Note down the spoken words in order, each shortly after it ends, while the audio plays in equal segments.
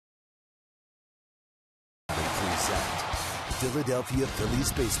Philadelphia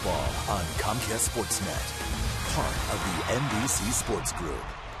Phillies baseball on Comcast Sportsnet, part of the NBC Sports Group.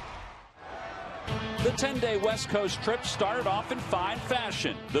 The 10-day West Coast trip started off in fine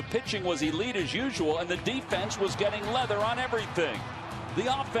fashion. The pitching was elite as usual, and the defense was getting leather on everything.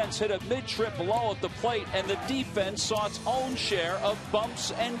 The offense hit a mid-trip low at the plate, and the defense saw its own share of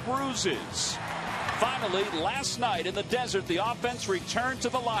bumps and bruises. Finally, last night in the desert, the offense returned to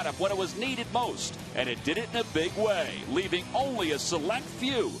the lineup when it was needed most, and it did it in a big way, leaving only a select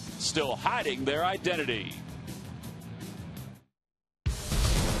few still hiding their identity.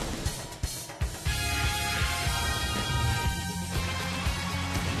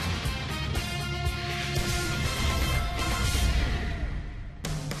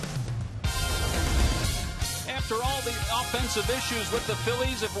 After all the offensive issues with the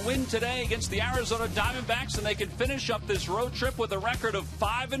Phillies, if a win today against the Arizona Diamondbacks, and they can finish up this road trip with a record of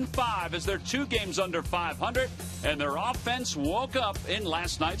 5-5 as they're 2 games under 500, and their offense woke up in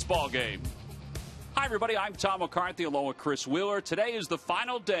last night's ball game. Hi, everybody. I'm Tom McCarthy along with Chris Wheeler. Today is the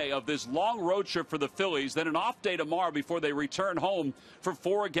final day of this long road trip for the Phillies, then an off day tomorrow before they return home for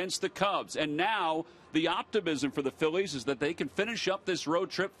 4 against the Cubs. And now the optimism for the Phillies is that they can finish up this road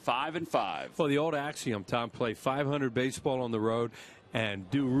trip 5-5. Well, the old axiom, Tom, play 500 baseball on the road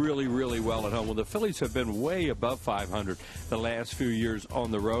and do really, really well at home. Well, the Phillies have been way above 500 the last few years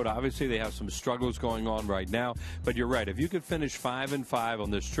on the road. Obviously, they have some struggles going on right now, but you're right. If you could finish 5-5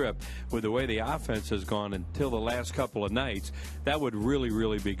 on this trip with the way the offense has gone until the last couple of nights, that would really,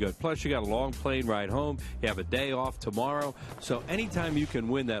 really be good. Plus, you got a long plane ride home. You have a day off tomorrow. So anytime you can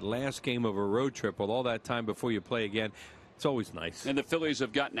win that last game of a road trip with all that time before you play again, it's always nice. And the Phillies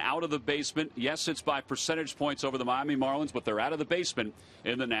have gotten out of the basement. Yes, it's by percentage points over the Miami Marlins, but they're out of the basement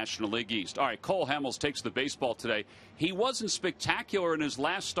in the National League East. All right, Cole Hamels takes the baseball today. He wasn't spectacular in his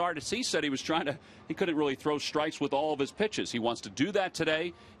last start. As he said, he couldn't really throw strikes with all of his pitches. He wants to do that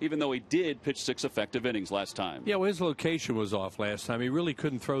today, even though he did pitch 6 effective innings last time. Yeah, well, his location was off last time. He really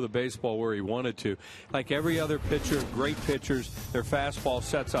couldn't throw the baseball where he wanted to. Like every other pitcher, great pitchers, their fastball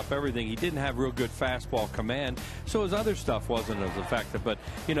sets up everything. He didn't have real good fastball command, so his other stuff wasn't as effective. But,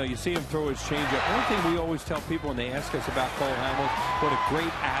 you know, you see him throw his changeup. One thing we always tell people when they ask us about Cole Hamels, what a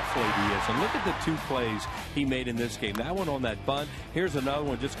great athlete he is. And look at the 2 plays he made in this game. That one on that bunt. Here's another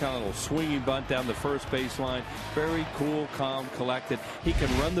one, just kind of a little swinging bunt down the first baseline. Very cool, calm, collected. He can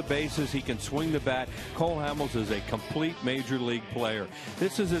run the bases. He can swing the bat. Cole Hamels is a complete major league player.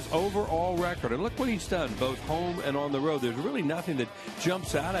 This is his overall record. And look what he's done, both home and on the road. There's really nothing that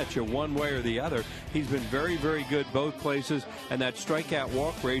jumps out at you one way or the other. He's been very, very good both places. And that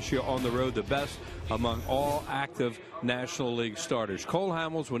strikeout-walk ratio on the road, the best among all active National League starters. Cole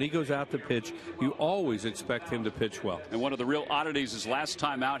Hamels, when he goes out to pitch, you always expect him to pitch well. And one of the real oddities is last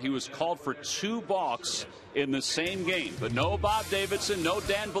time out, he was called for 2 balks in the same game. But no Bob Davidson, no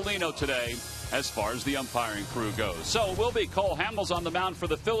Dan Bellino today as far as the umpiring crew goes. So it will be Cole Hamels on the mound for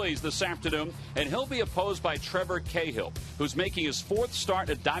the Phillies this afternoon, and he'll be opposed by Trevor Cahill, who's making his 4th start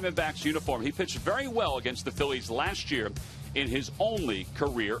in a Diamondbacks uniform. He pitched very well against the Phillies last year in his only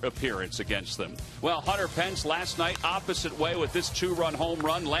career appearance against them. Well, Hunter Pence last night opposite way with this 2-run home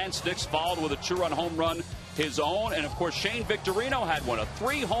run. Lance Dix followed with a 2-run home run his own. And, of course, Shane Victorino had one, a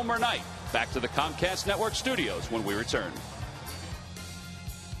 3-homer night. Back to the Comcast Network studios when we return.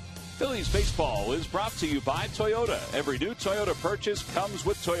 Phillies baseball is brought to you by Toyota. Every new Toyota purchase comes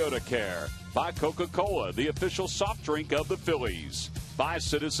with Toyota Care. By Coca-Cola, the official soft drink of the Phillies. By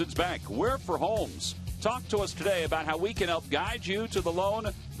Citizens Bank, we're for homes. Talk to us today about how we can help guide you to the loan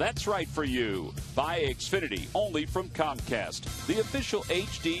that's right for you. By Xfinity, only from Comcast, the official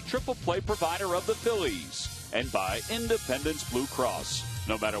HD triple play provider of the Phillies. And by Independence Blue Cross.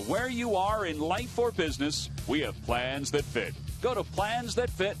 No matter where you are in life or business, we have plans that fit. Go to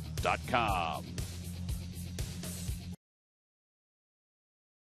plansthatfit.com.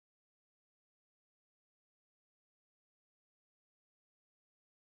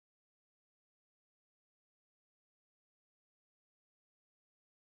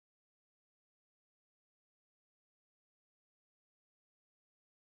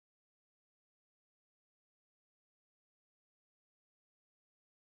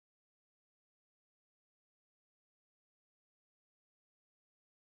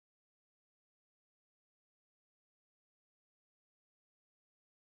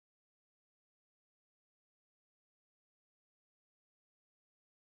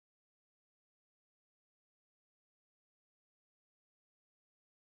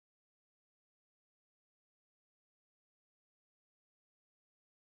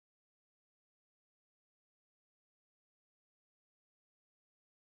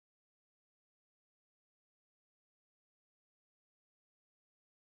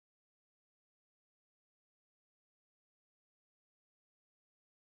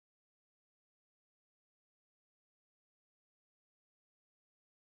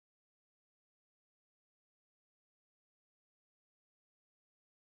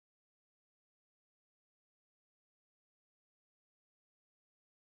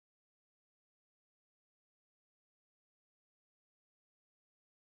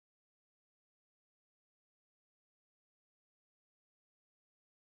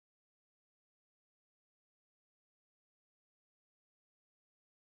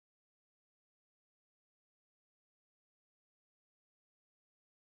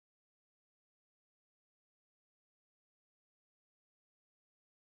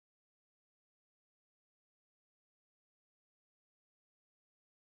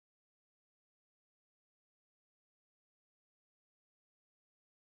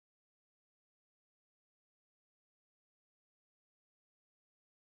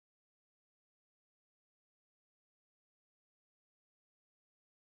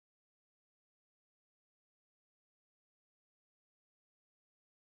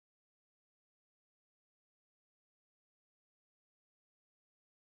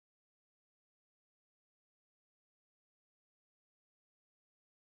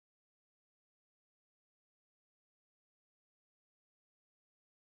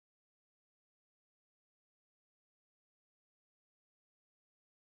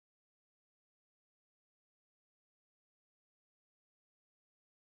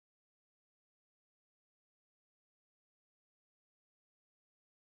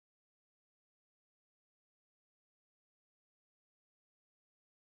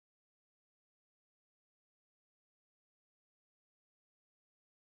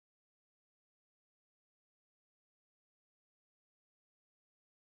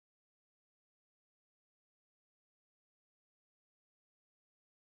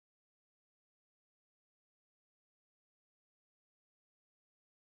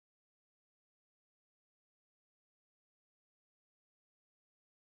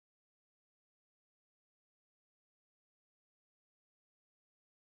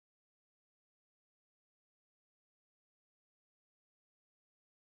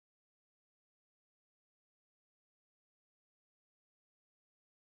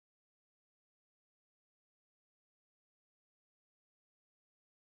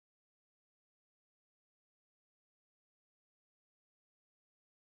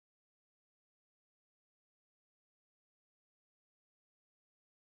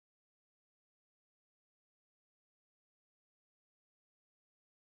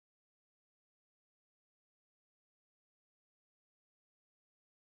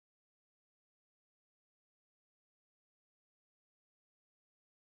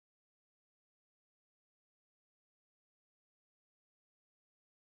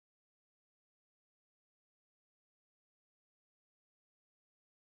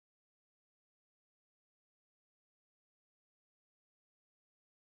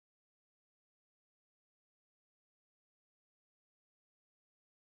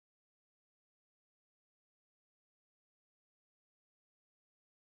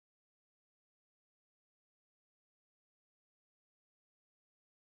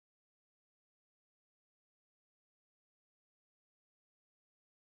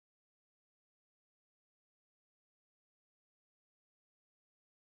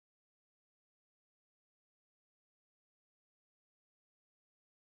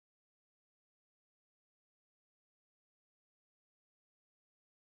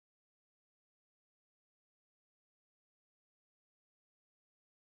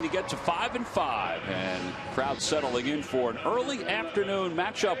 To get to 5-5, and crowd settling in for an early afternoon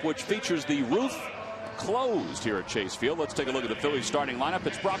matchup which features the roof closed here at Chase Field. Let's take a look at the Phillies starting lineup.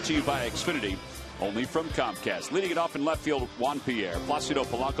 It's brought to you by Xfinity, only from Comcast. Leading it off in left field, Juan Pierre. Placido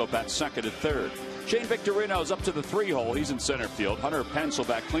Polanco bats second and third. Shane Victorino's up to the 3-hole. He's in center field. Hunter Pence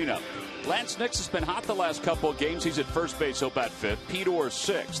back cleanup. Lance Nix has been hot the last couple of games. He's at first base. He'll bat fifth. Pete Orr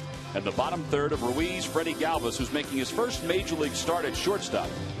sixth. And the bottom third of Ruiz, Freddie Galvis, who's making his first major league start at shortstop.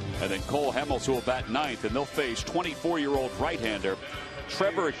 And then Cole Hamels, who will bat ninth. And they'll face 24-year-old right-hander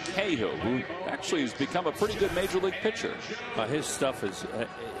Trevor Cahill, who actually has become a pretty good major league pitcher. His stuff is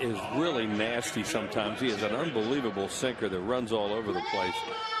really nasty sometimes. He has an unbelievable sinker that runs all over the place.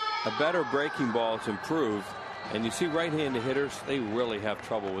 A better breaking ball is improved. And you see right-handed hitters, they really have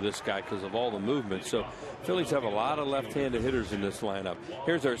trouble with this guy because of all the movement. So Phillies have a lot of left-handed hitters in this lineup.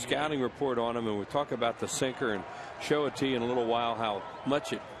 Here's our scouting report on him, and we'll talk about the sinker and show it to you in a little while how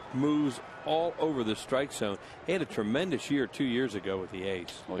much it moves all over the strike zone. He had a tremendous year 2 years ago with the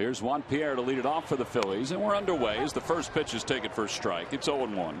A's. Well, here's Juan Pierre to lead it off for the Phillies, and we're underway as the first pitch is taken for a strike. It's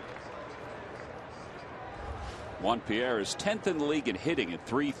 0-1. Juan Pierre is 10th in the league in hitting at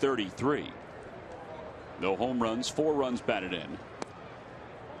 .333. No home runs, 4 runs batted in.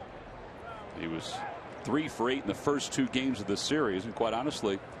 He was 3 for 8 in the first 2 games of the series, and quite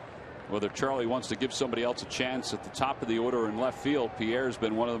honestly, whether Charlie wants to give somebody else a chance at the top of the order in left field, Pierre's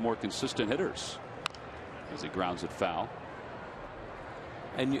been one of the more consistent hitters as he grounds it foul.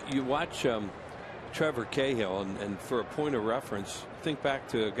 And you watch Trevor Cahill, and for a point of reference, think back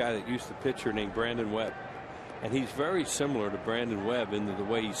to a guy that used to pitch here named Brandon Webb. And he's very similar to Brandon Webb in the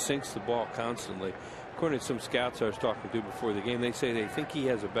way he sinks the ball constantly. According to some scouts I was talking to before the game, they say they think he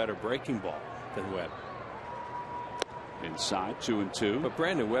has a better breaking ball than Webb. Inside, 2-2. But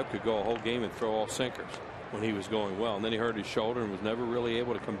Brandon Webb could go a whole game and throw all sinkers when he was going well. And then he hurt his shoulder and was never really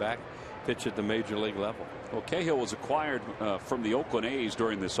able to come back, pitch at the major league level. Well, Cahill was acquired from the Oakland A's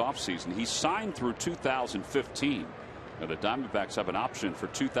during this offseason. He signed through 2015. Now, the Diamondbacks have an option for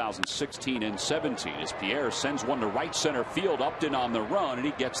 2016 and 17 as Pierre sends one to right center field. Upton on the run, and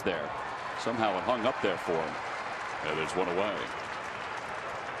he gets there. Somehow it hung up there for him. And there's one away.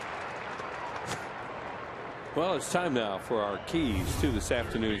 Well, it's time now for our keys to this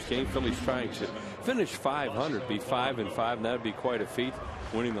afternoon's game. Phillies trying to finish 500, be 5-5, and that would be quite a feat,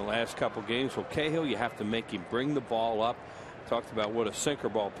 winning the last couple games. Well, Cahill, you have to make him bring the ball up. Talked about what a sinker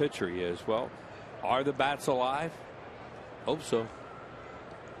ball pitcher he is. Well, are the bats alive? Hope so.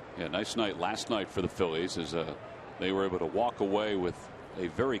 Yeah, nice night last night for the Phillies as they were able to walk away with a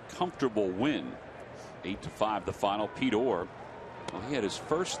very comfortable win. 8-5 the final. Pete Orr, well, he had his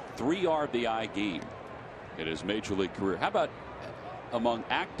first 3 RBI game in his major league career. How about among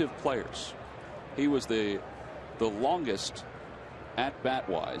active players? He was the longest at bat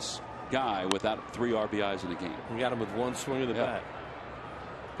wise guy without 3 RBIs in a game. We got him with 1 swing of the bat.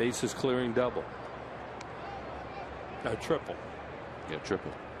 Bases clearing double. Triple. Yeah,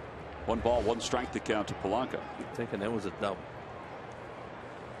 triple. 1 ball, 1 strike to count to Polanco. I'm thinking that was a double.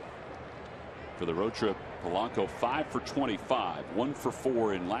 For the road trip, Polanco 5 for 25, 1 for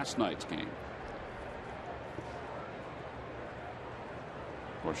 4 in last night's game.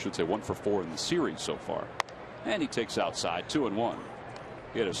 Or I should say 1 for 4 in the series so far. And he takes outside, 2-1.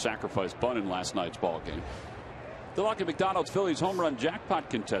 He had a sacrifice bunt in last night's ball game. The Lucky McDonald's Phillies home run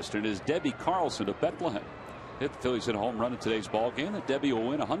jackpot contestant is Debbie Carlson of Bethlehem. If the Phillies hit a home run in today's ball game, then Debbie will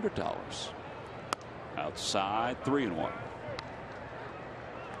win $100. Outside, 3-1.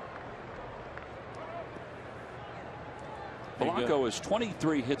 Polanco is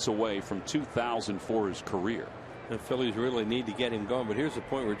 23 hits away from 2,000 for his career. The Phillies really need to get him going, but here's the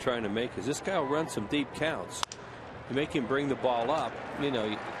point we're trying to make is this guy will run some deep counts. You make him bring the ball up, you're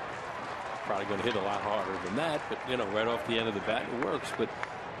probably going to hit a lot harder than that, but right off the end of the bat it works. But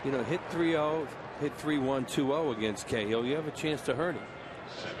hit 3-0, hit 3-1, 2-0 against Cahill, you have a chance to hurt him.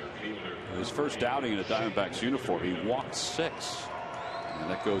 His first outing in a Diamondbacks uniform, he walked 6, and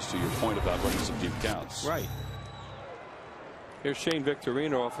that goes to your point about running some deep counts. Right. Here's Shane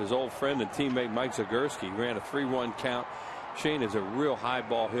Victorino off his old friend and teammate Mike Zagorski. He ran a 3-1 count. Shane is a real high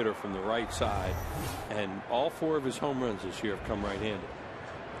ball hitter from the right side, and all 4 of his home runs this year have come right-handed.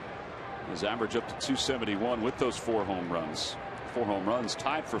 His average up to 271 with those 4 home runs. 4 home runs,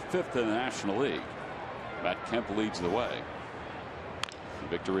 tied for 5th in the National League. Matt Kemp leads the way.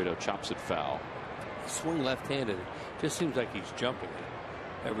 Victorino chops it foul. Swing left-handed. It just seems like he's jumping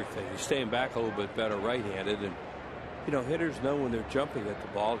at everything. He's staying back a little bit better right-handed, and hitters know when they're jumping at the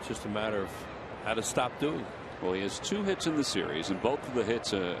ball. It's just a matter of how to stop doing it. Well, he has 2 hits in the series, and both of the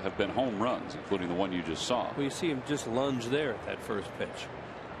hits have been home runs, including the one you just saw. Well, you see him just lunge there at that first pitch.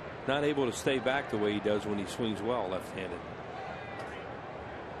 not able to stay back the way he does when he swings well left-handed.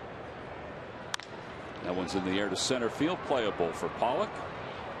 That one's in the air to center field, playable for Pollock,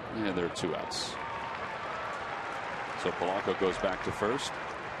 and there are 2 outs. So Polanco goes back to first.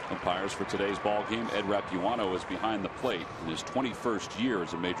 Umpires for today's ball game, Ed Rapuano is behind the plate in his 21st year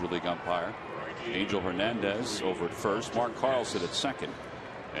as a major league umpire. Angel Hernandez over at first, Mark Carlson at second,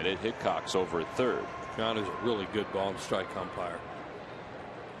 and Ed Hickok's over at third. John is a really good ball and strike umpire.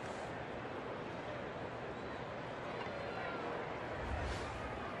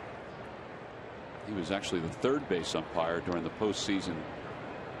 He was actually the third base umpire during the postseason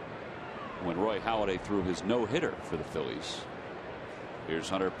when Roy Halladay threw his no-hitter for the Phillies. Here's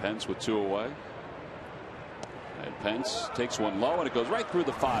Hunter Pence with 2 away. And Pence takes one low, and it goes right through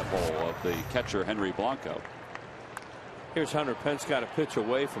the 5-hole of the catcher Henry Blanco. Here's Hunter Pence, got a pitch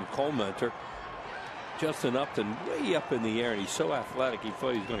away from Colementor. Justin Upton way up in the air, and he's so athletic he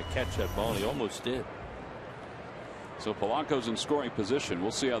thought he was going to catch that ball, and he almost did. So Polanco's in scoring position.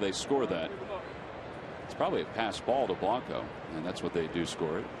 We'll see how they score that. It's probably a pass ball to Blanco, and that's what they do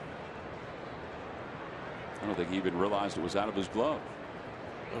score it. I don't think he even realized it was out of his glove.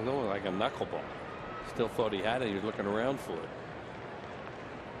 It looked like a knuckleball. Still thought he had it. He was looking around for it.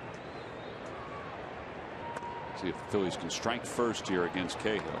 See if the Phillies can strike first here against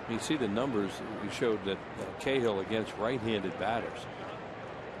Cahill. You see the numbers. We showed that Cahill against right-handed batters.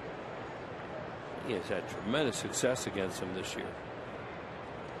 He has had tremendous success against them this year.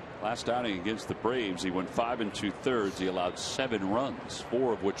 Last outing against the Braves, he went 5 2/3. He allowed 7 runs,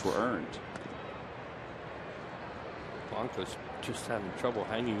 4 of which were earned. Blanco's just having trouble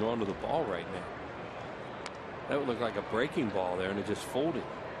hanging on to the ball right now. That would look like a breaking ball there, and it just folded.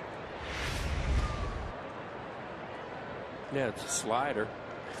 Yeah, it's a slider.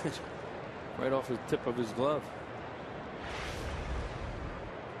 Right off the tip of his glove.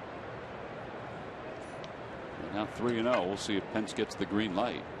 Now 3-0. We'll see if Pence gets the green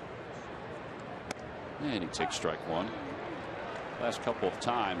light. And he takes strike 1. Last couple of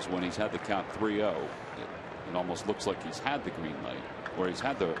times when he's had the count 3-0, it almost looks like he's had the green light, or he's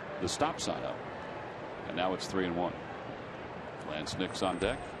had the stop sign up. And now it's 3-1. Lance Nix on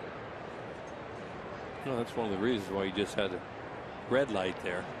deck. No, that's one of the reasons why he just had a red light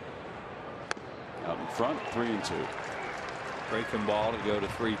there. Out in front, 3-2. Breaking ball to go to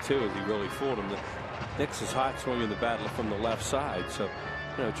 3-2 as he really fooled him. Nix is hot swinging the bat from the left side, so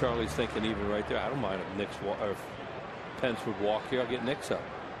you know Charlie's thinking even right there. I don't mind if if Pence would walk here. I'll get Nix up.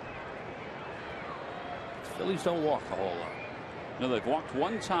 The Phillies don't walk a whole lot. No, they've walked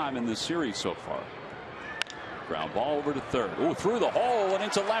 1 time in this series so far. Ground ball over to third. Ooh, through the hole and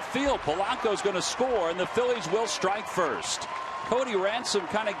into left field. Polanco's going to score, and the Phillies will strike first. Cody Ransom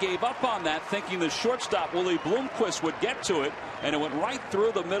kind of gave up on that, thinking the shortstop Willie Bloomquist would get to it, and it went right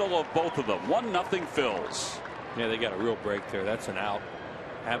through the middle of both of them. 1-0 Phils. Yeah, they got a real break there. That's an out.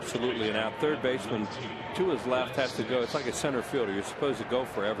 Absolutely an out. Third baseman to his left has to go. It's like a center fielder. You're supposed to go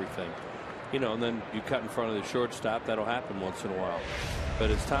for everything. You know, and then you cut in front of the shortstop. That'll happen once in a while.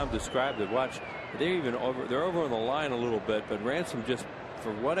 But as Tom described it, watch, they're over on the line a little bit, but Ransom just,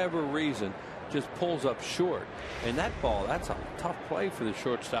 for whatever reason, just pulls up short. And that ball, that's a tough play for the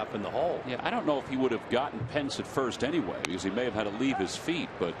shortstop in the hole. Yeah, I don't know if he would have gotten Pence at first anyway, because he may have had to leave his feet,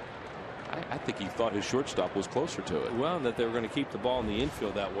 but I think he thought his shortstop was closer to it. Well, that they were going to keep the ball in the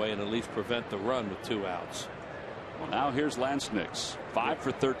infield that way and at least prevent the run with 2 outs. Well, now here's Lance Nix, 5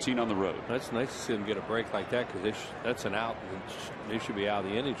 for 13 on the road. That's nice to see them get a break like that, because that's an out. They should be out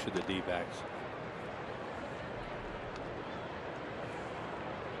of the inning, should the D-backs.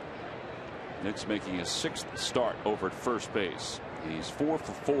 Nix making his 6th start over at first base. He's 4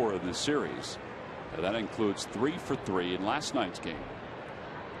 for 4 in this series. Now that includes 3 for 3 in last night's game.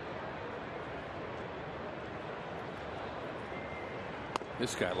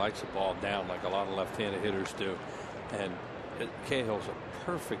 This guy likes the ball down like a lot of left-handed hitters do. And Cahill's a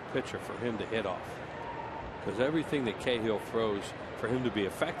perfect pitcher for him to hit off. Because everything that Cahill throws for him to be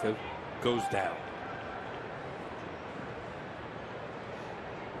effective goes down.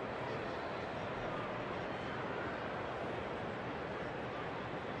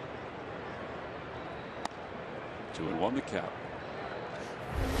 Two and one the count.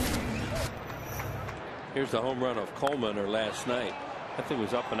 Here's the home run of Colementor last night. That thing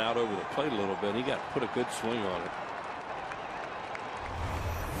was up and out over the plate a little bit. He got put a good swing on it.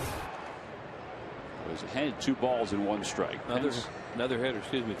 It was ahead, 2 balls and 1 strike. Another hitter,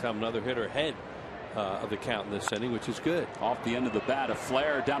 excuse me, Tom, another hitter ahead of the count in this inning, which is good. Off the end of the bat, a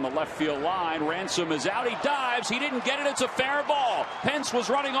flare down the left field line. Ransom is out. He dives. He didn't get it. It's a fair ball. Pence was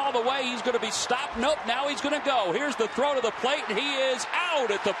running all the way. He's going to be stopped. Nope. Now he's going to go. Here's the throw to the plate, and he is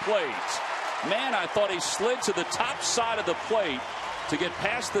out at the plate. Man, I thought he slid to the top side of the plate to get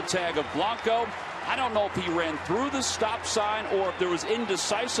past the tag of Blanco. I don't know if he ran through the stop sign or if there was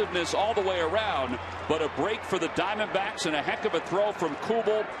indecisiveness all the way around, but a break for the Diamondbacks and a heck of a throw from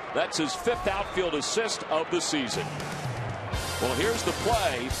Kubel. That's his 5th outfield assist of the season. Well, here's the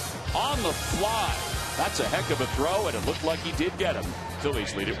play on the fly. That's a heck of a throw, and it looked like he did get him.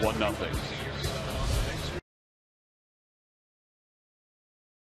 Phillies lead it 1-0.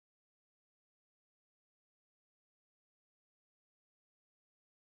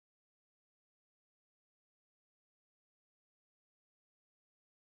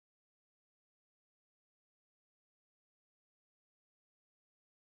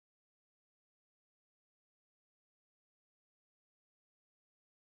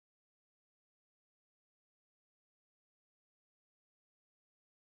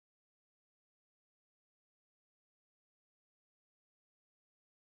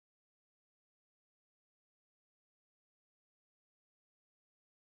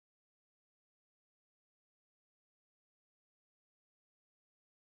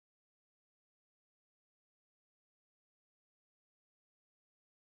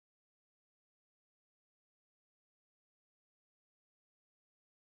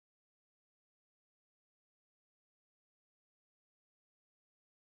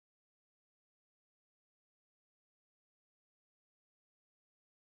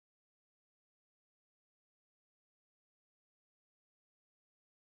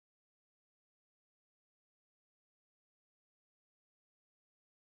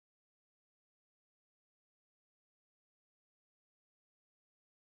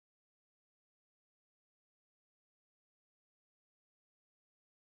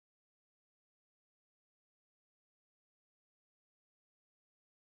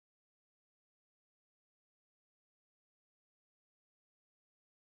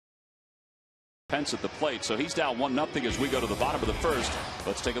 Pence at the plate, so he's down 1-0 as we go to the bottom of the first.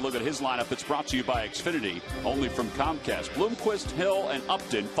 Let's take a look at his lineup. It's brought to you by Xfinity, only from Comcast. Bloomquist, Hill, and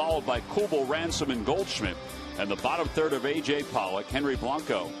Upton, followed by Kubel, Ransom, and Goldschmidt. And the bottom third of A.J. Pollock, Henry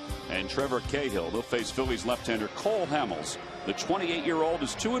Blanco, and Trevor Cahill. They'll face Phillies left-hander Cole Hamels. The 28-year-old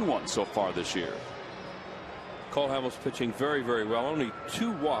is 2-1 so far this year. Cole Hamels pitching very, very well. Only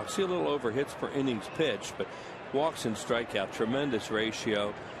 2 walks. See a little over hits per innings pitched, but walks and strikeout, tremendous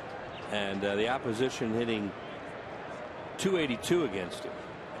ratio. And the opposition hitting .282 against him.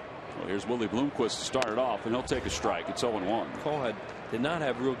 Well, here's Willie Bloomquist to start it off, and he'll take a strike. It's 0-1. Cole did not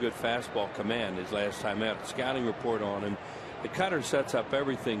have real good fastball command his last time out. The scouting report on him. The cutter sets up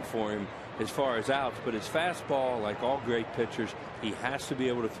everything for him as far as outs, but his fastball, like all great pitchers, he has to be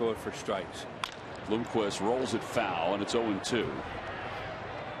able to throw it for strikes. Bloomquist rolls it foul, and it's 0-2.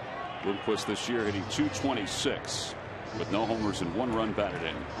 Bloomquist this year hitting .226 with no homers and 1 run batted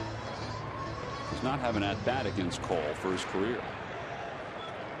in. Does not have an at-bat against Cole for his career.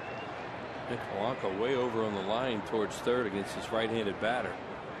 Nick Polanco way over on the line towards third against his right-handed batter.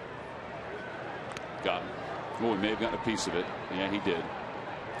 Got him. Oh, he may have gotten a piece of it. Yeah, he did.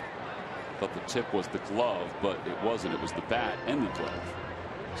 Thought the tip was the glove, but it wasn't. It was the bat and the glove.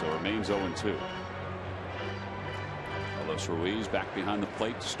 So it remains 0-2. Carlos Ruiz back behind the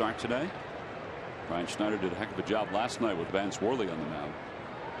plate to start today. Brian Schneider did a heck of a job last night with Vance Worley on the mound.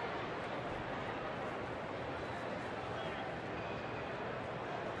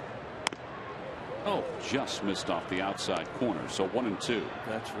 Oh, just missed off the outside corner. So 1-2.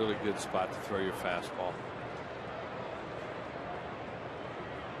 That's a really good spot to throw your fastball.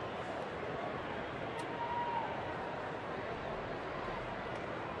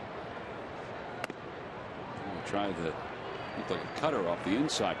 Tried to look like a cutter off the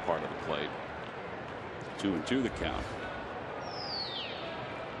inside part of the plate. 2-2 the count.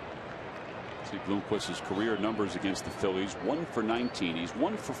 See Bloomquist's career numbers against the Phillies: 1 for 19. He's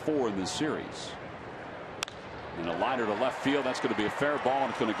 1 for 4 in this series. And a liner to left field. That's going to be a fair ball, and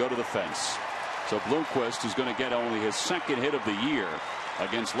it's going to go to the fence. So Bloomquist is going to get only his 2nd hit of the year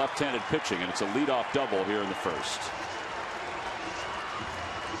against left-handed pitching, and it's a leadoff double here in the first.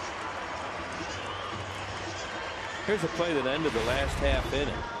 Here's a play that ended the last half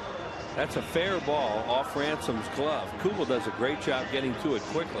inning. That's a fair ball off Ransom's glove. Kubel does a great job getting to it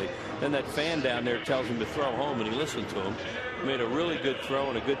quickly. Then that fan down there tells him to throw home, and he listened to him. Made a really good throw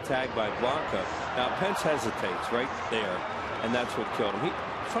and a good tag by Blanco. Now Pence hesitates right there, and that's what killed him. He's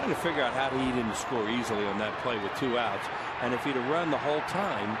trying to figure out how he didn't score easily on that play with 2 outs. And if he'd have run the whole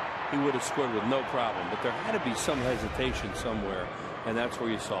time, he would have scored with no problem. But there had to be some hesitation somewhere, and that's where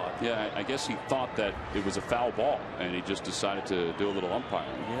you saw it. Yeah, I guess he thought that it was a foul ball, and he just decided to do a little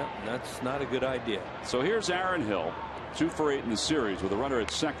umpiring. Yeah, that's not a good idea. So here's Aaron Hill, 2 for 8 in the series with a runner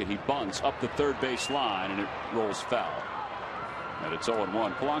at second. He bunts up the third base line, and it rolls foul. And it's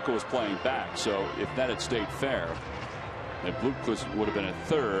 0-1. Polanco was playing back, so if that had stayed fair, then Bloomquist would have been at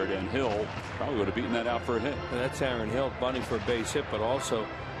third, and Hill probably would have beaten that out for a hit. And that's Aaron Hill bunting for a base hit, but also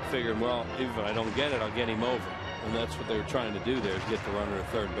figuring, well, even if I don't get it, I'll get him over. And that's what they were trying to do there, is get the runner to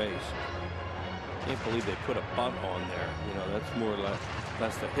third base. Can't believe they put a bunt on there. You know, that's more or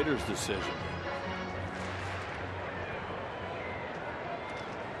less the hitter's decision.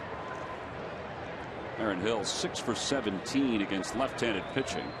 Aaron Hill 6 for 17 against left-handed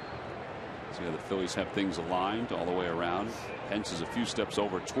pitching. See how the Phillies have things aligned all the way around. Pence is a few steps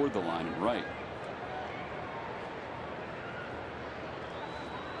over toward the line and right.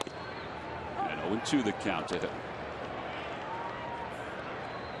 And 0-2 the count to Hill.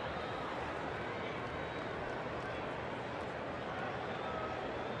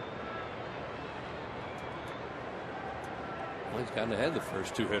 Well, he's gotten ahead of the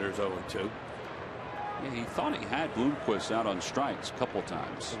first 2 hitters 0-2. Yeah, he thought he had Bloomquist out on strikes a couple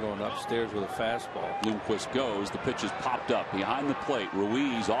times. Going upstairs with a fastball. Bloomquist goes. The pitch is popped up behind the plate.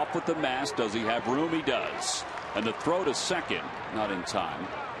 Ruiz off with the mask. Does he have room? He does. And the throw to second, not in time.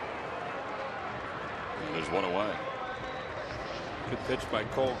 And there's one away. Good pitch by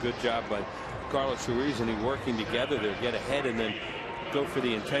Cole. Good job by Carlos Ruiz, and he working together there, get ahead and then go for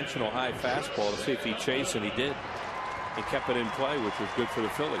the intentional high fastball to see if he chased, and he did. He kept it in play, which was good for the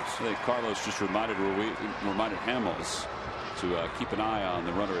Phillies. I think Carlos just reminded Hamels to keep an eye on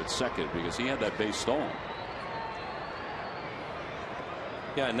the runner at second, because he had that base stolen.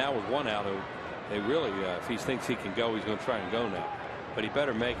 Yeah, and now with 1 out, they really, if he thinks he can go, he's going to try and go now. But he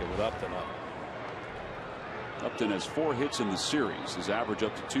better make it with Upton up. Upton has 4 hits in the series. His average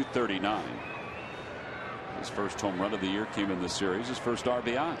up to 239. His first home run of the year came in the series. His first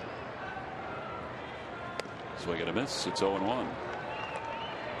RBI. Swing and a miss. It's 0-1.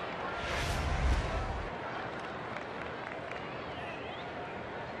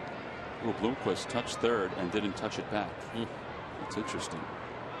 Well, Bloomquist touched third and didn't touch it back. That's interesting.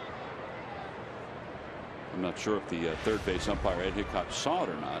 I'm not sure if the third base umpire Ed Hickok saw it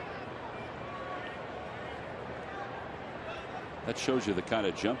or not. That shows you the kind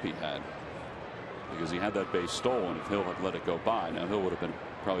of jump he had, because he had that base stolen. If Hill had let it go by, now Hill would have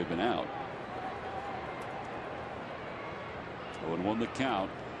probably been out. 0-1 the count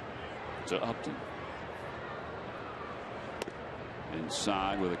to Upton.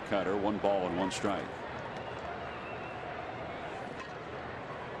 Inside with a cutter. 1 ball and 1 strike.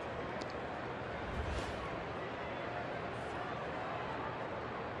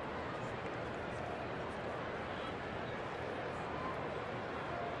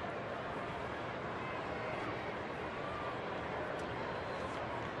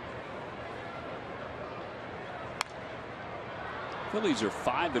 Phillies are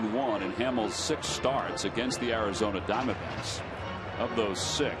 5-1 in Hamels' 6 starts against the Arizona Diamondbacks. Of those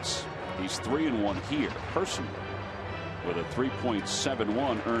 6, he's 3-1 here personally, with a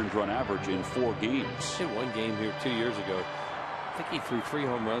 3.71 earned run average in 4 games. He had 1 game here 2 years ago. I think he threw 3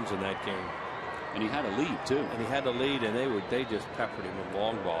 home runs in that game. And he had a lead too. And he had a lead, and they just peppered him with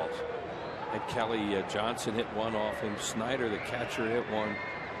long balls. And Kelly Johnson hit 1 off him. Snyder, the catcher, hit 1.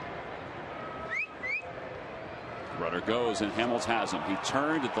 Runner goes, and Hamels has him. He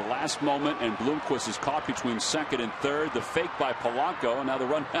turned at the last moment, and Bloomquist is caught between second and third. The fake by Polanco, and now the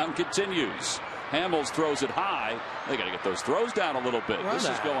rundown continues. Hamels throws it high. They got to get those throws down a little bit. This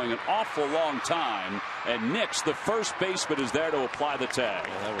is going an awful long time, and Nix, the first baseman, is there to apply the tag.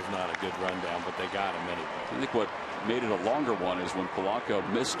 Yeah, that was not a good rundown, but they got him anyway. I think what made it a longer one is when Polanco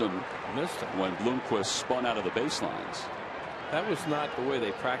missed him when Bloomquist spun out of the baselines. That was not the way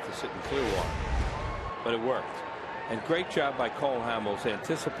they practiced it in Clearwater, but it worked. And great job by Cole Hamels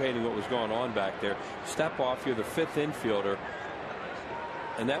anticipating what was going on back there. Step off, you're the 5th infielder.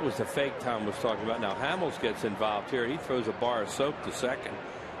 And that was the fake Tom was talking about. Now Hamels gets involved here. He throws a bar of soap to second.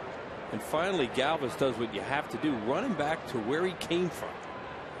 And finally Galvis does what you have to do, run him back to where he came from.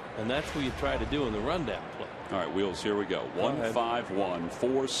 And that's what you try to do in the rundown play. All right, Wheels, here we go. 1-5-1,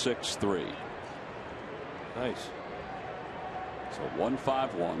 4-6-3. Nice. So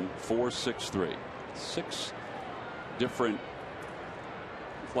 1-5-1, 4-6-3. 6 different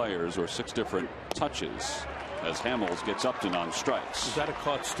players, or 6 different touches, as Hamels gets Upton on strikes. Is that a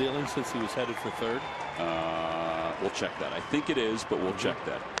caught stealing since he was headed for third? We'll check that. I think it is, but we'll check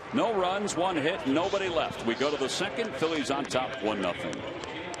that. No runs, 1 hit, nobody left. We go to the second. Phillies on top, 1-0.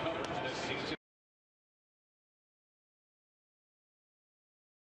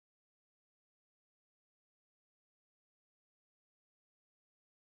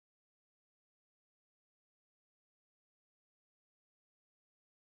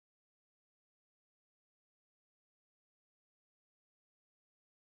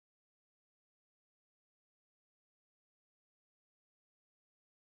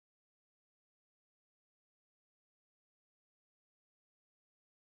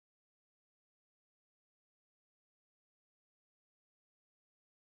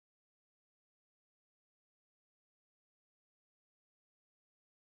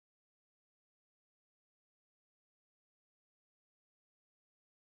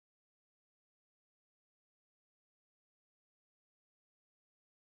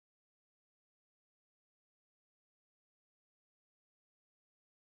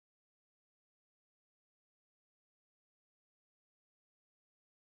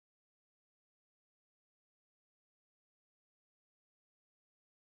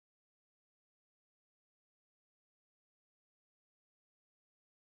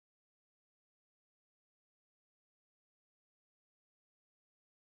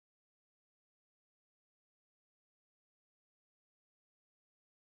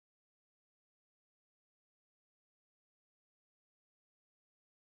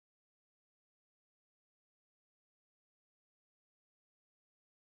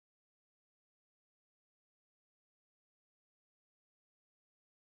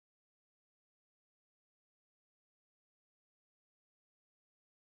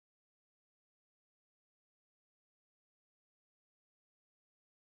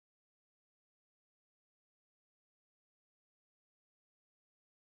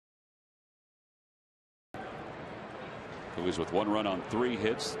 Phillies with 1 run on 3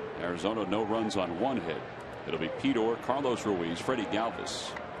 hits. Arizona no runs on 1 hit. It'll be Pete Orr, Carlos Ruiz, Freddie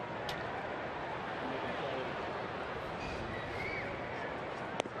Galvis.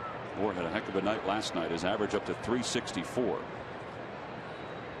 Orr had a heck of a night last night. His average up to 364.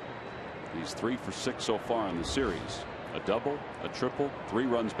 He's 3 for 6 so far in the series. A double, a triple, 3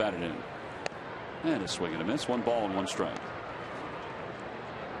 runs batted in. And a swing and a miss. 1 ball and 1 strike.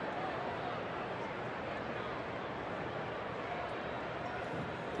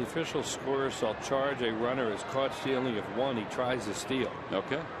 The official scorer shall charge a runner as caught stealing. If 1, he tries to steal.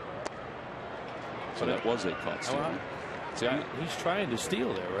 Okay. So that was a caught stealing. See, he's trying to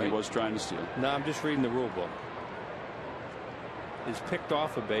steal there, right? He was trying to steal. No, I'm just reading the rule book. He's picked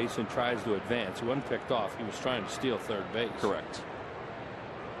off a base and tries to advance. He wasn't picked off. He was trying to steal third base. Correct.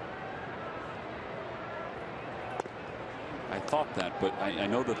 I thought that, but I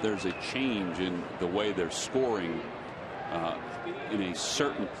know that there's a change in the way they're scoring in a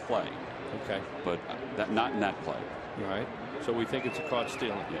certain play. Okay. But that not in that play. All right. So we think it's a caught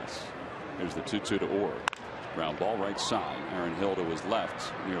stealing. Yes. Here's the 2-2 to Orr. Ground ball right side. Aaron Hill to his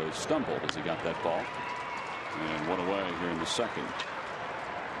left nearly stumbled as he got that ball. And 1 away here in the second.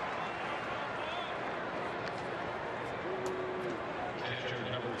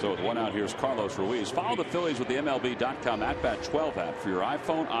 So with 1 out, here's Carlos Ruiz. Follow the Phillies with the MLB.com at-bat 12 app for your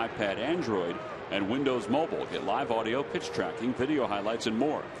iPhone, iPad, Android, and Windows Mobile. Get live audio, pitch tracking, video highlights, and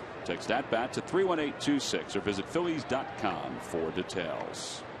more. Text at-bat to 31826 or visit Phillies.com for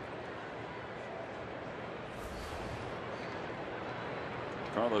details.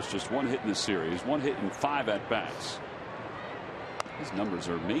 Carlos just 1 hit in the series, 1 hit in 5 at-bats. His numbers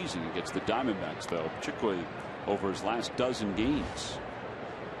are amazing against the Diamondbacks, though, particularly over his last dozen games.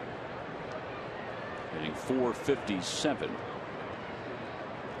 Hitting .457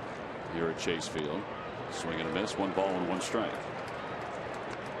 here at Chase Field. Swing and a miss, 1 ball and 1 strike.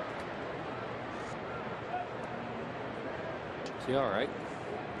 Is he all right?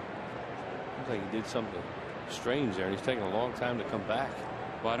 Looks like he did something strange there, and he's taking a long time to come back.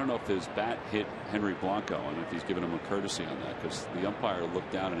 Well, I don't know if his bat hit Henry Blanco and if he's given him a courtesy on that, because the umpire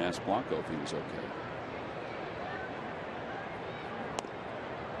looked down and asked Blanco if he was okay.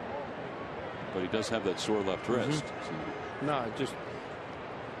 But he does have that sore left wrist. So. No, it just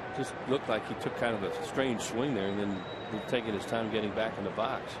looked like he took kind of a strange swing there and then taking his time getting back in the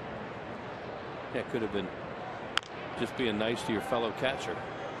box. Yeah, it could have been just being nice to your fellow catcher.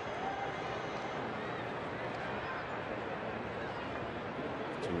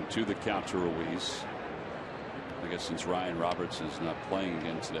 To the count to Ruiz. I guess since Ryan Roberts is not playing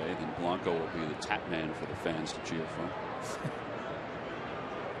again today, then Blanco will be the tap man for the fans to cheer for.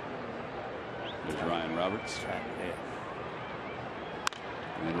 There's Ryan Roberts.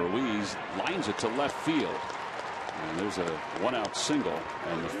 And Ruiz lines it to left field. And there's a 1-out single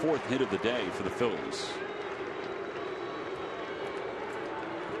and the 4th hit of the day for the Phillies.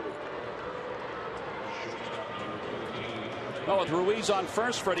 Well, with Ruiz on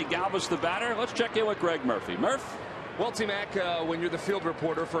first, Freddie Galvis the batter. Let's check in with Greg Murphy. Murph? Well, T-Mac, when you're the field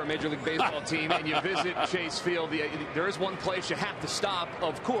reporter for a Major League Baseball team and you visit Chase Field, there is one place you have to stop,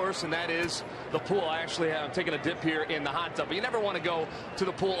 of course, and that is the pool. I actually have taken a dip here in the hot tub, but you never want to go to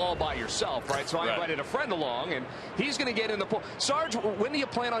the pool all by yourself, right? So I invited a friend along, and he's going to get in the pool. Sarge, when do you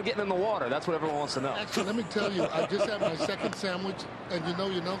plan on getting in the water? That's what everyone wants to know. Actually, let me tell you, I just had my second sandwich, and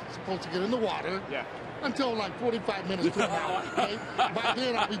you're not supposed to get in the water. Yeah. Until like 45 minutes to an hour. Okay? By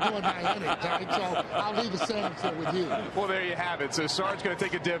then, I'll be doing my innings, right? So I'll leave the sandwich there with you. Well, there you have it. So Sarge's going to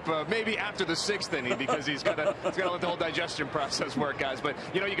take a dip maybe after the 6th inning because he's got to let the whole digestion process work, guys. But,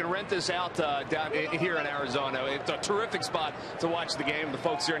 you can rent this out down here in Arizona. It's a terrific spot to watch the game. The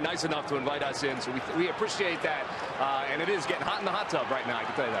folks here are nice enough to invite us in, so we appreciate that. And it is getting hot in the hot tub right now, I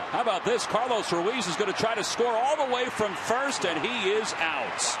can tell you that. How about this? Carlos Ruiz is going to try to score all the way from first, and he is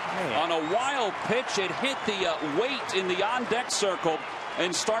out. On a wild pitch, it hit the weight in the on-deck circle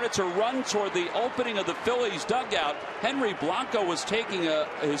and started to run toward the opening of the Phillies dugout. Henry Blanco was taking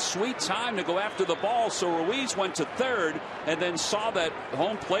his sweet time to go after the ball, so Ruiz went to third and then saw that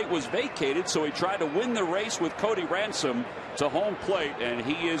home plate was vacated, so he tried to win the race with Cody Ransom to home plate, and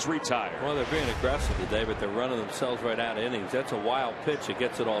he is retired. Well, they're being aggressive today, but they're running themselves right out of innings. That's a wild pitch. It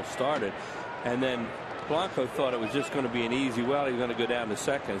gets it all started. And then Blanco thought it was just going to be an easy, well, he was going to go down to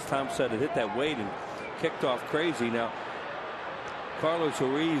second. As Tom said, it hit that weight and kicked off crazy. Now, Carlos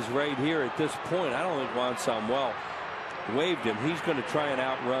Ruiz right here at this point, I don't think Juan Samuel waved him. He's going to try and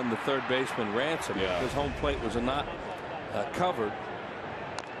outrun the third baseman Ransom. His home plate was not covered.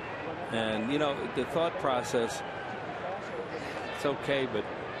 And, the thought process, it's okay, but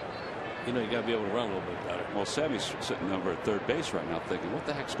You know, you got to be able to run a little bit better. Well, Sammy's sitting over at third base right now thinking, what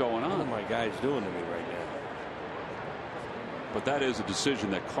the heck's going on? What are my guys doing to me right now? But that is a decision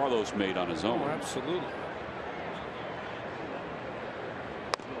that Carlos made on his own. Oh, absolutely.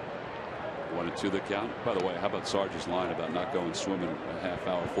 1-2 the count. By the way, how about Sarge's line about not going swimming a half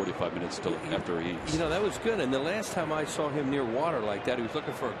hour, 45 minutes till after he eats? You know, that was good. And the last time I saw him near water like that, he was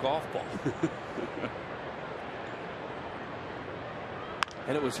looking for a golf ball.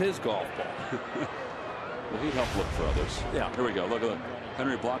 And it was his golf ball. Well, he helped look for others. Yeah. Here we go. Look.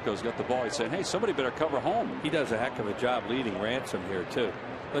 Henry Blanco's got the ball. He's saying, hey, somebody better cover home. He does a heck of a job leading Ransom here, too.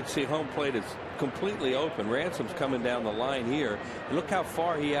 Let's see, home plate is completely open. Ransom's coming down the line here. And look how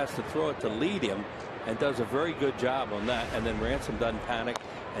far he has to throw it to lead him, and does a very good job on that. And then Ransom doesn't panic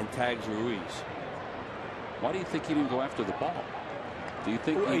and tags Ruiz. Why do you think he didn't go after the ball? Do you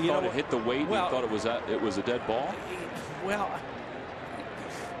think he thought it hit the weight and he thought it was a dead ball? Well,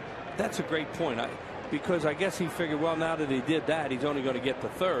 that's a great point. Because I guess he figured, well, now that he did that, he's only going to get to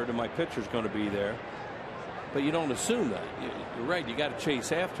third, and my pitcher's going to be there. But you don't assume that. You're right. You got to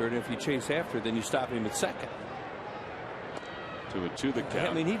chase after it. And if you chase after it, then you stop him at second. 2-2 the count.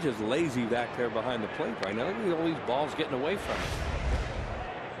 I mean, he's just lazy back there behind the plate right now. Look at all these balls getting away from him.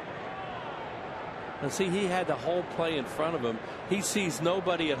 And see, he had the whole play in front of him. He sees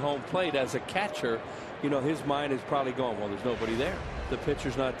nobody at home plate. As a catcher, you know, his mind is probably going, well, there's nobody there. The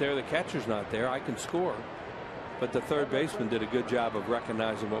pitcher's not there. The catcher's not there. I can score. But the third baseman did a good job of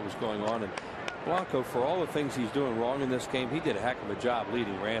recognizing what was going on. And Blanco, for all the things he's doing wrong in this game, he did a heck of a job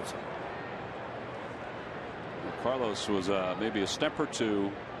leading Ransom. Well, Carlos was maybe a step or two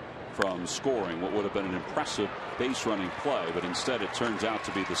from scoring what would have been an impressive base running play, but instead it turns out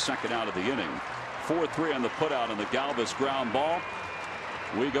to be the second out of the inning. 4-3 on the putout on the Galvis ground ball.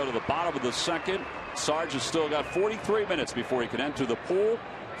 We go to the bottom of the second. Sarge has still got 43 minutes before he can enter the pool.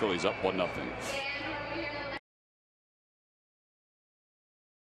 Phillies up 1-0.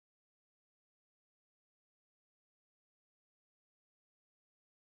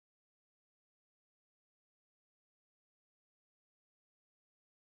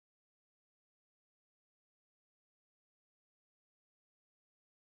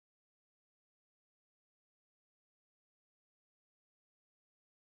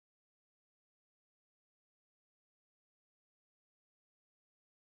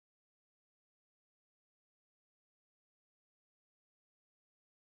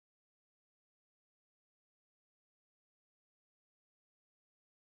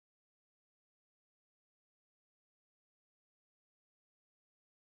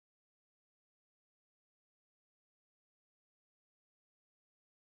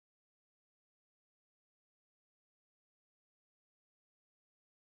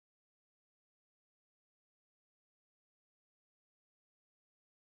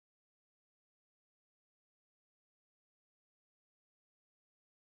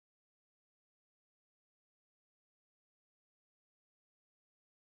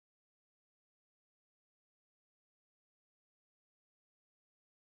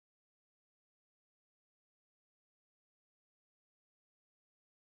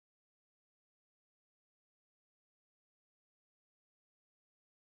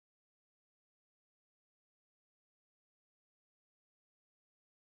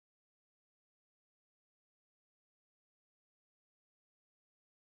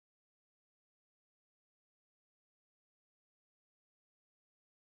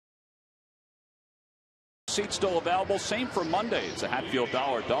 Seats still available. Same for Monday. It's a Hatfield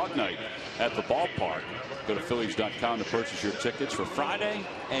 $1 dog night at the ballpark. Go to Phillies.com to purchase your tickets for Friday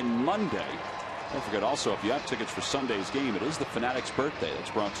and Monday. Don't forget also, if you have tickets for Sunday's game, it is the Fanatic's birthday.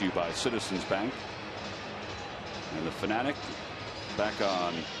 That's brought to you by Citizens Bank. And the Fanatic back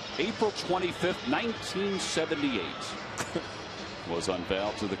on April 25th, 1978 was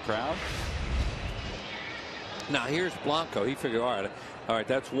unveiled to the crowd. Now here's Blanco. He figured, all right,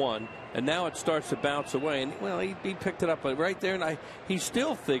 that's one. And now it starts to bounce away. And, well, he picked it up right there. And he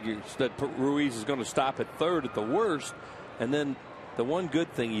still figures that Ruiz is going to stop at third at the worst. And then the one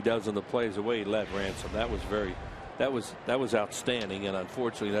good thing he does on the play is the way he led Ransom. That was outstanding. And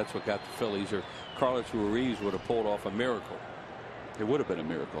unfortunately, that's what got the Phillies. Or Carlos Ruiz would have pulled off a miracle. It would have been a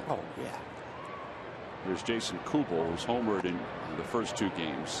miracle. Oh, yeah. There's Jason Kubel, who's homered in the first two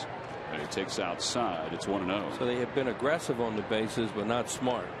games. And he takes outside. It's 1-0. So they have been aggressive on the bases, but not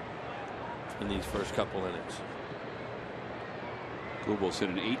smart in these first couple innings. Kubel's hit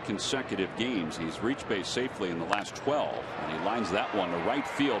in 8 consecutive games. He's reached base safely in the last 12. And he lines that one to right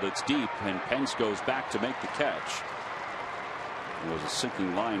field. It's deep, and Pence goes back to make the catch. It was a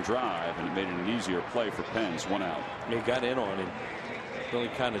sinking line drive, and it made it an easier play for Pence. 1 out. He got in on him. Really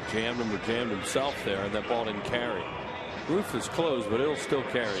kind of jammed him or jammed himself there, and that ball didn't carry. Roof is closed, but it'll still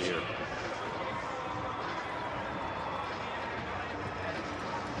carry here.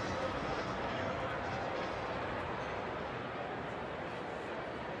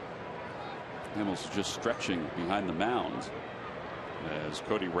 Hamels just stretching behind the mound as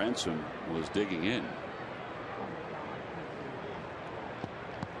Cody Ransom was digging in.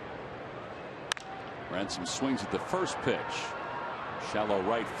 Ransom swings at the first pitch. Shallow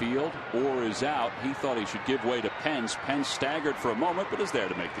right field. Orr is out. He thought he should give way to Pence. Pence staggered for a moment, but is there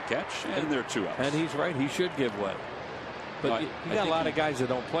to make the catch. And there are 2 outs. And he's right. He should give way. But you got a lot of guys that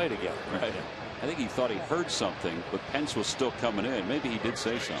don't play together. Right. I think he thought he heard something, but Pence was still coming in. Maybe he did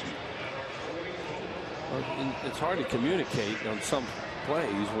say something. Well, it's hard to communicate on some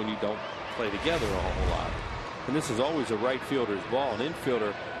plays when you don't play together a whole lot. And this is always a right fielder's ball. An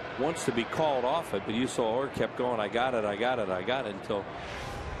infielder wants to be called off it, but you saw Orr kept going, I got it, I got it, I got it, until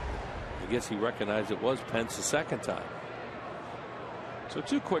I guess he recognized it was Pence the second time. So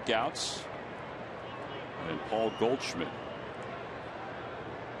 2 quick outs. And Paul Goldschmidt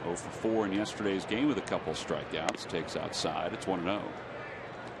 0 for 4 in yesterday's game with a couple strikeouts. Takes outside. It's 1-0.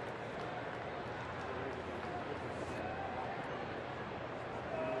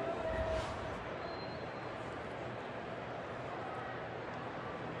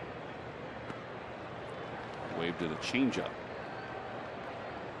 Waved to the changeup.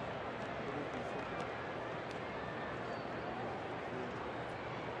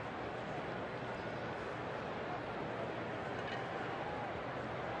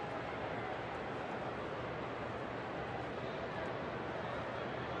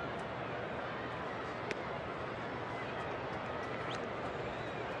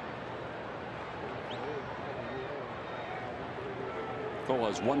 Cole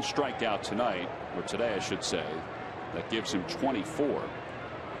has 1 strikeout tonight, or today I should say. That gives him 24.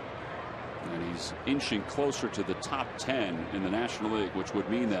 And he's inching closer to the top 10 in the National League, which would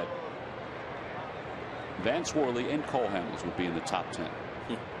mean that Vance Worley and Cole Hamels would be in the top 10.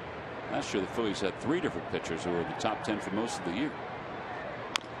 Last year the Phillies had 3 different pitchers who were in the top 10 for most of the year.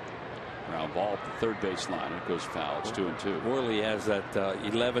 Ground ball at the third base line. It goes foul. It's 2-2. Worley has that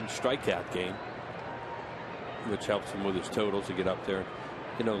 11 strikeout game, which helps him with his totals to get up there.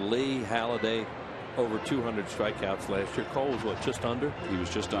 You know, Lee, Halladay, over 200 strikeouts last year. Cole was what, just under? He was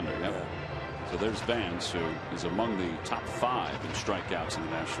just under, yeah. So there's Vance, who is among the top 5 in strikeouts in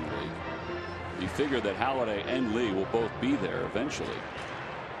the National League. You figure that Halladay and Lee will both be there eventually.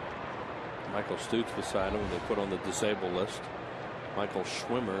 Michael Stutes beside him, they put on the disabled list. Michael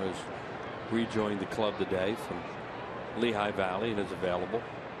Schwimmer has rejoined the club today from Lehigh Valley and is available.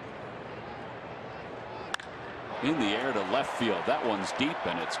 In the air to left field. That one's deep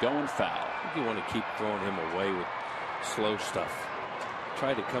and it's going foul. I think you want to keep throwing him away with slow stuff.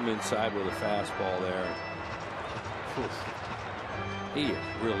 Try to come inside with a fastball there. Oof. He is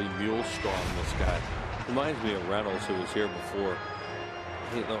really mule strong, this guy. Reminds me of Reynolds, who was here before.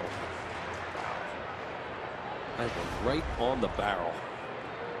 You know, I was right on the barrel.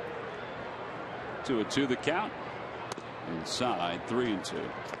 2-2 the count. Inside 3-2.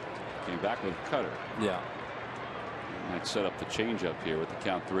 Came back with a cutter. Yeah. Might set up the changeup here with the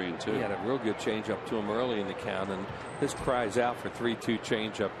count 3-2. He had a real good changeup to him early in the count, and this cries out for 3-2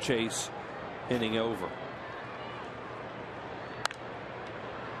 changeup. Chase, inning over.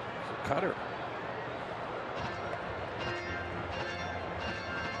 Cutter.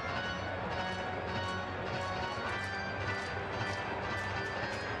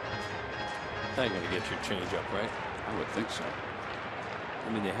 Now you're going to get your changeup, right? I would think so.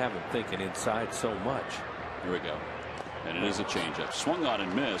 I mean, you have him thinking inside so much. Here we go. And it is a changeup. Swung on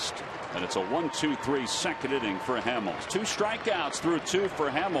and missed. And it's a 1-2-3 second inning for Hamels. 2 strikeouts through 2 for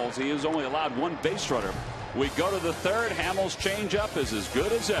Hamels. He has only allowed 1 base runner. We go to the third. Hamels' changeup is as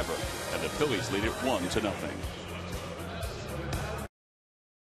good as ever. And the Phillies lead it 1-0.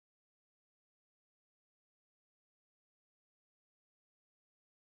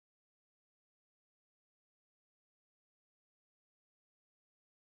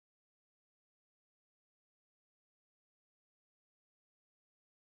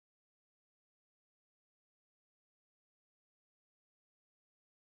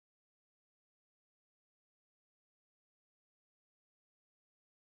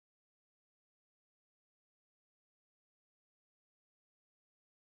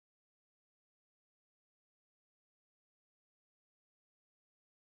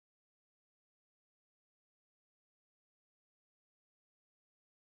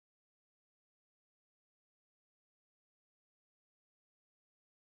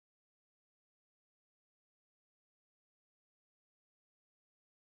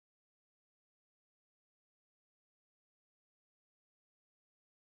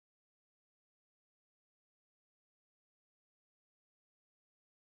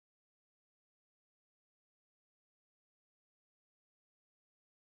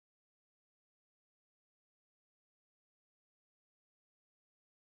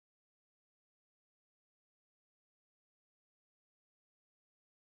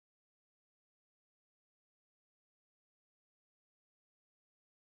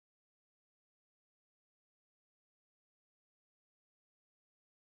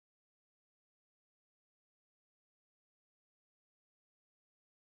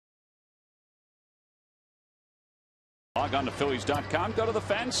 Log on to Phillies.com. Go to the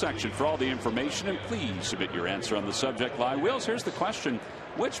fan section for all the information, and please submit your answer on the subject line. Wheels, here's the question.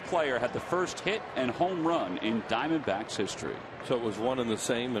 Which player had the first hit and home run in Diamondbacks history? So it was one and the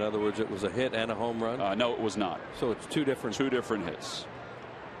same. In other words, it was a hit and a home run? No, it was not. So it's two different hits.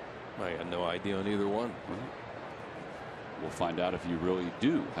 I had no idea on either one. We'll find out if you really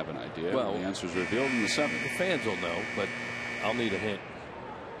do have an idea. Well, the answer's revealed in the 7th. The fans will know, but I'll need a hint.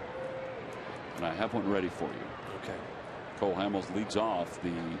 And I have one ready for you. Okay. Cole Hamels leads off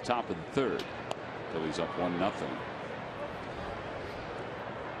the top of the 3rd. Phillies up 1-0.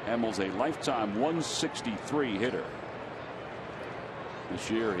 Hamels a lifetime 163 hitter. This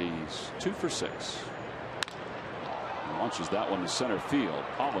year he's 2 for 6. He launches that one to center field.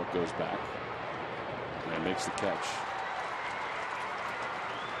 Pollock goes back and makes the catch.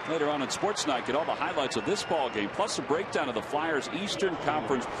 Later on in Sports Night, get all the highlights of this ball game, plus a breakdown of the Flyers Eastern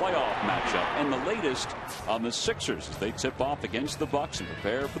Conference playoff matchup and the latest on the Sixers as they tip off against the Bucks and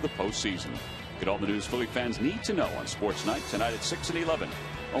prepare for the postseason. Get all the news Philly fans need to know on Sports Night tonight at 6 and 11,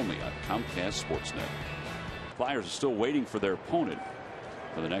 only on Comcast Sportsnet. Flyers are still waiting for their opponent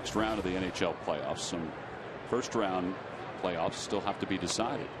for the next round of the NHL playoffs. Some first round playoffs still have to be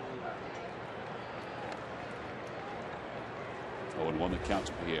decided. 0-1 the count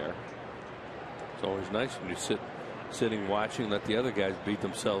to Pierre. It's always nice when you sitting watching, let the other guys beat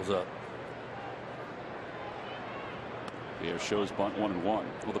themselves up. Pierre shows bunt 1-1.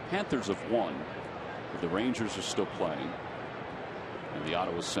 Well, the Panthers have won, but the Rangers are still playing, and the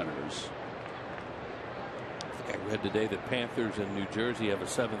Ottawa Senators. I think I read today that Panthers and New Jersey have a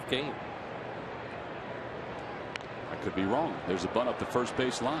 7th game. I could be wrong. There's a bunt up the first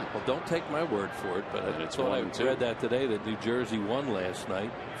base line. Well, don't take my word for it, but I thought I read that today that New Jersey won last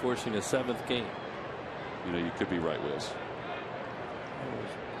night, forcing a 7th game. You know, you could be right, Wiz.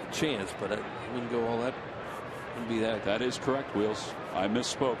 A chance, but I wouldn't go all that. Wouldn't be that. That is correct, Wheels. I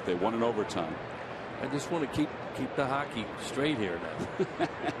misspoke. They won in overtime. I just want to keep the hockey straight here now.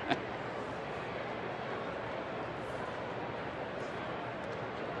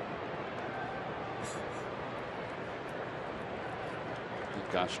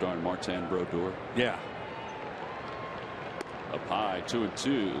 Gosh darn Martin Brodeur. Yeah. Up high,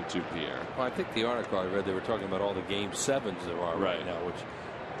 2-2 to Pierre. Well, I think the article I read, they were talking about all the game 7s there are right now, which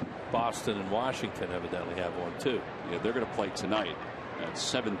Boston and Washington evidently have one too. Yeah, they're going to play tonight at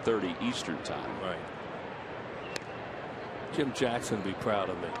 7:30 Eastern time. Right. Jim Jackson would be proud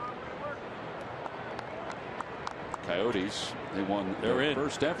of me. Coyotes, they won their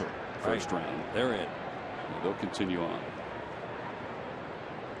first ever first round. They're in. They'll continue on.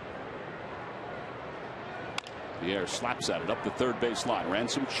 Pierre slaps at it up the third base line.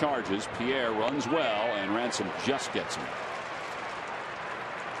 Ransom charges. Pierre runs well, and Ransom just gets him.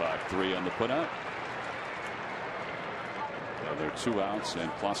 5-3 on the putout. Well, there are 2 outs,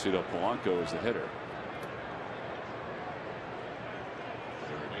 and Placido Polanco is the hitter.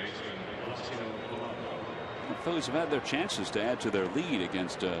 The Phillies have had their chances to add to their lead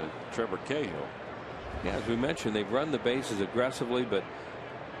against Trevor Cahill. Yeah, as we mentioned, they've run the bases aggressively,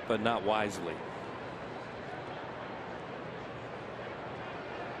 but not wisely.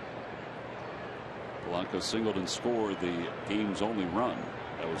 Polanco singled and scored the game's only run.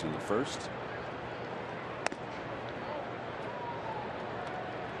 That was in the first.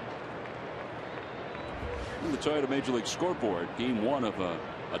 In the Toyota Major League scoreboard, game 1 of a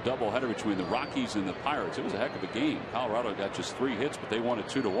doubleheader between the Rockies and the Pirates. It was a heck of a game. Colorado got just 3 hits, but they won it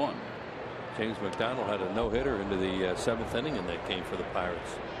 2-1. James McDonald had a no-hitter into the 7th inning in that game for the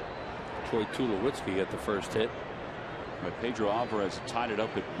Pirates. Troy Tulowitzki got the first hit. But Pedro Alvarez tied it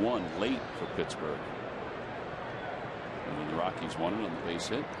up at 1 late for Pittsburgh. And then the Rockies won it on the base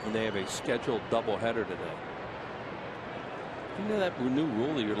hit. And they have a scheduled doubleheader today. You know that new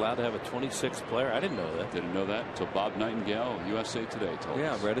rule that you're allowed to have a 26th player? I didn't know that. Didn't know that until Bob Nightingale of USA Today told us.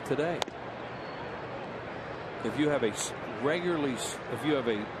 Yeah, I read it today. If you have a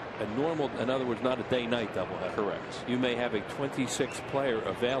normal, in other words, not a day-night doubleheader. Correct. You may have a 26th player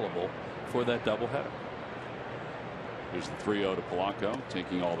available for that doubleheader. Here's the 3-0 to Polanco,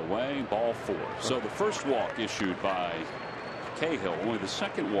 taking all the way. Ball 4. So the first walk issued by Cahill, only the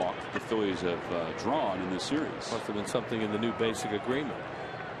second walk the Phillies have drawn in this series. Must have been something in the new basic agreement.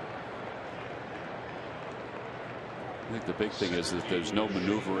 I think the big thing is that there's no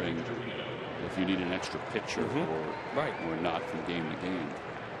maneuvering if you need an extra pitcher or not from game to game.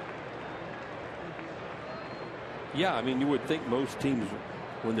 Yeah, I mean, you would think most teams,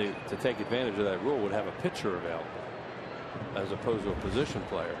 to take advantage of that rule, would have a pitcher available as opposed to a position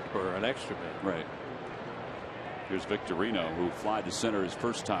player or an extra man. Right. Here's Victorino, who flied to center his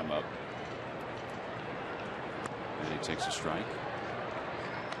first time up. And he takes a strike.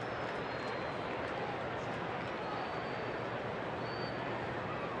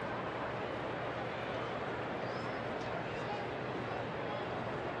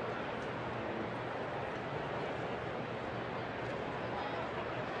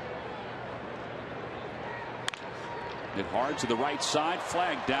 Hit hard to the right side,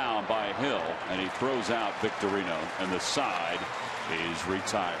 flagged down by Hill, and he throws out Victorino, and the side is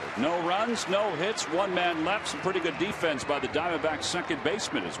retired. No runs, no hits, one man left. Some pretty good defense by the Diamondbacks second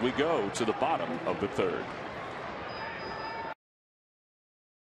baseman as we go to the bottom of the third.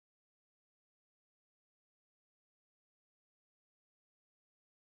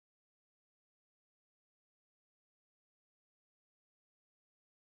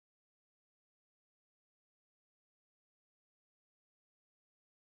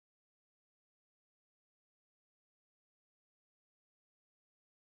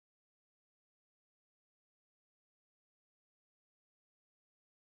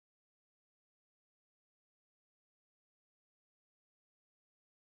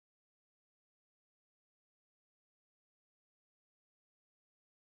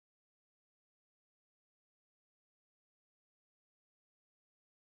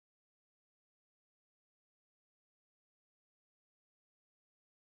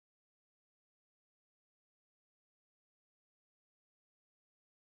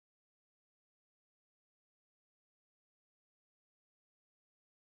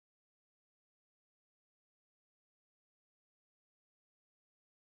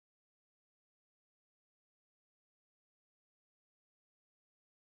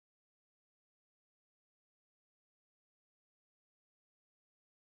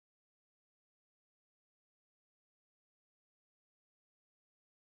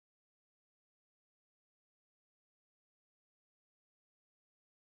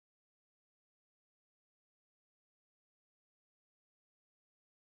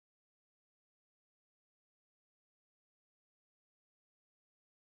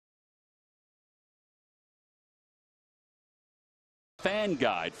 Fan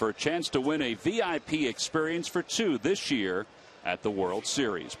guide for a chance to win a VIP experience for two this year at the World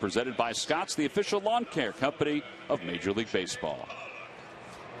Series, presented by Scott's, the official lawn care company of Major League Baseball.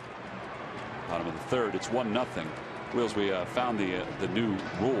 Bottom of the third, it's 1-0. Wheels, we found the new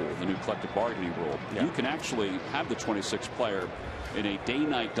rule, the new collective bargaining rule. Yeah. You can actually have the 26th player in a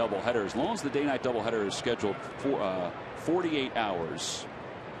day-night doubleheader as long as the day-night doubleheader is scheduled for 48 hours.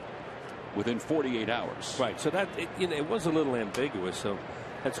 Within 48 hours. Right. So that it was a little ambiguous. So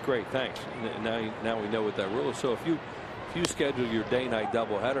that's great. Thanks. Now we know what that rule is. So if you schedule your day-night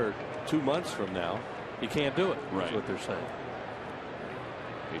doubleheader 2 months from now, you can't do it. Right. That's what they're saying.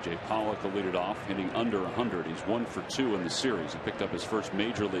 A.J. Pollock will lead it off, hitting under 100. He's 1 for 2 in the series. He picked up his first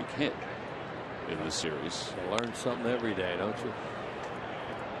major league hit in the series. You learn something every day, don't you?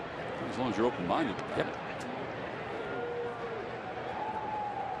 As long as you're open-minded. Yep.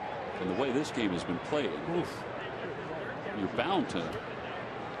 And the way this game has been played, you're bound to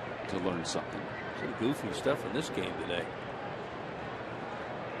learn something. Some goofy stuff in this game today.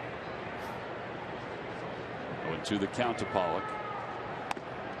 0-2 the count to Pollock.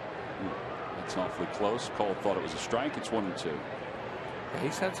 That's awfully close. Cole thought it was a strike. It's 1-2. Yeah,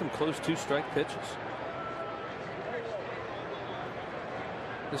 he's had some close 2-strike pitches.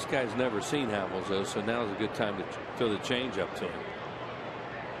 This guy's never seen Hamels, though, so now's a good time to throw the changeup to him.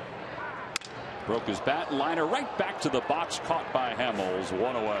 Broke his bat, liner right back to the box, caught by Hamels,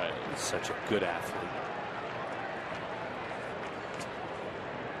 one away. He's such a good athlete.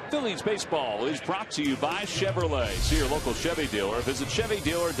 Phillies baseball is brought to you by Chevrolet. See your local Chevy dealer. Visit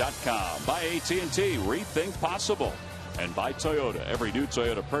ChevyDealer.com. By AT&T, rethink possible. And by Toyota. Every new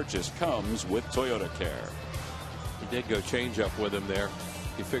Toyota purchase comes with Toyota Care. He did go changeup with him there.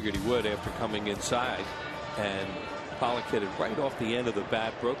 He figured he would after coming inside. And Pollock hit it right off the end of the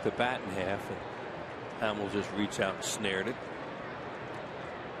bat, broke the bat in half, and Hamels just reached out and snared it.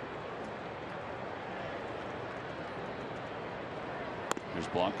 There's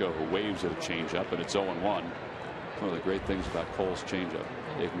Blanco, who waves at a changeup, and it's 0-1. One of the great things about Cole's changeup,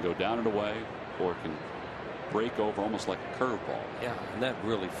 it can go down and away, or it can break over almost like a curveball. Yeah, and that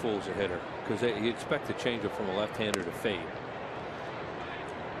really fools a hitter because you expect a changeup from a left-hander to fade.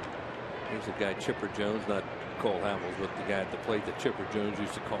 There's a guy, Chipper Jones, not Cole Hamels, but the guy at the plate that Chipper Jones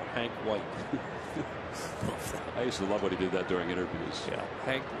used to call Hank White. I used to love what he did that during interviews. Yeah,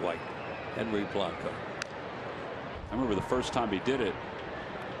 Hank White, Henry Blanco. I remember the first time he did it,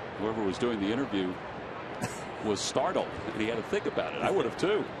 whoever was doing the interview was startled, and he had to think about it. I would have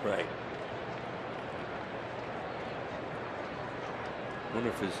too. Right. Wonder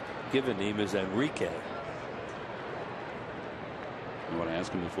if his given name is Enrique. You want to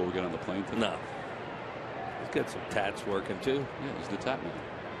ask him before we get on the plane today? No. He's got some tats working too. Yeah, he's the tap man.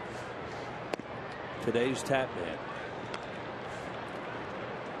 Today's tap man.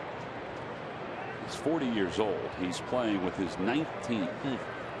 He's 40 years old. He's playing with his 19th.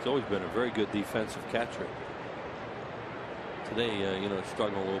 He's always been a very good defensive catcher. Today,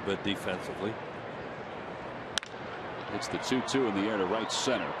 struggling a little bit defensively. It's the 2-2 in the air to right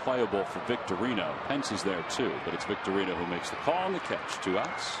center. Playable for Victorino. Pence is there too, but it's Victorino who makes the call on the catch. 2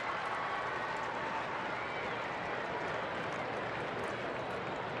 outs.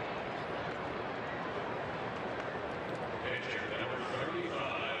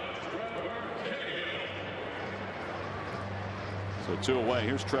 So 2 away.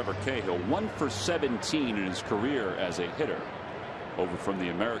 Here's Trevor Cahill. 1 for 17 in his career as a hitter over from the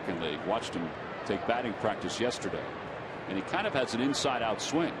American League. Watched him take batting practice yesterday, and he kind of has an inside out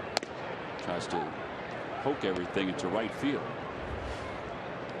swing. Tries to poke everything into right field.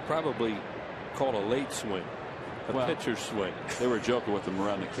 Probably called a late swing, a pitcher's swing. They were joking with him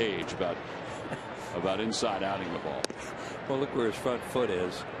around the cage about inside outing the ball. Well, look where his front foot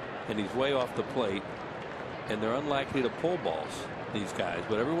is, and he's way off the plate, and they're unlikely to pull balls, these guys,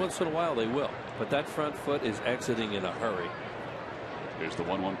 but every once in a while they will. But that front foot is exiting in a hurry. Here's the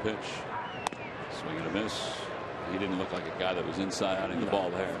 1-1 pitch. Swing and a miss. He didn't look like a guy that was inside outing the ball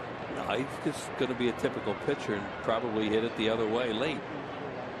there. No, he's just going to be a typical pitcher and probably hit it the other way late.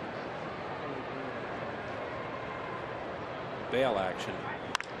 Bail action.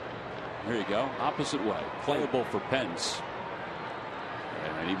 Here you go. Opposite way. Playable for Pence.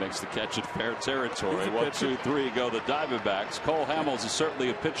 And he makes the catch at fair territory. 1, 2, 3 go the Diamondbacks. Cole Hamels is certainly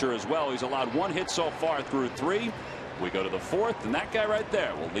a pitcher as well. He's allowed 1 hit so far through 3. We go to the 4th, and that guy right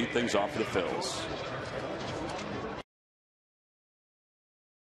there will lead things off for the Phils.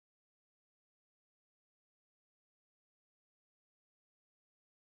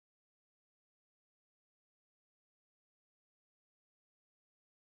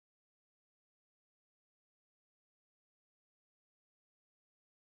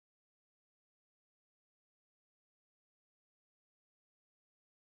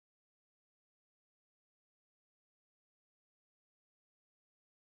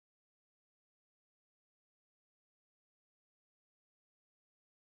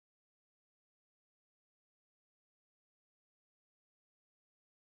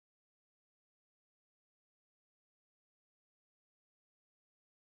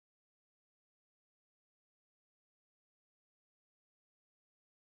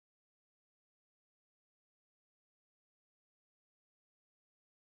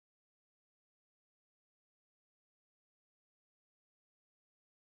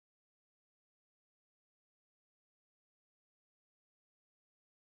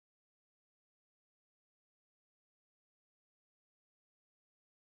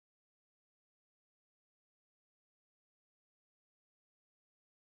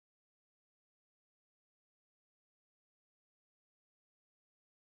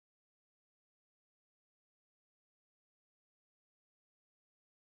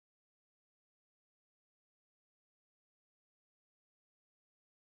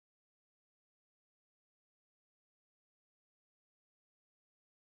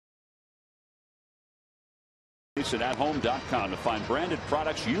 At home.com to find branded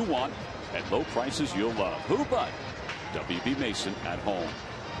products you want at low prices you'll love. Who but WB Mason at home.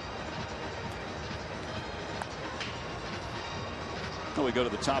 Now we go to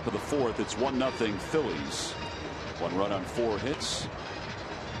the top of the 4th. It's 1-0 Phillies. 1 run on 4 hits.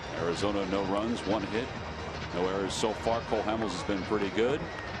 Arizona no runs, 1 hit. No errors so far. Cole Hamels has been pretty good.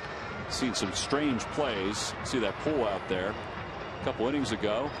 Seen some strange plays. See that pull out there a couple innings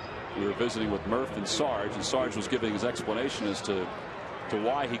ago. We were visiting with Murph and Sarge was giving his explanation as to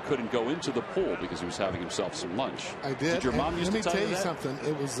why he couldn't go into the pool because he was having himself some lunch. I did. Did your mom used to tell you that? Let me tell you something.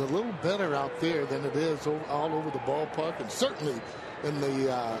 It was a little better out there than it is all over the ballpark, and certainly in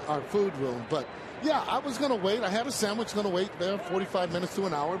the our food room. But yeah, I was going to wait. I had a sandwich. Going to wait there 45 minutes to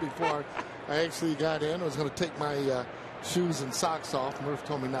an hour before I actually got in. I was going to take my shoes and socks off. Murph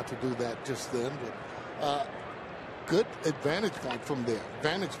told me not to do that just then. But good advantage point from there.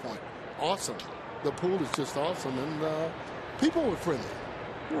 Vantage point. Awesome. The pool is just awesome, and people were friendly.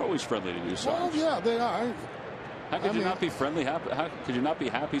 They're always friendly to you, Sarge. Well, yeah, they are. How could you not be friendly? How could you not be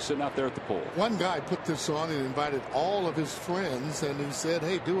happy sitting out there at the pool? One guy put this on and invited all of his friends, and he said,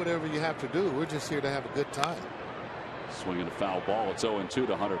 hey, do whatever you have to do. We're just here to have a good time. Swinging a foul ball. It's 0-2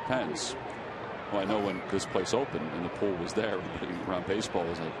 to Hunter Pence. Well, I know when this place opened and the pool was there around baseball, I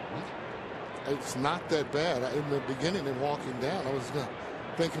was like, what? It's not that bad. In the beginning and walking down, I was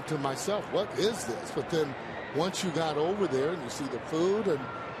thinking to myself, what is this? But then once you got over there and you see the food and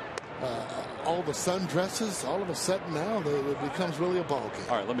all the sundresses, all of a sudden now it becomes really a ball game.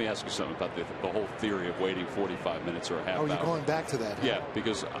 All right, let me ask you something about the whole theory of waiting 45 minutes or a half hour. Oh, you're going back to that? Huh? Yeah,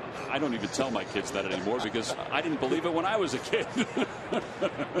 because I don't even tell my kids that anymore because I didn't believe it when I was a kid.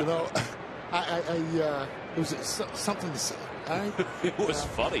 You know, it was something to say. Right? It was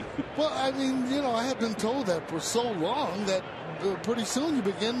funny. Well, I mean, you know, I had been told that for so long that pretty soon you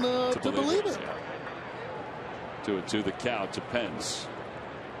begin to believe it. Yeah. 2-2 the count to Pence.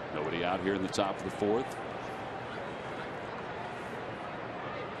 Nobody out here in the top of the fourth.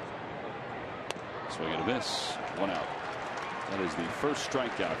 Swing and a miss. 1 out. That is the first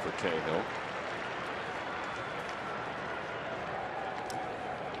strikeout for Cahill.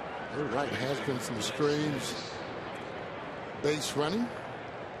 You're right. It has been some strange base running.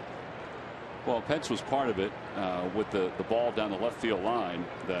 Well, Pence was part of it with the ball down the left field line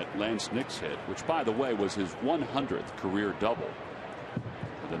that Lance Nix hit, which, by the way, was his 100th career double.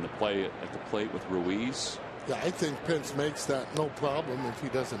 And then the play at the plate with Ruiz. Yeah, I think Pence makes that no problem if he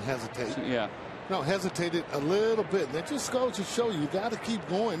doesn't hesitate. Yeah. No, hesitated a little bit. And that just goes to show you got to keep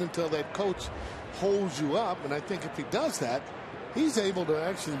going until that coach holds you up. And I think if he does that, he's able to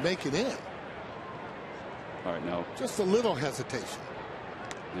actually make it in. All right, now. Just a little hesitation.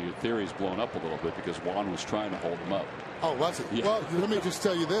 Now your theory's blown up a little bit because Juan was trying to hold him up. Oh, was it? Yeah. Well, let me just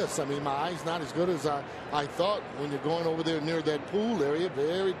tell you this. I mean, my eye's not as good as I thought when you're going over there near that pool area.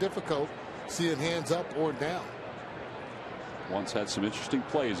 Very difficult seeing hands up or down. Juan's had some interesting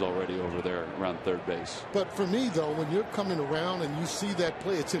plays already over there around third base. But for me, though, when you're coming around and you see that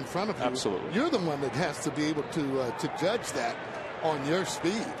play, it's in front of you. Absolutely. You're the one that has to be able to judge that on your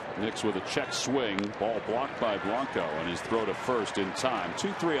speed. Nix with a check swing, ball blocked by Blanco, and his throw to first in time.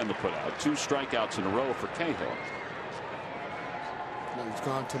 2-3 on the putout. 2 strikeouts in a row for Cahill. Now he's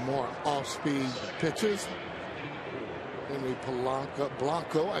gone to more off-speed pitches. Henry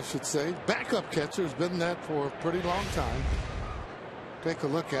Blanco, I should say, backup catcher, has been that for a pretty long time. Take a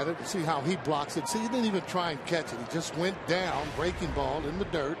look at it and see how he blocks it. See, he didn't even try and catch it. He just went down, breaking ball in the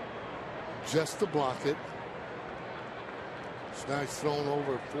dirt, just to block it. This guy's thrown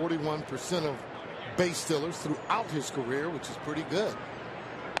over 41% of base stealers throughout his career, which is pretty good.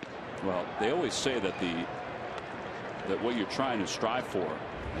 Well, they always say that what you're trying to strive for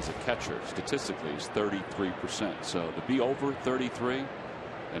as a catcher statistically is 33%. So to be over 33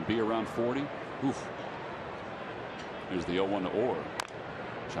 and be around 40, oof. Here's the 0-1 to Orr.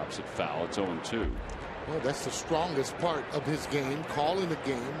 Chops it foul. It's 0-2. Well, that's the strongest part of his game, calling the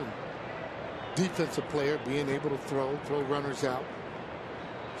game and defensive player being able to throw runners out.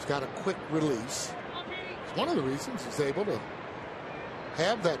 He's got a quick release. It's one of the reasons he's able to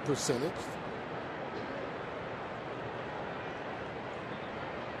have that percentage.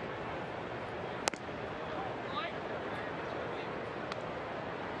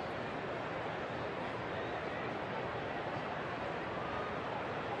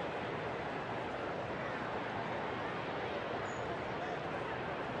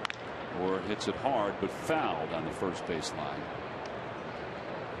 Or hits it hard but fouled on the first base line.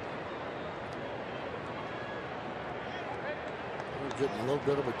 We're getting a little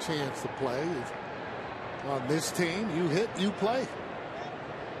bit of a chance to play. On this team, you hit, you play.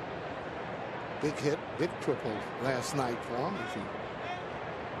 Big hit, big triple last night for him.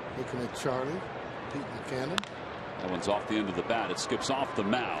 Looking at Charlie, Pete McCannon. That one's off the end of the bat. It skips off the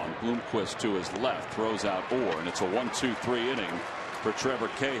mound. Bloomquist to his left throws out Orr, and it's a 1-2-3 inning for Trevor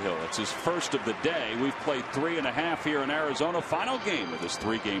Cahill. It's his first of the day. We've played 3.5 here in Arizona. Final game of this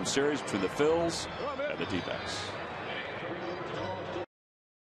 3-game series between the Phils and the D-backs.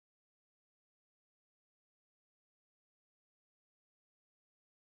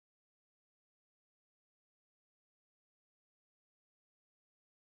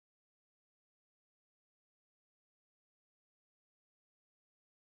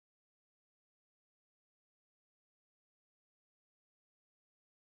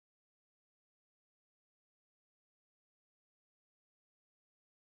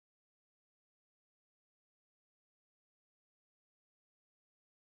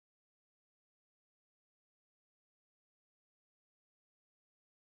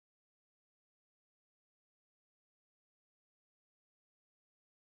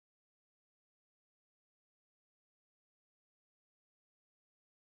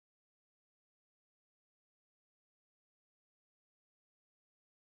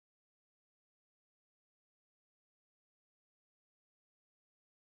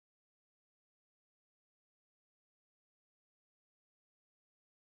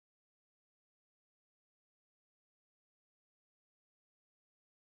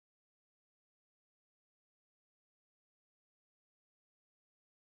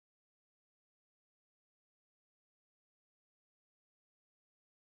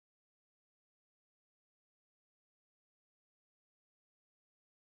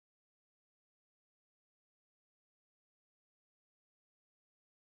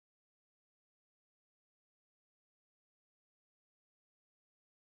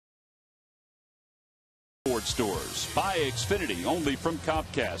 sports stores. By Xfinity, only from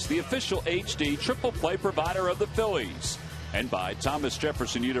Comcast, the official HD triple play provider of the Phillies. And by Thomas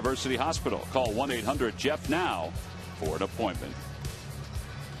Jefferson University Hospital. Call 1-800-JEFF now for an appointment.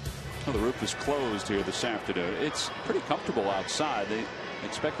 Well, the roof is closed here this afternoon. It's pretty comfortable outside. They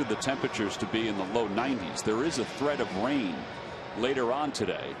expected the temperatures to be in the low 90s. There is a threat of rain later on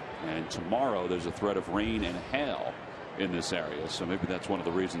today, and tomorrow there's a threat of rain and hail in this area. So maybe that's one of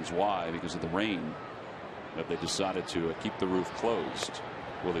the reasons why, because of the rain, that they decided to keep the roof closed.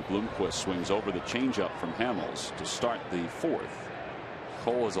 Willie Bloomquist swings over the changeup from Hamels to start the fourth.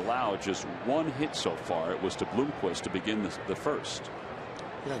 Cole has allowed just one hit so far. It was to Bloomquist to begin the first.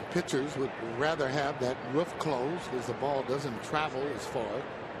 Yeah, pitchers would rather have that roof closed because the ball doesn't travel as far.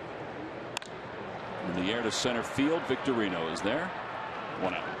 In the air to center field, Victorino is there.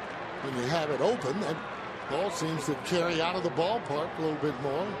 1 out. When you have it open, that ball seems to carry out of the ballpark a little bit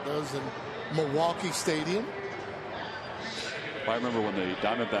more. It does in Milwaukee Stadium. I remember when the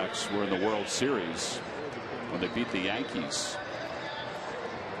Diamondbacks were in the World Series, when they beat the Yankees.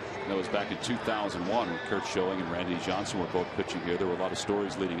 That was back in 2001 when Kurt Schilling and Randy Johnson were both pitching here. There were a lot of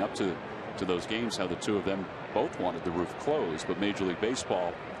stories leading up to those games, how the two of them both wanted the roof closed, but Major League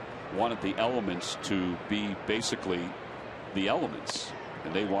Baseball wanted the elements to be basically the elements,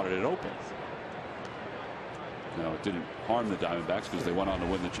 and they wanted it open. Now, it didn't harm the Diamondbacks because they went on to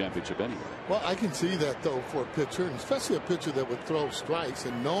win the championship anyway. Well, I can see that, though, for a pitcher, and especially a pitcher that would throw strikes,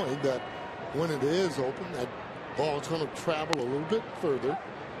 and knowing that when it is open, that ball is going to travel a little bit further.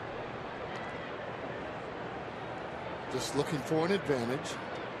 Just looking for an advantage.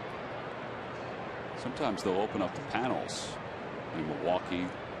 Sometimes they'll open up the panels in Milwaukee,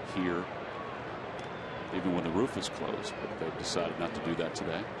 here, even when the roof is closed, but they've decided not to do that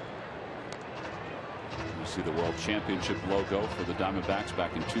today. You see the World Championship logo for the Diamondbacks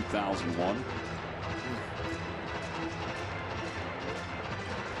back in 2001.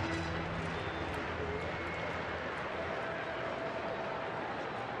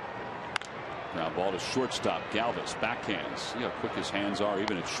 Ground ball to shortstop. Galvis backhands. See how quick his hands are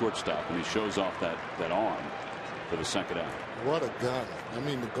even at shortstop, and he shows off that arm for the second out. What a gun. I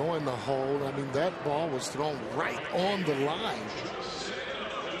mean, to go in the hole. I mean, that ball was thrown right on the line.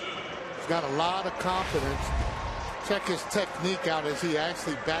 He's got a lot of confidence. Check his technique out as he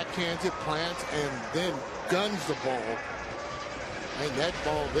actually backhands it, plants, and then guns the ball. And that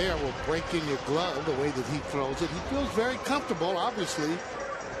ball there will break in your glove the way that he throws it. He feels very comfortable, obviously,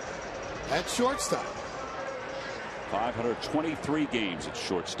 at shortstop. 523 games at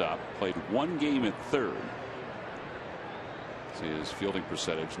shortstop. Played one game at third. See his fielding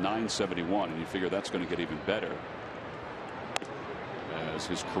percentage, .971, and you figure that's going to get even better as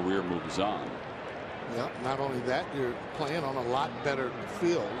his career moves on. Yeah, not only that, you're playing on a lot better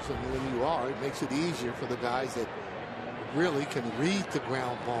fields, and when you are, it makes it easier for the guys that really can read the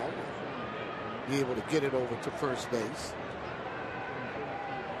ground ball, be able to get it over to first base.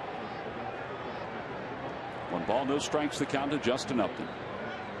 1 ball, no strikes, the count to Justin Upton.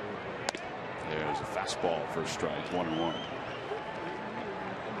 There's a fastball for a strike, 1-1.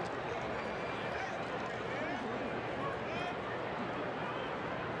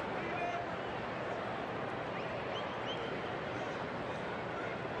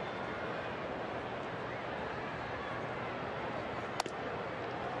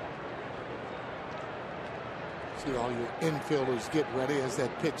 See all your infielders get ready as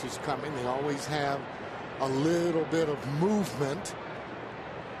that pitch is coming. They always have a little bit of movement,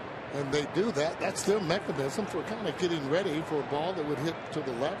 and they do that. That's their mechanism for kind of getting ready for a ball that would hit to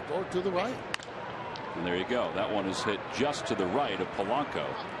the left or to the right. And there you go. That one is hit just to the right of Polanco,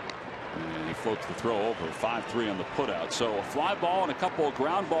 and he floats the throw over. 5-3 on the putout. So a fly ball and a couple of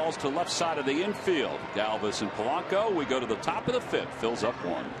ground balls to the left side of the infield. Galvis and Polanco. We go to the top of the 5th. Fills up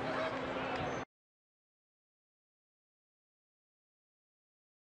 1.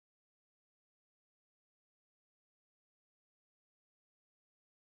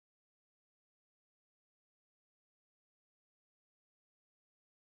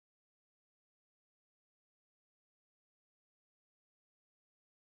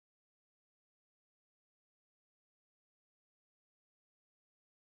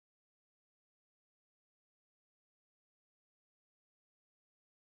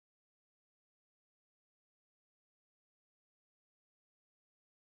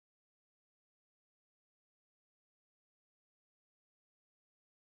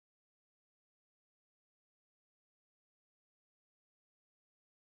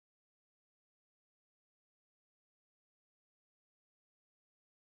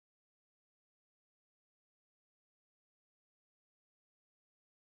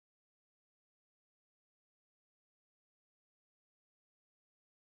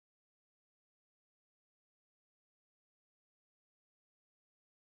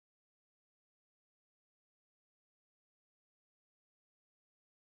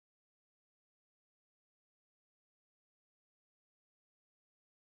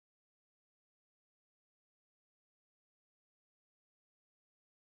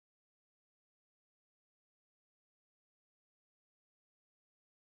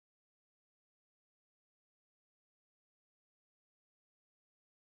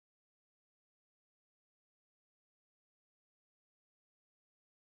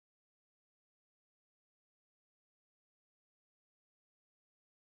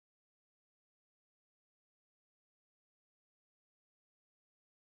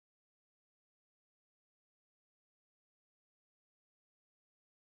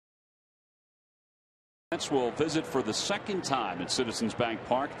 Mets will visit for the second time at Citizens Bank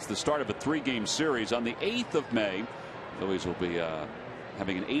Park. It's the start of a 3-game series on the 8th of May. Phillies will be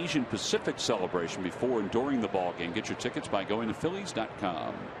having an Asian Pacific celebration before and during the ball game. Get your tickets by going to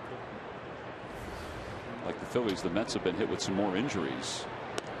Phillies.com. Like the Phillies, the Mets have been hit with some more injuries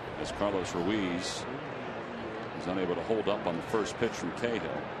as Carlos Ruiz is unable to hold up on the first pitch from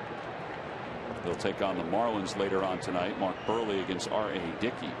Cahill. They'll take on the Marlins later on tonight. Mark Burley against R.A.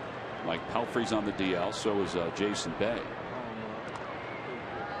 Dickey. Mike Pelfrey's on the DL. So is Jason Bay.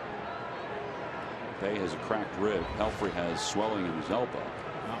 Bay has a cracked rib. Pelfrey has swelling in his elbow.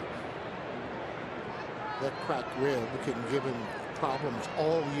 That cracked rib can give him problems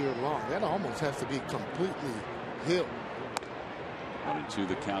all year long. That almost has to be completely healed. 1-2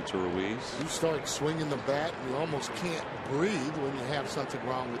 the count to Ruiz. You start swinging the bat and you almost can't breathe when you have something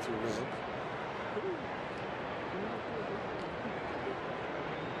wrong with your rib.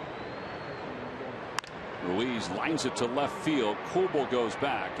 Ruiz lines it to left field. Kubel goes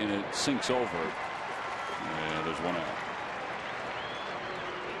back and it sinks over. And there's one out.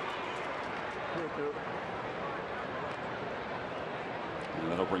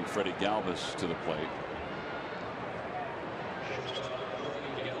 And that'll bring Freddie Galvis to the plate.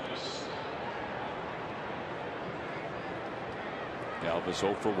 Galvis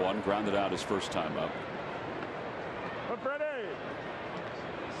 0 for 1, grounded out his first time up.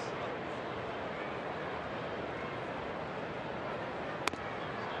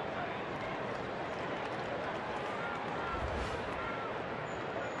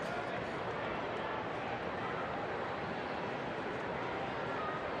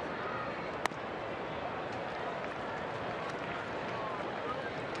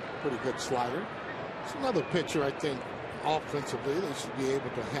 Pretty good slider. It's another pitcher I think offensively they should be able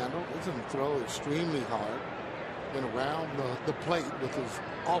to handle. Doesn't throw extremely hard and around the plate with his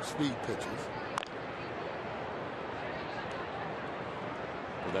off-speed pitches.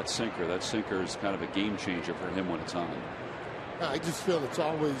 Well, that sinker is kind of a game changer for him when it's on. I just feel it's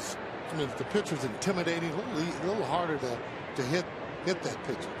always, I mean, if the pitcher's intimidating, a little harder to hit that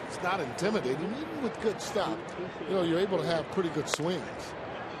pitcher. It's not intimidating, even with good stuff. You know, you're able to have pretty good swings.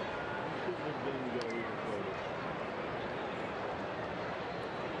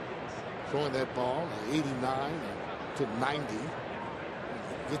 Throwing that ball 89 to 90,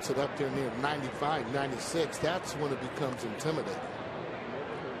 gets it up there near 95, 96. That's when it becomes intimidating.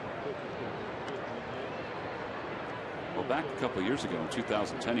 Well, back a couple of years ago in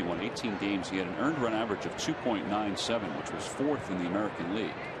 2010, he won 18 games. He had an earned run average of 2.97, which was 4th in the American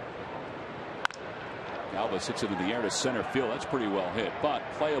League. Galvis hits it in the air to center field. That's pretty well hit, but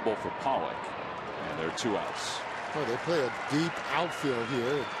playable for Pollock. And there are 2 outs. Oh, they play a deep outfield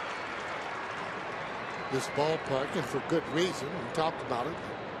here. This ballpark, and for good reason. We talked about it.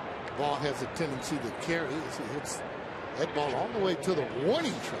 The ball has a tendency to carry as he hits that ball all the way to the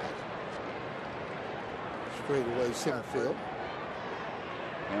warning track. Straight away center field.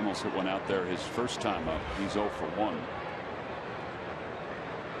 Hamels hit one out there his first time up. He's 0 for 1.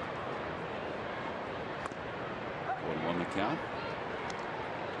 1-1 the count.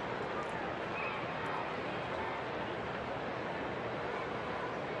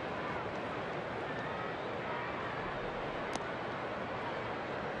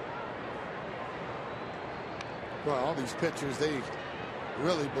 Well, all these pitchers, they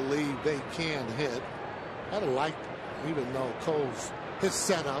really believe they can hit. I don't like, even though Cole's his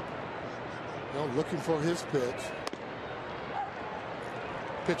setup, you know, looking for his pitch.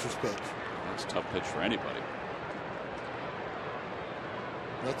 Pitcher's pitch. That's a tough pitch for anybody.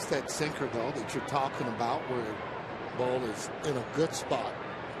 That's that sinker, though, that you're talking about, where the ball is in a good spot.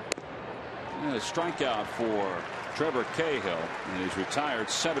 And a strikeout for Trevor Cahill, and he's retired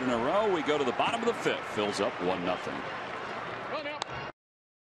 7 in a row. We go to the bottom of the 5th. Fills up 1-0.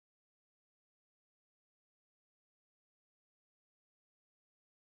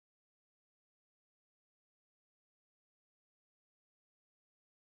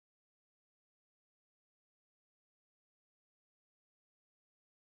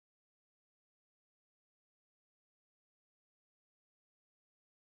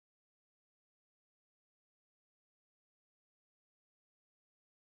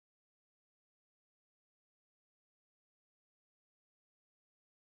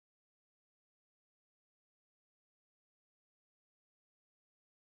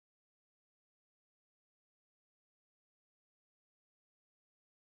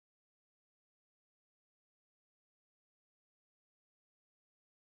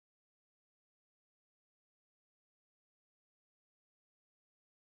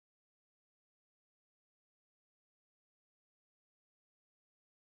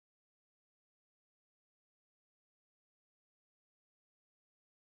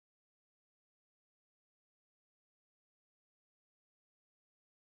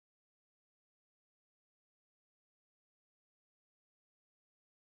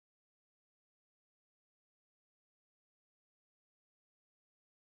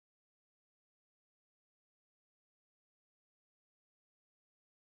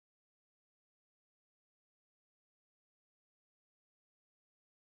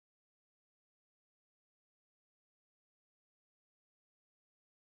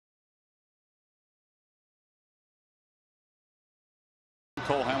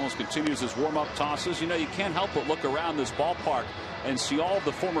 Cole Hamels continues his warm-up tosses. You know, you can't help but look around this ballpark and see all of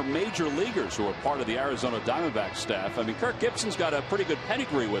the former major leaguers who are part of the Arizona Diamondbacks staff. I mean, Kirk Gibson's got a pretty good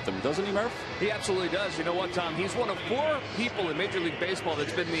pedigree with him, doesn't he, Murph? He absolutely does. You know what, Tom? He's one of 4 people in Major League Baseball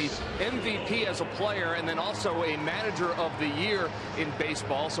that's been the MVP as a player and then also a manager of the year in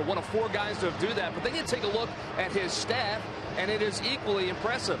baseball. So one of 4 guys to do that. But then you take a look at his staff, and it is equally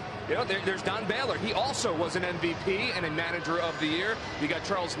impressive. You know, there's Don Baylor. He also was an MVP and a manager of the year. You got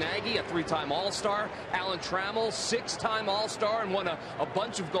Charles Nagy, a 3-time All-Star. Alan Trammell, 6-time All-Star and won a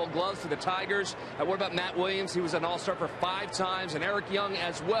bunch of Gold Gloves for the Tigers. What about Matt Williams? He was an All-Star for 5 times. And Eric Young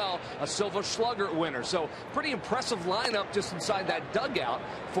as well, a Silver Slugger winner. So pretty impressive lineup just inside that dugout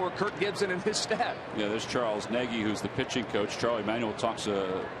for Kirk Gibson and his staff. Yeah, there's Charles Nagy, who's the pitching coach. Charlie Manuel talks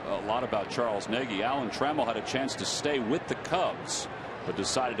a lot about Charles Nagy. Alan Trammell had a chance to stay with the Cubs, but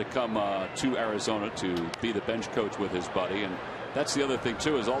decided to come to Arizona to be the bench coach with his buddy. And that's the other thing,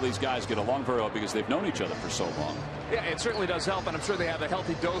 too, is all these guys get along very well because they've known each other for so long. Yeah, it certainly does help, and I'm sure they have a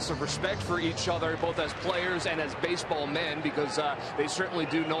healthy dose of respect for each other, both as players and as baseball men, because they certainly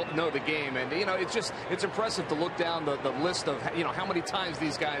do know the game. And, you know, it's impressive to look down the list of, you know, how many times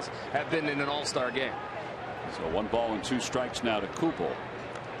these guys have been in an all-star game. So 1 ball and 2 strikes now to Kupel.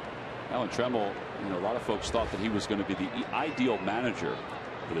 Alan Trammell, you know, a lot of folks thought that he was going to be the ideal manager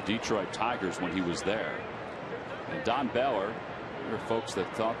for the Detroit Tigers when he was there. And Don Baylor, there are folks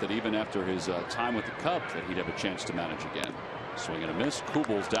that thought that even after his time with the Cubs that he'd have a chance to manage again. Swing and a miss.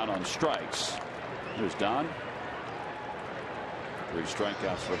 Kubel's down on strikes. There's Don. 3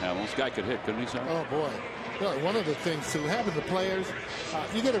 strikeouts for Hamels. Guy could hit, couldn't he, sir? Oh, boy. You know, one of the things, too, having the players,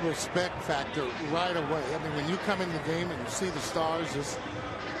 you get a respect factor right away. I mean, when you come in the game and you see the stars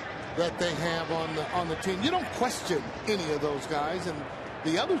that they have on the team, you don't question any of those guys. And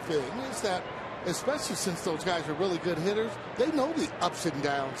the other thing is that, especially since those guys are really good hitters, they know the ups and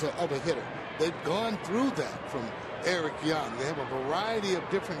downs of a hitter. They've gone through that from Eric Young. They have a variety of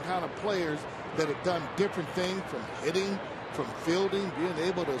different kind of players that have done different things, from hitting, from fielding, being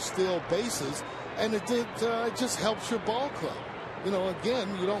able to steal bases, and it just helps your ball club. You know,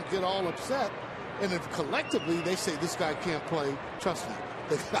 again, you don't get all upset, and if collectively they say this guy can't play, trust me,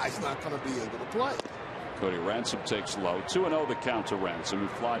 the guy's not going to be able to play. Cody Ransom takes low. 2-0 the count to Ransom, who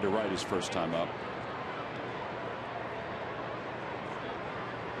fly to right his first time up.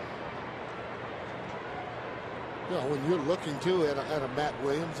 You know, when you're looking too at a Matt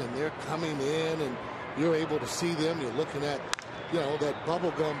Williams and they're coming in and you're able to see them, you're looking at, you know, that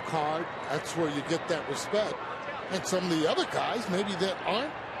bubblegum card. That's where you get that respect. And some of the other guys, maybe that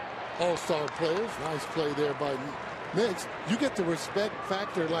aren't all-star players, nice play there by Nix, you get the respect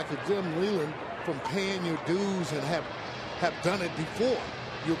factor like a Jim Leland from paying your dues and have done it before.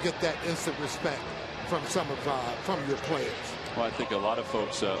 You'll get that instant respect from from your players. Well, I think a lot of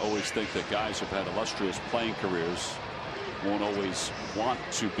folks always think that guys who've had illustrious playing careers won't always want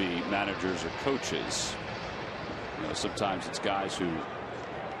to be managers or coaches. You know, sometimes it's guys who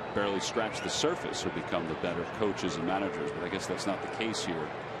barely scratch the surface who become the better coaches and managers, but I guess that's not the case here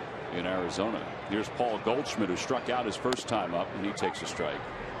in Arizona. Here's Paul Goldschmidt, who struck out his first time up, and he takes a strike.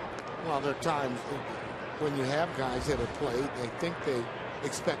 Well, there are times when you have guys that have played, they think they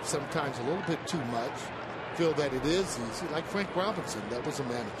expect sometimes a little bit too much, feel that it is easy, like Frank Robinson, that was a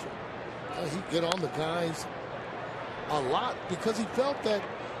manager. He'd get on the guys a lot because he felt that,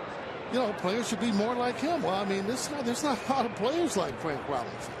 you know, players should be more like him. Well, I mean, there's not a lot of players like Frank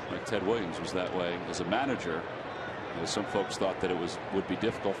Robinson. Like Ted Williams was that way as a manager. You know, some folks thought that it would be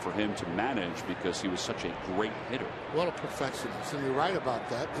difficult for him to manage because he was such a great hitter. Well, a perfectionist, and you're right about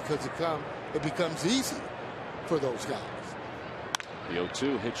that, because it becomes easy for those guys. The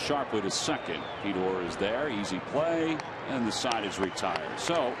 0-2 hit sharply to second. Fedor is there, easy play, and the side is retired.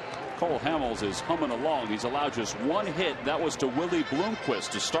 So Cole Hamels is humming along. He's allowed just 1 hit. That was to Willie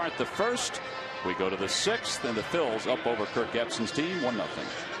Bloomquist to start the first. We go to the 6th, and the Phils up over Kirk Gibson's team 1-0.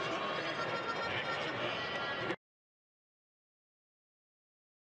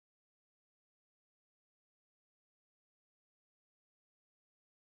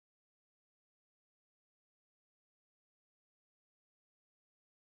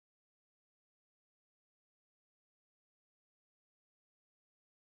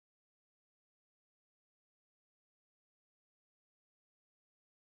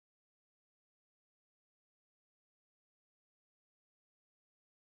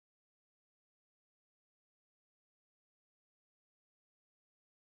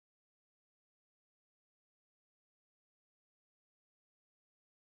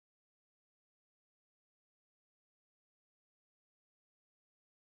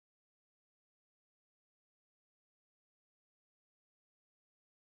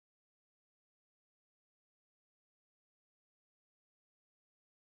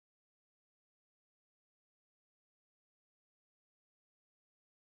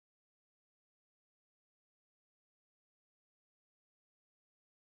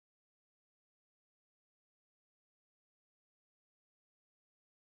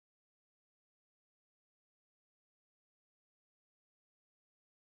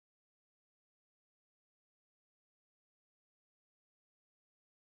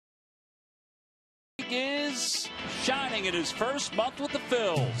 shining in his first month with the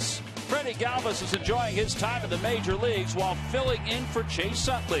Phils. Freddie Galvis is enjoying his time in the major leagues while filling in for Chase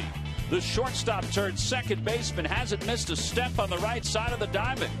Utley. The shortstop turned second baseman hasn't missed a step on the right side of the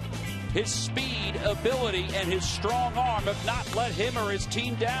diamond. His speed, ability, and his strong arm have not let him or his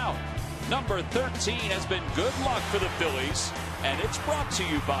team down. Number 13 has been good luck for the Phillies, and it's brought to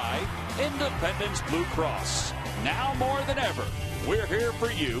you by Independence Blue Cross. Now more than ever, we're here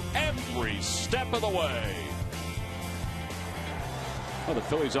for you every step of the way. Well, the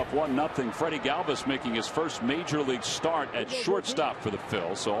Phillies up 1-0. Freddie Galvis making his first major league start at shortstop for the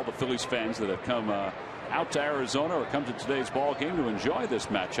Phils. So all the Phillies fans that have come out to Arizona or come to today's ball game to enjoy this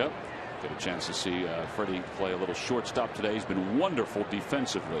matchup get a chance to see Freddie play a little shortstop today. He's been wonderful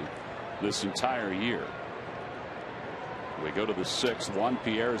defensively this entire year. We go to the 6th. Juan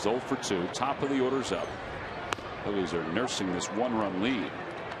Pierre is 0 for 2. Top of the order's up. Phillies are nursing this one-run lead.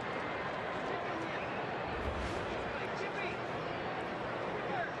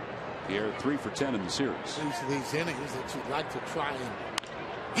 Pierre 3 for 10 in the series. These innings that you'd like to try and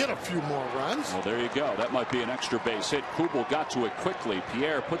get a few more runs. Well, there you go. That might be an extra base hit. Kubel got to it quickly.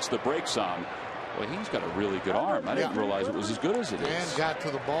 Pierre puts the brakes on. Well, he's got a really good arm. I didn't realize it was as good as it is. And got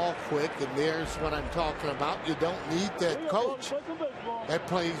to the ball quick, and there's what I'm talking about. You don't need that coach. That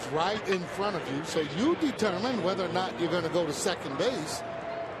plays right in front of you, so you determine whether or not you're going to go to second base.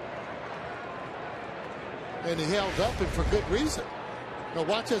 And he held up, and for good reason. Now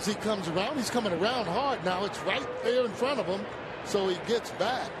watch as he comes around. He's coming around hard now. It's right there in front of him, so he gets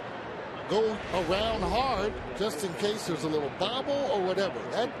back. Go around hard just in case there's a little bobble or whatever.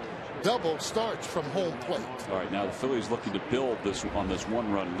 That double starts from home plate. All right, now the Phillies looking to build this on this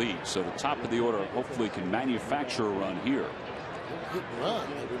one-run lead. So the top of the order hopefully can manufacture a run here. Hit and run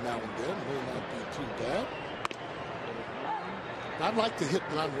every now and then may not be too bad. I'd like to hit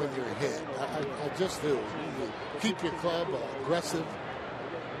and run when you're ahead. I just do. You keep your club aggressive.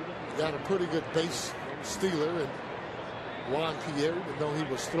 You got a pretty good base stealer and Juan Pierre, even though he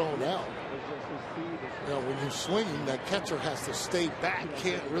was thrown out. You know, when you're swinging, that catcher has to stay back.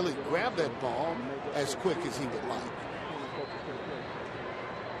 Can't really grab that ball as quick as he would like.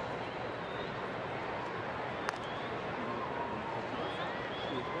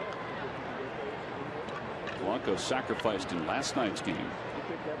 Blanco sacrificed in last night's game.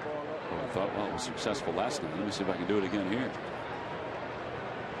 Well, I thought, well, it was successful last night. Let me see if I can do it again here.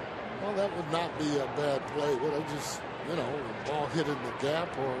 Well, that would not be a bad play, but I just, you know, a ball hit in the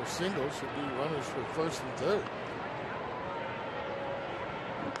gap or a single should be runners for first and third.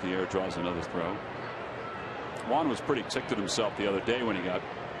 Pierre draws another throw. Juan was pretty ticked at himself the other day when he got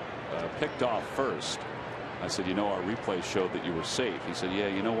picked off first. I said, you know, our replay showed that you were safe. He said, yeah,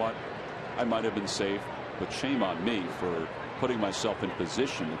 you know what? I might have been safe, but shame on me for putting myself in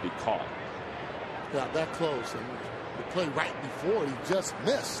position to be caught. Yeah, that close. And the play right before, he just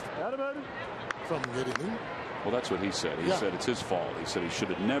missed from getting him. Well, that's what he said. He said it's his fault. He said he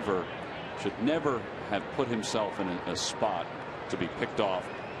should never have put himself in a spot to be picked off,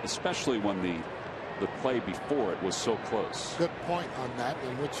 especially when the play before it was so close. Good point on that.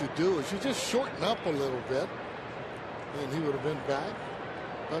 And what you do is you just shorten up a little bit, and he would have been back.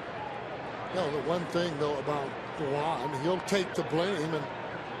 But you know, the one thing though about Juan, he'll take the blame and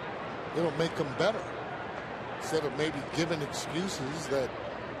it'll make him better. Instead of maybe giving excuses that,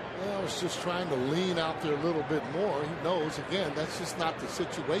 well, I was just trying to lean out there a little bit more. He knows, again, that's just not the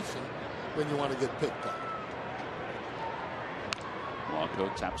situation when you want to get picked up. Blanco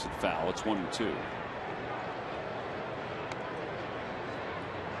taps it foul. It's 1-2.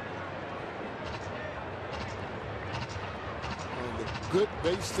 And the good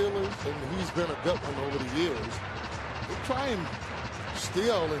base stealers, and he's been a good one over the years, they try and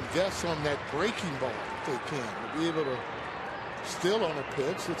steal and guess on that breaking ball if they can. To be able to steal on a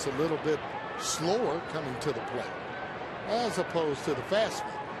pitch that's a little bit slower coming to the plate as opposed to the fast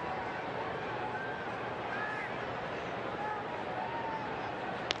one.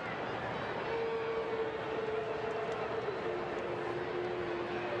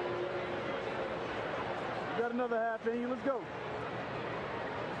 You got another half in you. Let's go.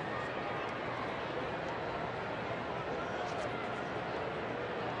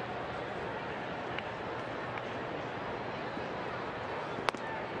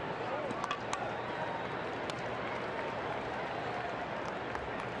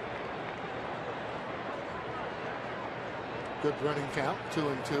 Good running count,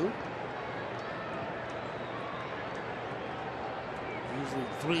 2-2.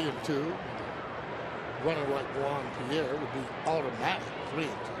 Usually 3-2. Runner like Juan Pierre would be automatic 3-2.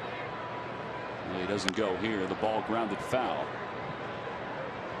 Well, he doesn't go here. The ball grounded foul.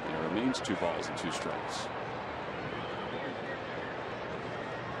 There remains 2 balls and 2 strikes.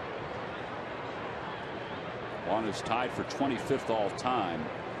 Vaughn is tied for 25th all time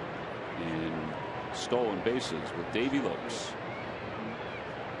in stolen bases with Davy Lopes.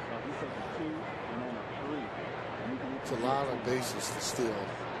 It's a lot of bases to steal.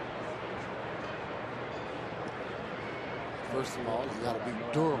 First of all, you got to be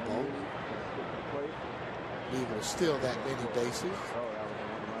durable, be able to steal that many bases.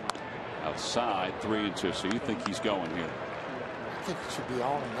 Outside, 3-2. So you think he's going here? I think it should be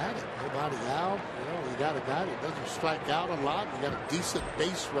automatic. Nobody out. You know, you got a guy that doesn't strike out a lot. You got a decent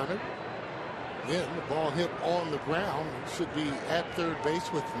base runner. Again, the ball hit on the ground. It should be at third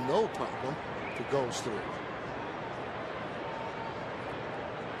base with no problem if it goes through.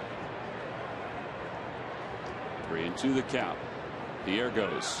 Three and two the count. The air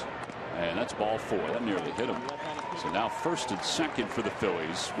goes. And that's ball 4. That nearly hit him. So now first and second for the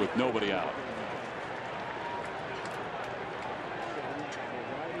Phillies with nobody out.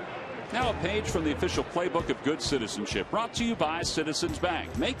 Now a page from the official playbook of good citizenship, brought to you by Citizens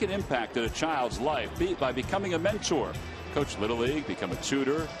Bank. Make an impact in a child's life by becoming a mentor. Coach Little League, become a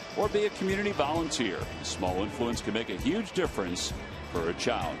tutor, or be a community volunteer. A small influence can make a huge difference for a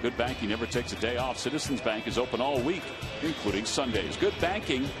child. Good banking never takes a day off. Citizens Bank is open all week, including Sundays. Good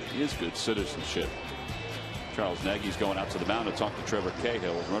banking is good citizenship. Charles Nagy's going out to the mound to talk to Trevor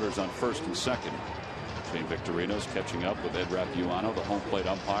Cahill. Runners on first and second. Shane Victorino's catching up with Ed Rapuano, the home plate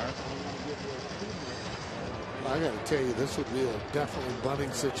umpire. I got to tell you, this would be a definitely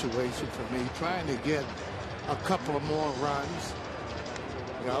bunting situation for me. Trying to get a couple of more runs.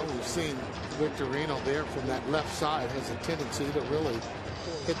 You know, we've seen Victorino there from that left side has a tendency to really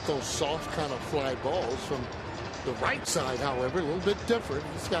hit those soft kind of fly balls. From the right side, however, a little bit different.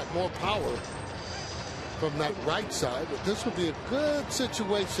 He's got more power from that right side. But this would be a good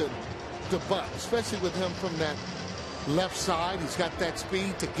situation to bunt, especially with him from that left side. He's got that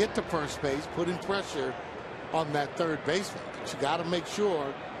speed to get to first base, putting pressure on that third baseman. But you got to make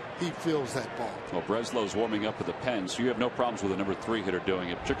sure he feels that ball. Well, Breslow's warming up at the pen, so you have no problems with a number 3 hitter doing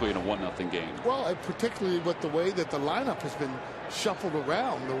it, particularly in a 1-0 game. Well, and particularly with the way that the lineup has been shuffled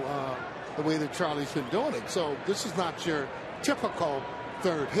around, the way that Charlie's been doing it. So this is not your typical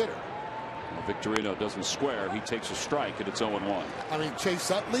third hitter. Well, Victorino doesn't square. He takes a strike, and it's 0-1. I mean,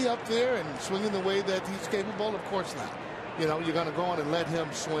 Chase Utley up there and swinging the way that he's capable? Of course not. You know, you're going to go on and let him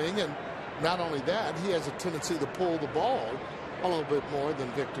swing. And not only that, he has a tendency to pull the ball a little bit more than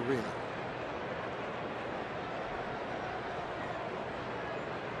Victorino.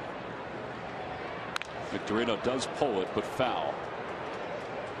 Victorino does pull it, but foul.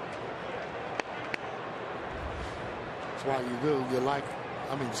 That's why you do. You like,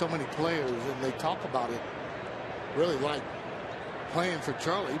 I mean, so many players, and they talk about it, really like playing for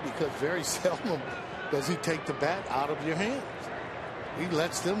Charlie, because very seldom does he take the bat out of your hands. He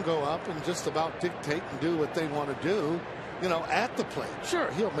lets them go up and just about dictate and do what they want to do, you know, at the plate. Sure,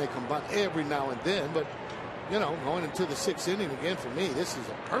 he'll make them bunt every now and then, but, you know, going into the 6th inning again, for me, this is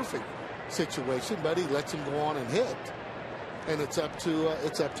a perfect situation, but he lets him go on and hit, and it's up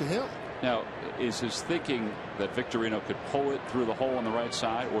to him. Now, is his thinking that Victorino could pull it through the hole on the right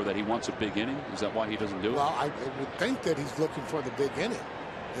side, or that he wants a big inning? Is that why he doesn't do it? Well, I would think that he's looking for the big inning,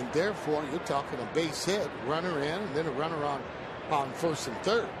 and therefore you're talking a base hit, runner in, and then a runner on first and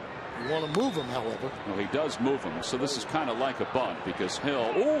third. You want to move him, however. Well, he does move him, so this is kind of like a bunt, because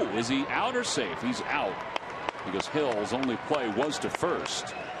Hill, oh, is he out or safe? He's out, because Hill's only play was to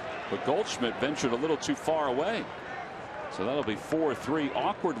first, but Goldschmidt ventured a little too far away. So that'll be 4-3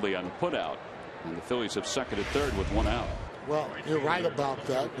 awkwardly on the putout, and the Phillies have second and third with 1 out. Well, you're right about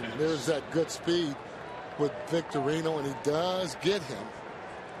that. And there's that good speed with Victorino, and he does get him.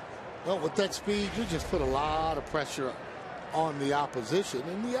 Well, with that speed, you just put a lot of pressure on the opposition,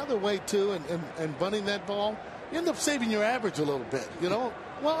 and the other way too, and bunting that ball, you end up saving your average a little bit, you know.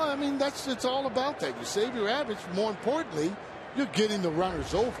 Well, I mean, it's all about that. You save your average. More importantly, you're getting the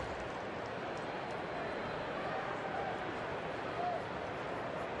runners over.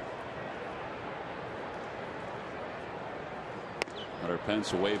 Hunter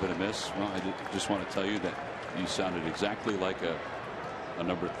Pence, a wave and a miss. Well, I just want to tell you that you sounded exactly like a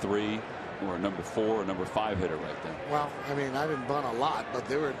number 3 or a number 4 or number 5 hitter right then. Well, I mean, I didn't bunt a lot, but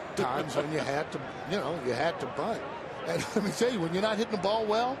there were times when you had to, you know, you had to bunt. And let me tell you, when you're not hitting the ball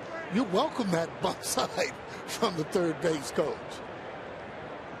well, you welcome that bunt side from the third base coach.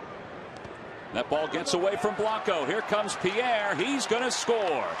 That ball gets away from Blanco. Here comes Pierre. He's going to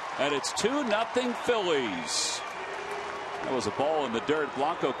score. And it's 2-0 Phillies. That was a ball in the dirt.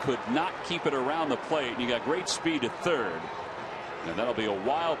 Blanco could not keep it around the plate. And you got great speed at third. And that'll be a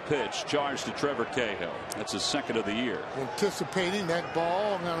wild pitch charged to Trevor Cahill. That's his second of the year. Anticipating that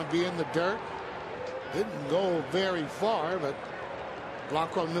ball going to be in the dirt. Didn't go very far, but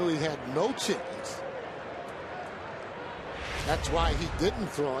Blanco knew he had no chance. That's why he didn't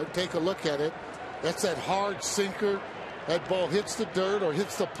throw it. Take a look at it. That's that hard sinker. That ball hits the dirt or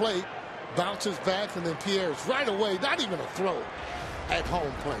hits the plate, bounces back, and then Pierre's right away, not even a throw, at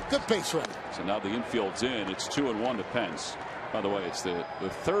home plate. Good base running. So now the infield's in. It's 2-1 to Pence. By the way, it's the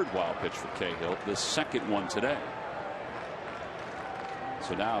third wild pitch for Cahill, the second one today.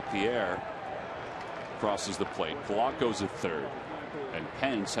 So now Pierre crosses the plate. Polanco's at third. And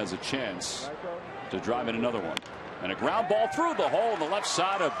Pence has a chance to drive in another one. And a ground ball through the hole on the left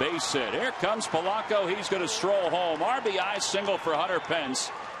side of base hit. Here comes Polanco. He's going to stroll home. RBI single for Hunter Pence.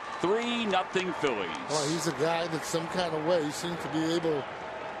 3-0 Phillies. Well, he's a guy that some kind of way seems to be able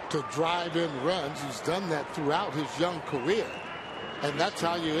to drive in runs. He's done that throughout his young career. And that's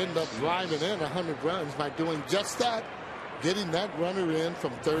how you end up driving in 100 runs, by doing just that, getting that runner in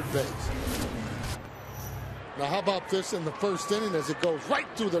from third base. Now, how about this in the first inning as it goes right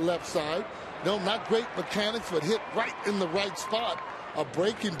through the left side? No, not great mechanics, but hit right in the right spot. A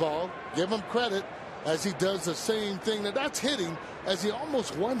breaking ball. Give him credit as he does the same thing. Now, that's hitting as he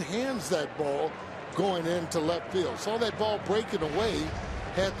almost one-hands that ball going into left field. Saw that ball breaking away,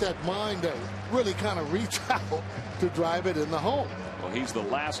 had that mind to really kind of reach out to drive it in the home. Well, he's the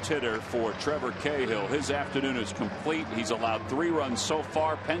last hitter for Trevor Cahill. His afternoon is complete. He's allowed 3 runs so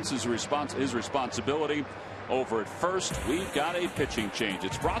far. Pence's responsibility over at first. We've got a pitching change.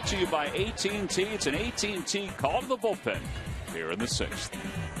 It's brought to you by AT&T. It's an AT&T call to the bullpen here in the 6th.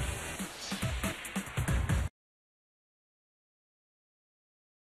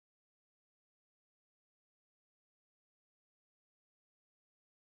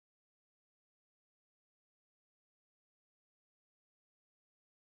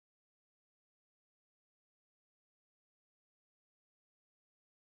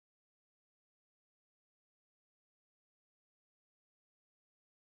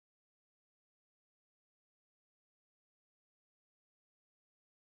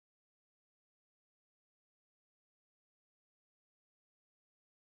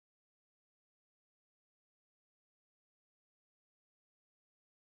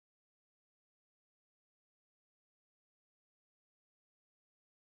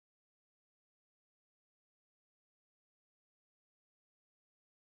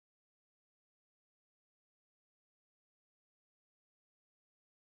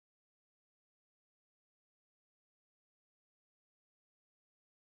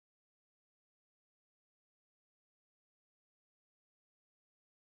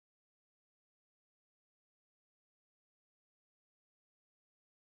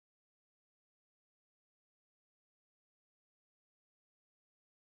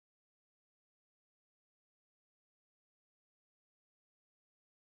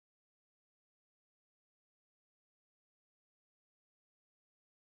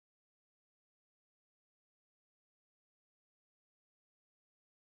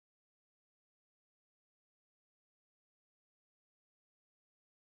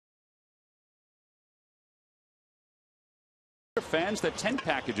 Fans, that 10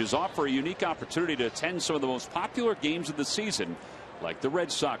 packages offer a unique opportunity to attend some of the most popular games of the season, like the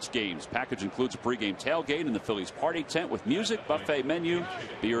Red Sox games. Package includes a pregame tailgate in the Phillies party tent with music, buffet menu,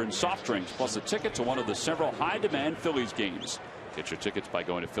 beer and soft drinks, plus a ticket to one of the several high-demand Phillies games. Get your tickets by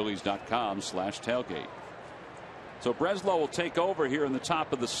going to Phillies.com/tailgate. So Breslow will take over here in the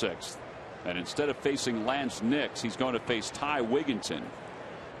top of the 6th. And instead of facing Lance Nix, he's going to face Ty Wigginton.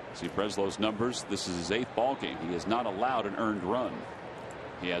 See Breslow's numbers. This is his 8th ball game. He has not allowed an earned run.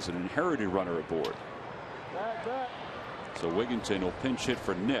 He has an inherited runner aboard. So Wigginton will pinch hit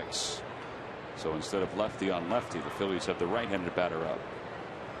for Nix. So instead of lefty on lefty, the Phillies have the right-handed batter up.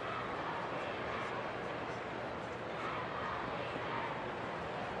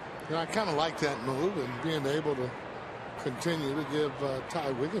 I kind of like that move and being able to continue to give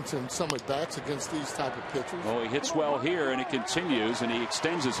Ty Wigginton some at-bats against these type of pitchers. Well, he hits well here, and it continues, and he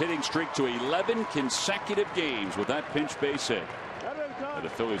extends his hitting streak to 11 consecutive games with that pinch base hit. And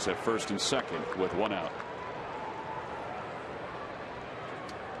the Phillies have first and second with 1 out.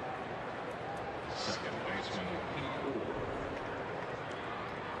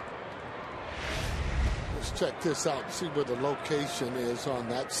 Let's check this out, see where the location is on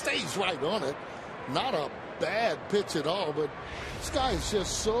that. Stays right on it. Not a bad pitch at all, but this guy is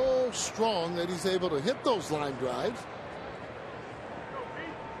just so strong that he's able to hit those line drives.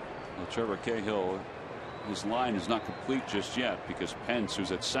 Well, Trevor Cahill, his line is not complete just yet because Pence,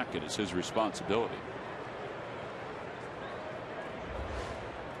 who's at second, is his responsibility.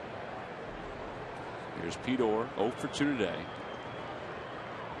 Here's Pete Orr, 0 for 2 today.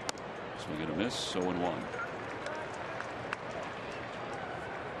 Swing and a miss. 0-1.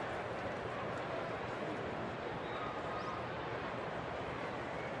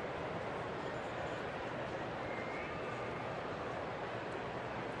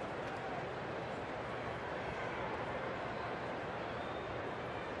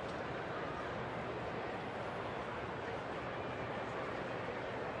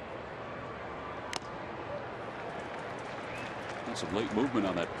 Some late movement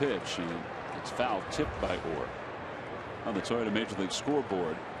on that pitch, and it's foul tipped by Orr. On the Toyota Major League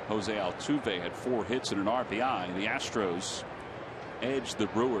scoreboard, Jose Altuve had 4 hits and an RBI. The Astros edged the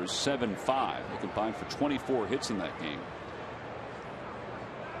Brewers 7-5. They combined for 24 hits in that game.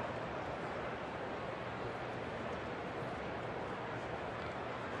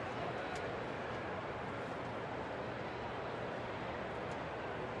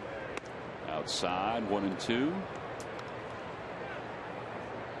 Outside, 1-2.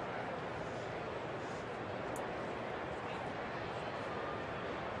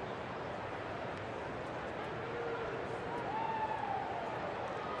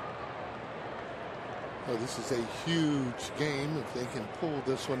 This is a huge game if they can pull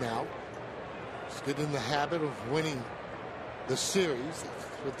this one out. Just get in the habit of winning the series. That's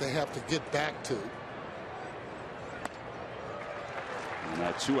what they have to get back to. And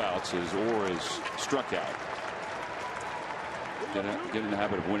now 2 outs as Orr is struck out. Get in the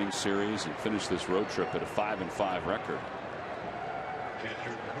habit of winning series and finish this road trip at a 5-5 record.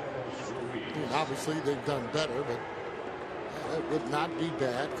 And obviously they've done better, but it would not be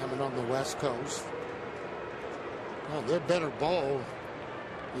bad coming on the West Coast. Well, their better ball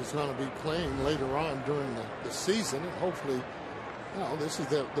is going to be playing later on during the season, and hopefully, this is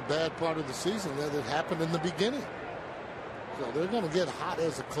the bad part of the season that it happened in the beginning. So they're going to get hot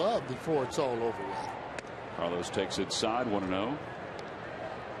as a club before it's all over with. Carlos takes it side, 1-0.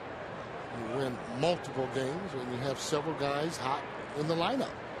 You win multiple games when you have several guys hot in the lineup.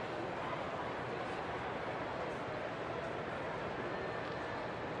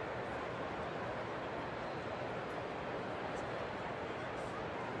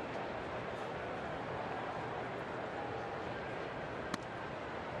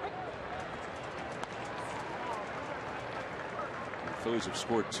 Phillies have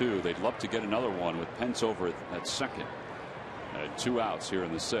scored 2. They'd love to get another one with Pence over at second. 2 outs here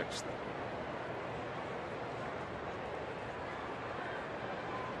in the 6th. It's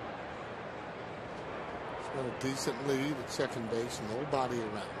got a decent lead at second base, nobody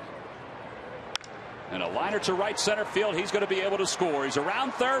around. And a liner to right center field. He's going to be able to score. He's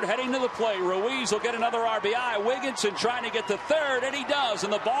around third, heading to the plate. Ruiz will get another RBI. Wigginton trying to get to third, and he does.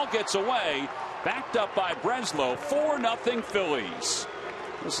 And the ball gets away. Backed up by Breslow. 4-0 Phillies.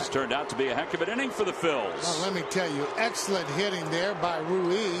 This has turned out to be a heck of an inning for the Phils. Well, let me tell you, excellent hitting there by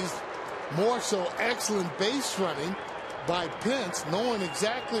Ruiz. More so excellent base running by Pence, knowing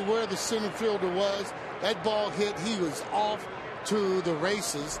exactly where the center fielder was. That ball hit, he was off to the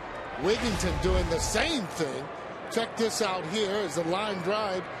races. Wigginton doing the same thing. Check this out here as the line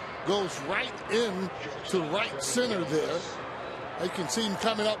drive goes right in to right center there. You can see him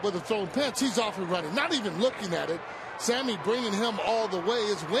coming up with a throw. Pence, he's off and running, not even looking at it. Sammy bringing him all the way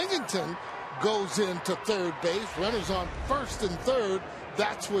as Wigginton goes into third base. Runners on first and third.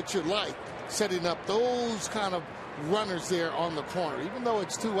 That's what you like, setting up those kind of runners there on the corner. Even though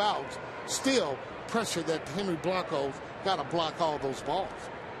it's 2 outs, still pressure that Henry Blanco's got to block all those balls.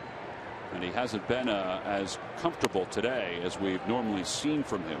 And he hasn't been as comfortable today as we've normally seen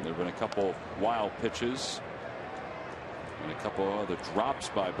from him. There have been a couple wild pitches and a couple other drops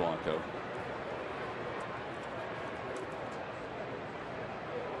by Blanco.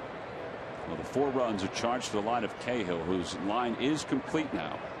 Well, the 4 runs are charged to the line of Cahill, whose line is complete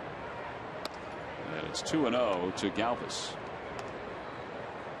now. And it's 2-0 to Galvis.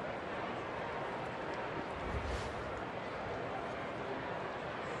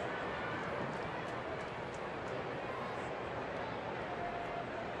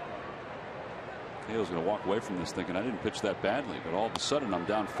 Cahill's going to walk away from this thinking I didn't pitch that badly, but all of a sudden I'm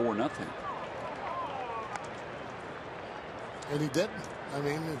down 4-0. And he didn't. I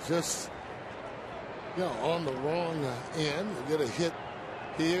mean, it's just, on the wrong end. You get a hit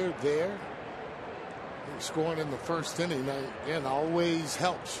here, there. And scoring in the first inning, again, always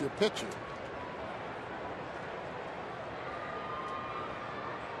helps your pitcher.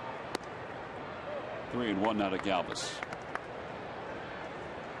 Three and one now to Galvis.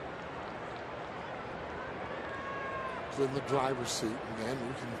 In the driver's seat, again,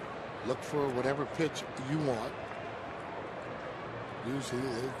 you can look for whatever pitch you want. Usually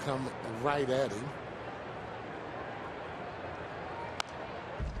they come right at him.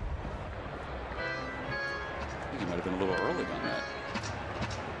 he might have been a little early on that.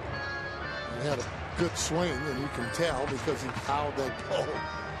 He had a good swing, and you can tell because he fouled that ball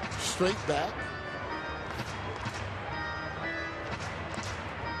straight back.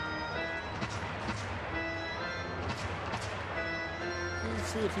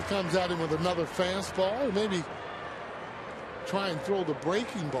 Let's see if he comes at him with another fastball, or maybe try and throw the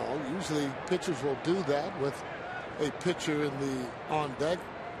breaking ball. Usually pitchers will do that with a pitcher in the on-deck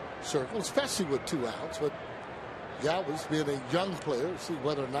circle, especially with 2 outs. But Galvis, being a young player, see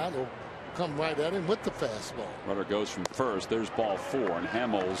whether or not he'll come right at him with the fastball. Runner goes from first. There's ball 4, and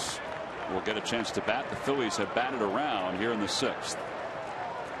Hamels will get a chance to bat. The Phillies have batted around here in the 6th.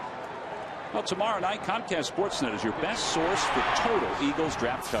 Well, tomorrow night, Comcast Sportsnet is your best source for total Eagles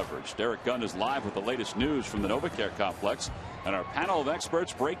draft coverage. Derek Gunn is live with the latest news from the NovaCare complex, and our panel of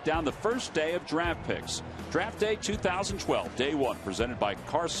experts break down the first day of draft picks. Draft Day 2012, Day 1, presented by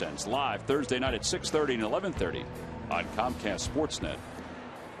CarSense, live Thursday night at 6:30 and 11:30 on Comcast Sportsnet.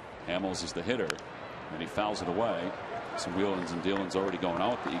 Hamels is the hitter, and he fouls it away. Some wheelings and dealings already going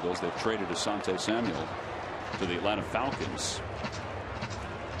on with the Eagles. They've traded Asante Samuel to the Atlanta Falcons.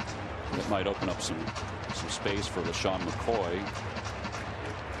 That might open up some space for LaShawn McCoy.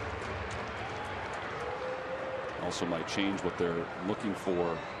 Also might change what they're looking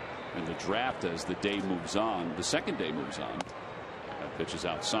for in the draft as the day moves on. The second day moves on. That pitch is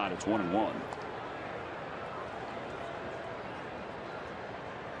outside. It's 1-1.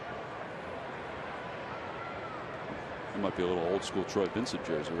 That might be a little old school Troy Vincent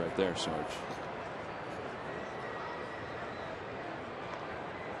jersey right there, Sarge.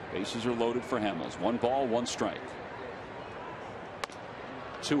 Bases are loaded for Hamels. 1 ball, 1 strike.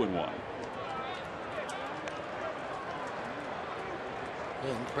 2-1.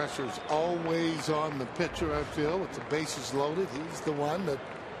 And pressure's always on the pitcher, I feel. With the bases loaded, he's the one that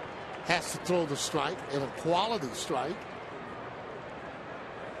has to throw the strike, and a quality strike.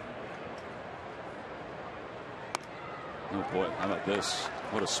 Oh boy, how about this?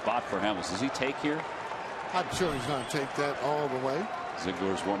 What a spot for Hamels. Does he take here? I'm sure he's going to take that all the way.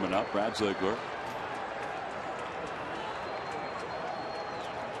 Ziegler's warming up. Brad Ziegler.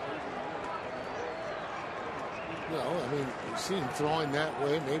 Well, I mean, you see him throwing that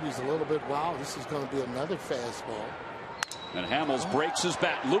way. Maybe he's a little bit wild. This is going to be another fastball. And Hamels breaks his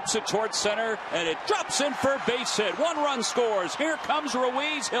bat, loops it towards center, and it drops in for a base hit. 1 run scores. Here comes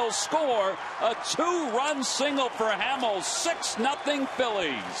Ruiz. He'll score a 2-run single for Hamels. 6-0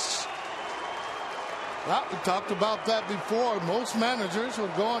 Phillies. Well, we talked about that before. Most managers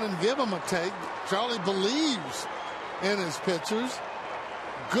would go on and give him a take. Charlie believes in his pitchers.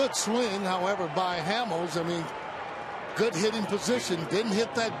 Good swing, however, by Hamels. I mean, good hitting position. Didn't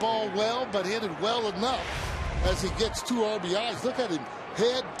hit that ball well, but hit it well enough as he gets 2 RBIs. Look at him,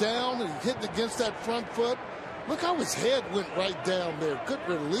 head down, and hitting against that front foot. Look how his head went right down there. Good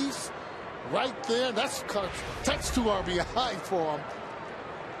release right there. That's 2 RBI for him.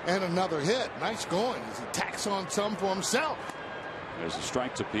 And another hit. Nice going as he tacks on some for himself. There's a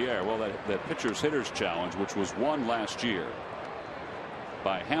strike to Pierre. Well, that pitcher's hitter's challenge, which was won last year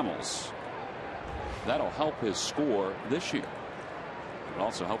by Hamels, that'll help his score this year. It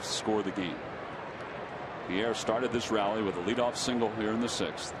also helps score the game. Pierre started this rally with a leadoff single here in the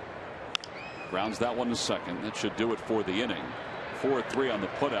 6th. Grounds that one to second. That should do it for the inning. 4-3 on the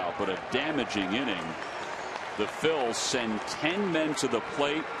putout, but a damaging inning. The Phils send 10 men to the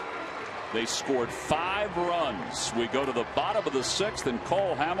plate. They scored 5 runs. We go to the bottom of the 6th, and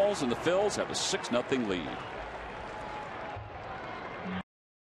Cole Hamels and the Phils have a 6-0 lead.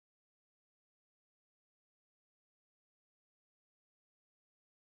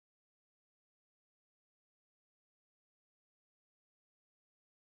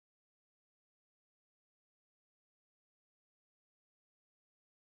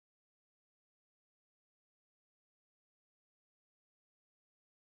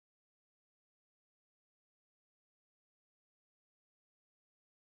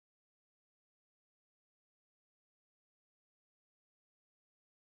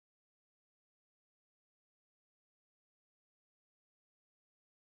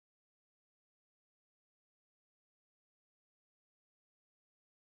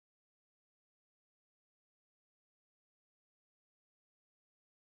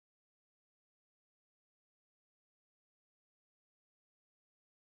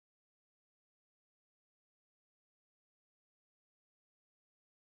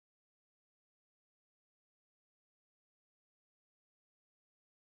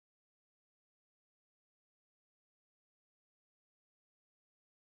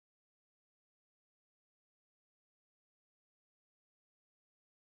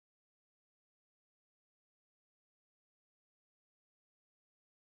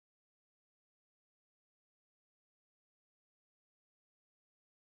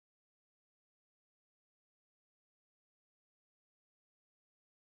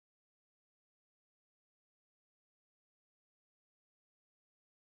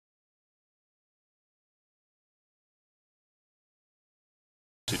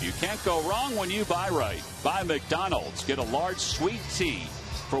 Can't go wrong when you buy right. Buy McDonald's. Get a large sweet tea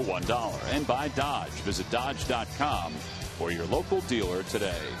for $1. And buy Dodge. Visit Dodge.com or your local dealer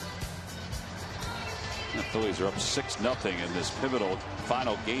today. The Phillies are up 6-0 in this pivotal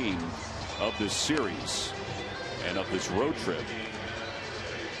final game of this series and of this road trip.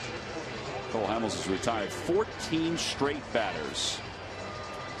 Cole Hamels has retired 14 straight batters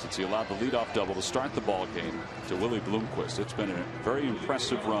since he allowed the leadoff double to start the ball game to Willie Bloomquist. It's been a very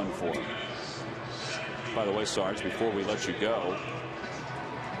impressive run for him. By the way, Sarge, before we let you go,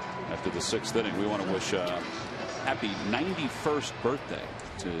 after the 6th inning, we want to wish a happy 91st birthday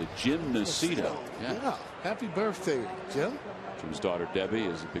to Jim Nacito. Yeah, happy birthday, Jim. Jim's daughter Debbie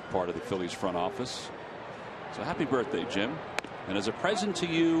is a big part of the Phillies front office. So happy birthday, Jim. And as a present to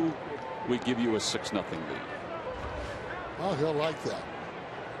you, we give you a 6-0 lead. Oh, he'll like that.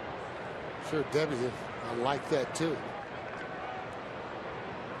 Sure, Debbie will like that too.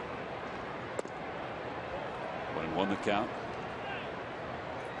 1-1 the count.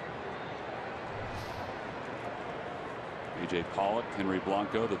 A.J. Pollock, Henry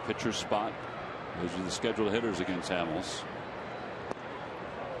Blanco, the pitcher spot. Those are the scheduled hitters against Hamels.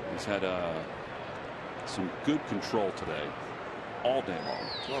 He's had some good control today, all day long.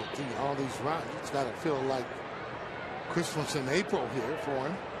 Well, all these runs, it's got to feel like Christmas in April here for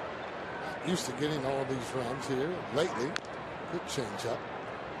him. Not used to getting all these runs here lately. Good changeup.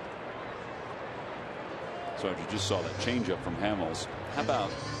 So if you just saw that changeup from Hamels, how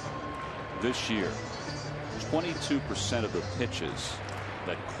about this year? 22% of the pitches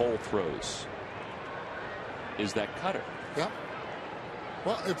that Cole throws is that cutter. Yeah.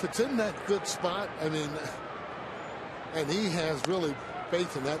 Well, if it's in that good spot, I mean, and he has really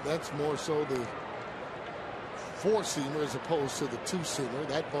faith in that. That's more so the 4-seamer as opposed to the 2-seamer.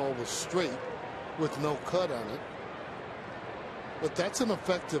 That ball was straight with no cut on it. But that's an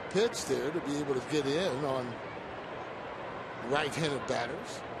effective pitch there to be able to get in on right-handed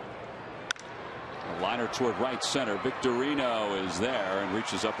batters. A liner toward right center. Victorino is there and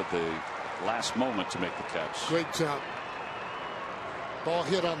reaches up at the last moment to make the catch. Great jump. Ball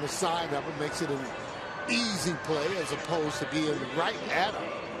hit on the side of it, makes it an easy play as opposed to being right at him.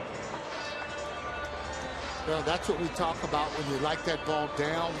 Well, that's what we talk about when you like that ball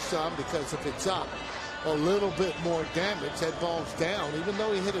down some, because if it's up a little bit more damage, that ball's down, even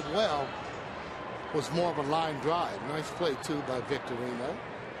though he hit it well, was more of a line drive. Nice play too by Victorino.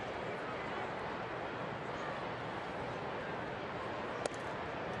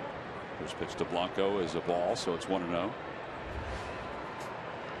 First pitch to Blanco is a ball, so it's 1-0.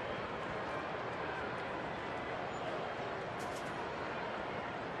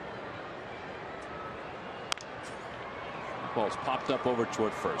 Ball's popped up over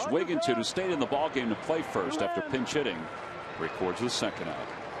toward first. Wigginton, who stayed in the ballgame to play first after pinch hitting, records the second out.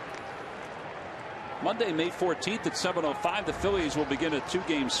 Monday, May 14th at 7:05, the Phillies will begin a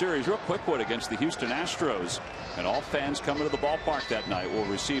 2-game series. Real quick one against the Houston Astros. And all fans coming to the ballpark that night will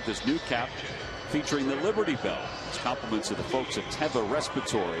receive this new cap featuring the Liberty Bell. It's compliments of the folks at Teva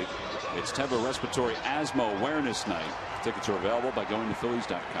Respiratory. It's Teva Respiratory Asthma Awareness Night. Tickets are available by going to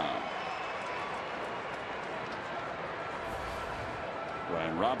Phillies.com.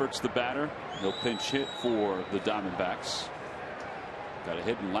 Ryan Roberts, the batter. No pinch hit for the Diamondbacks. Got a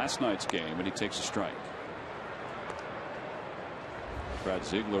hit in last night's game, and he takes a strike. Brad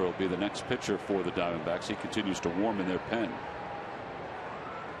Ziegler will be the next pitcher for the Diamondbacks. He continues to warm in their pen.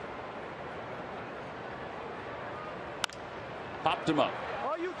 Popped him up.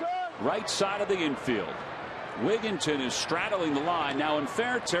 Right side of the infield. Wigginton is straddling the line. Now in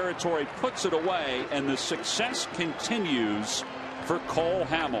fair territory, puts it away, and the success continues for Cole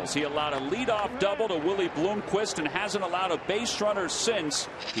Hamels. He allowed a leadoff double to Willie Bloomquist and hasn't allowed a base runner since.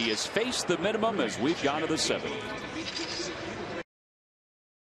 He has faced the minimum as we've gone to the 7th.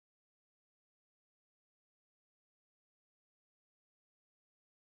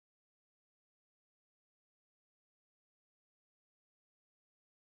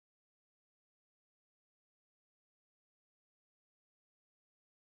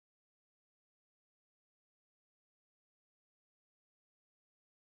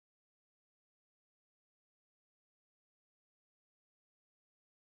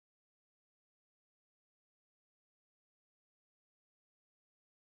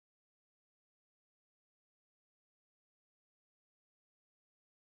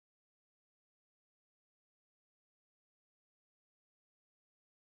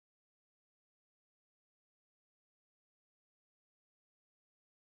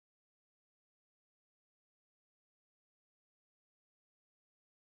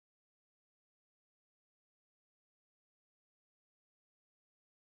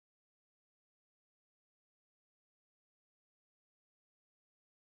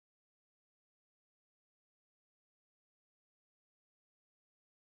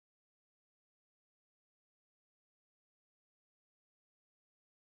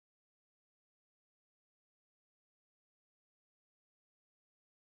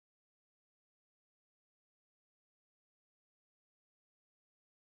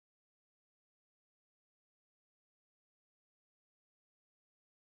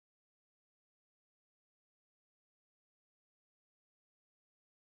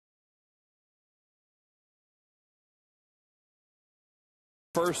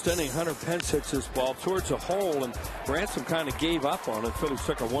 First inning, Hunter Pence hits this ball towards a hole, and Ransom kind of gave up on it. Phillies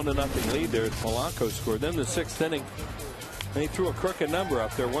took a 1-0 lead there as Polanco scored. Then the sixth inning, they threw a crooked number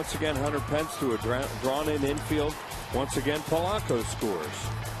up there. Once again, Hunter Pence threw a drawn-in infield. Once again, Polanco scores.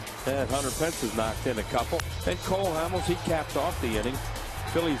 And Hunter Pence has knocked in a couple. And Cole Hamels, he capped off the inning.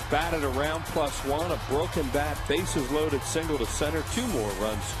 Phillies batted around +1, a broken bat, bases loaded, single to center, 2 more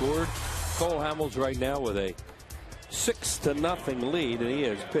runs scored. Cole Hamels right now with a 6-0 lead, and he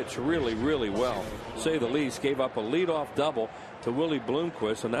has pitched really, really well, to say the least. Gave up a leadoff double to Willie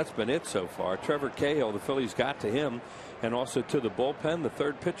Bloomquist, and that's been it so far. Trevor Cahill, the Phillies got to him, and also to the bullpen. The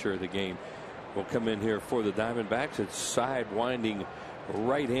third pitcher of the game will come in here for the Diamondbacks. It's side-winding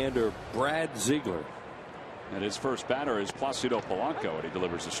right-hander Brad Ziegler. And his first batter is Placido Polanco, and he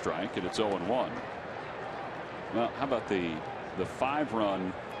delivers a strike, and it's 0-1. Well, how about the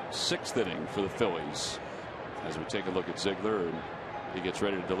 5-run 6th inning for the Phillies? As we take a look at Ziegler, and he gets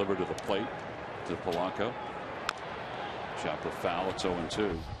ready to deliver to the plate to Polanco. Chopper foul. It's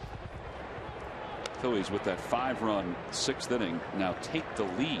 0-2. Phillies with that 5-run 6th inning now take the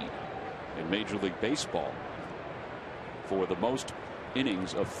lead in Major League Baseball for the most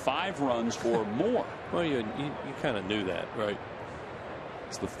innings of 5 runs or more. Well, you kind of knew that, right?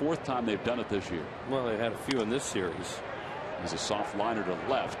 It's the 4th time they've done it this year. Well, they had a few in this series. There's a soft liner to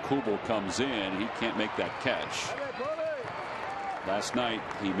left. Kubel comes in. He can't make that catch. Last night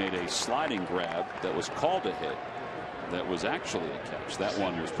he made a sliding grab that was called a hit. That was actually a catch. That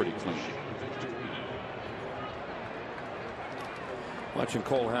one was pretty clean. Watching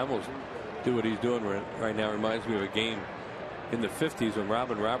Cole Hamels do what he's doing right now reminds me of a game in the 50s when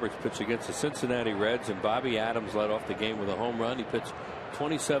Robin Roberts pitched against the Cincinnati Reds, and Bobby Adams led off the game with a home run. He pitched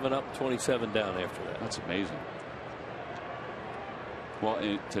 27 up, 27 down after that. That's amazing. Well,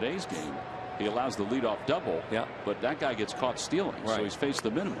 in today's game, he allows the leadoff double, yeah, but that guy gets caught stealing, right, so he's faced the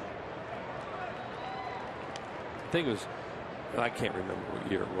minimum. I think it was, I can't remember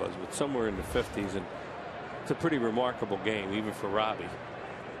what year it was, but somewhere in the 50s, and it's a pretty remarkable game, even for Robbie.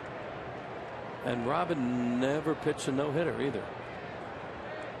 And Robin never pitched a no-hitter either.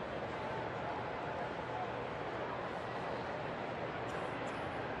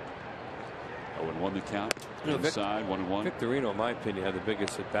 Won the count. Inside 1-1. Victorino, in my opinion, had the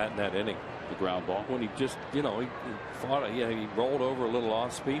biggest at bat in that inning. The ground ball. When he just, he fought, he rolled over a little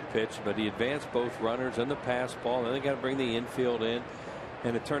off-speed pitch, but he advanced both runners and the pass ball. Then they got to bring the infield in,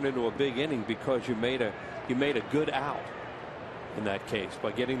 and it turned into a big inning because you made a good out in that case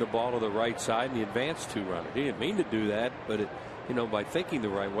by getting the ball to the right side, and he advanced 2 runners. He didn't mean to do that, but by thinking the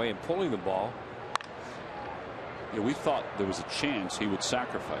right way and pulling the ball. Yeah, we thought there was a chance he would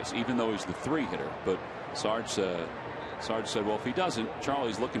sacrifice, even though he's the 3-hitter. But Sarge said, well, if he doesn't,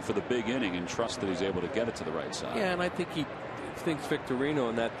 Charlie's looking for the big inning and trusts that he's able to get it to the right side. Yeah, and I think he thinks Victorino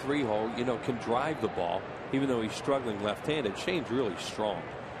in that 3-hole, can drive the ball, even though he's struggling left-handed. Shane's really strong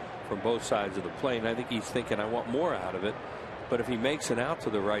from both sides of the plate, and I think he's thinking, I want more out of it. But if he makes it out to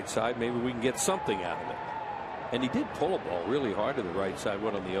the right side, maybe we can get something out of it. And he did pull a ball really hard to the right side,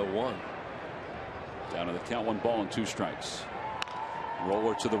 on the 0-1. Down to the count, 1 ball and 2 strikes.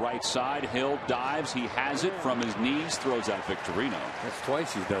 Roller to the right side. Hill dives. He has it from his knees. Throws out Victorino. That's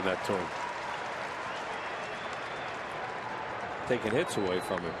twice he's done that to him. Taking hits away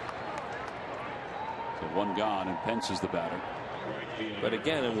from him. So 1 gone, and Pence is the batter. But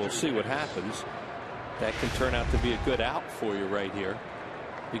again, and we'll see what happens. That can turn out to be a good out for you right here,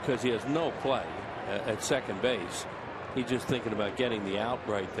 because he has no play at second base. He's just thinking about getting the out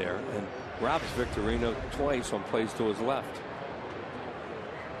right there, and robs Victorino twice on plays to his left.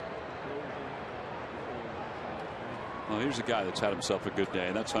 Well, here's a guy that's had himself a good day,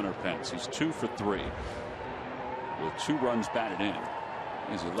 and that's Hunter Pence. He's 2 for 3 with 2 runs batted in.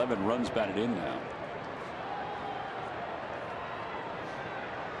 He's 11 runs batted in now.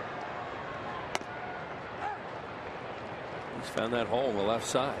 He's found that hole on the left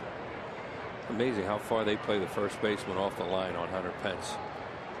side. Amazing how far they play the first baseman off the line on Hunter Pence.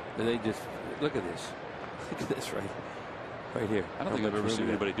 And they just look at this. Look at this right here. I don't think I've ever seen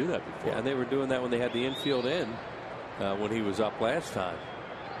anybody do that before. Yeah, and they were doing that when they had the infield in when he was up last time.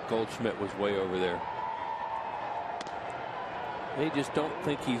 Goldschmidt was way over there. They just don't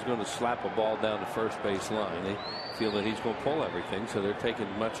think he's going to slap a ball down the first base line. They feel that he's going to pull everything, so they're taking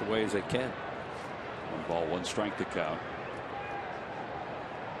as much away as they can. 1 ball, 1 strike to count.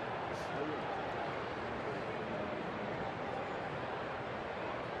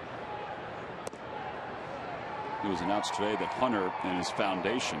 It was announced today that Hunter and his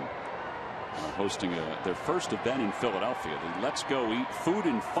foundation are hosting their first event in Philadelphia, the Let's Go Eat Food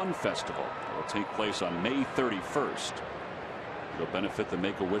and Fun Festival. It will take place on May 31st. They'll benefit the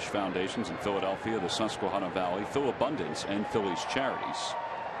Make-A-Wish Foundations in Philadelphia, the Susquehanna Valley, Philabundance, and Phillies Charities.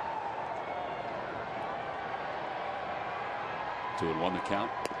 2-1 the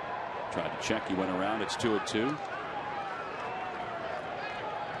count. Tried to check. He went around. It's 2-2.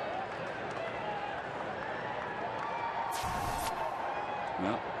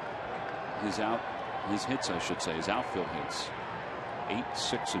 Well, his hits, I should say, his outfield hits. 8,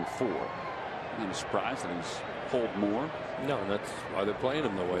 6, and 4. I'm surprised that he's pulled more. No, that's why they're playing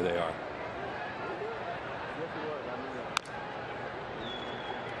him the way they are.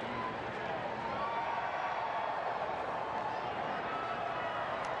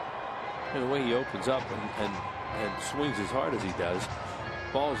 And the way he opens up and swings as hard as he does,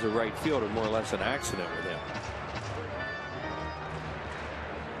 balls to right field are more or less an accident with him.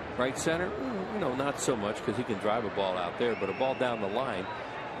 Right center, you know, not so much because he can drive a ball out there, but a ball down the line,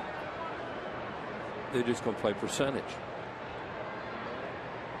 they're just going to play percentage.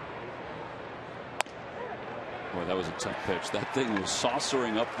 Boy, that was a tough pitch. That thing was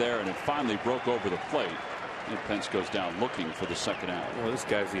saucering up there, and it finally broke over the plate. And Pence goes down looking for the second out. Well, this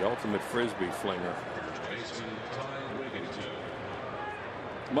guy's the ultimate frisbee flinger.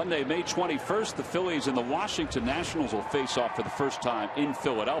 Monday, May 21st, the Phillies and the Washington Nationals will face off for the first time in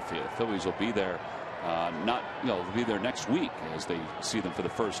Philadelphia. The Phillies will be there, they'll be there next week as they see them for the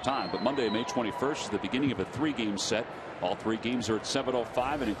first time. But Monday, May 21st is the beginning of a 3-game set. All 3 games are at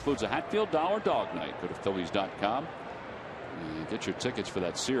 7:05 and includes a Hatfield Dollar Dog Night. Go to Phillies.com and get your tickets for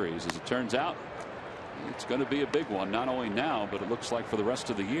that series. As it turns out, it's going to be a big one, not only now, but it looks like for the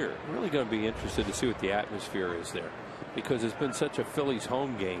rest of the year. I'm really going to be interested to see what the atmosphere is there, because it's been such a Phillies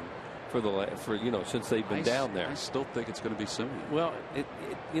home game since they've been down there. I still think it's going to be similar. Well,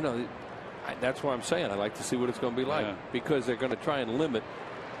 that's why I'm saying I like to see what it's going to be like, because they're going to try and limit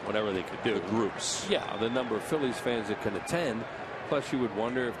whatever they could do. The groups. Yeah, the number of Phillies fans that can attend. Plus, you would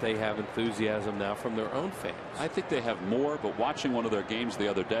wonder if they have enthusiasm now from their own fans. I think they have more, but watching one of their games the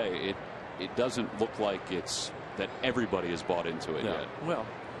other day, it doesn't look like it's that everybody has bought into it yet. Well,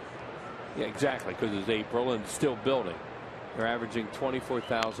 yeah, exactly, because it's April and still building. They're averaging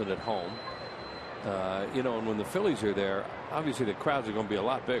 24,000 at home. And when the Phillies are there, obviously the crowds are going to be a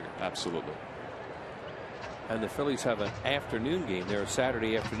lot bigger. Absolutely. And the Phillies have an afternoon game. They're a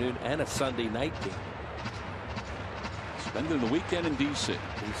Saturday afternoon and a Sunday night game. Spending the weekend in D.C.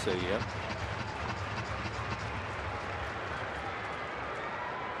 Yeah.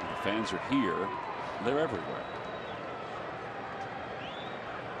 The fans are here. They're everywhere.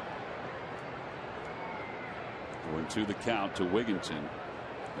 Going to the count to Wigginton.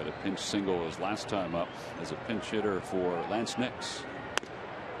 Got a pinch single his last time up as a pinch hitter for Lance Nix.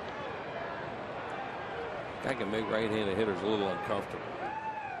 Guy can make right-handed hitters a little uncomfortable.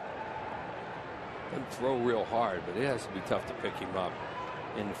 Doesn't throw real hard, but it has to be tough to pick him up.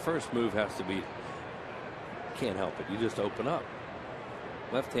 And the first move has to be, can't help it, you just open up.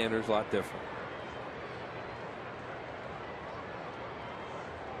 Left-hander's a lot different.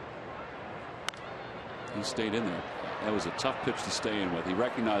 He stayed in there. That was a tough pitch to stay in with. He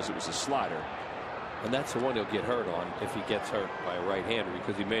recognized it was a slider. And that's the one he'll get hurt on if he gets hurt by a right-hander,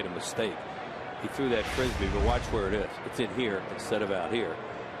 because he made a mistake. He threw that frisbee, but watch where it is. It's in here instead of out here.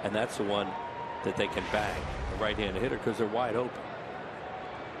 And that's the one that they can bang, the right-handed hitter, because they're wide open.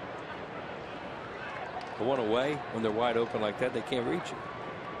 The one away, when they're wide open like that, they can't reach it.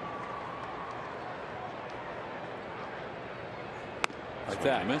 Like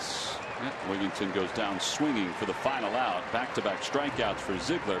that. Miss. Wigginton goes down swinging for the final out. Back-to-back strikeouts for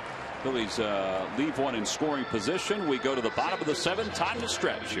Ziegler. Phillies leave one in scoring position. We go to the bottom of the 7th. Time to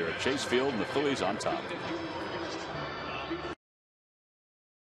stretch here at Chase Field, and the Phillies on top.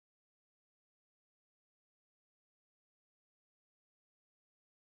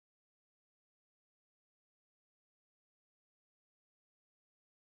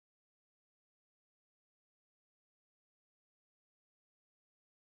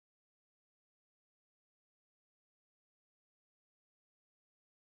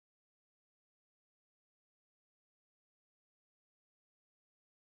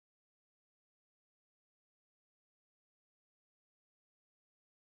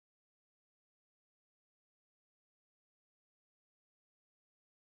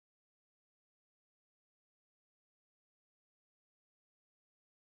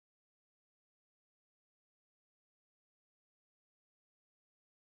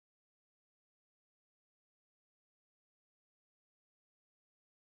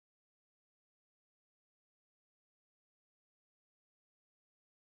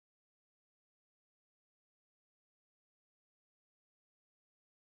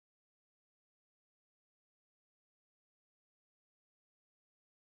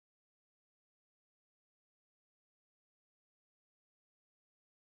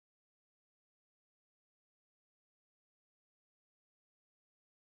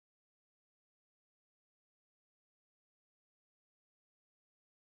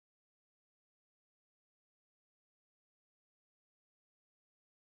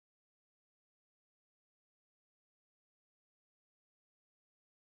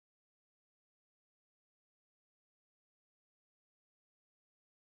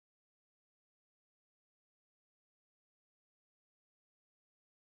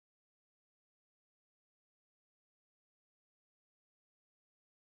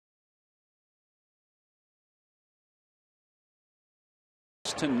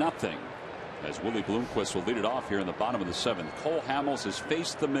 6-0 as Willie Bloomquist will lead it off here in the bottom of the 7th. Cole Hamels has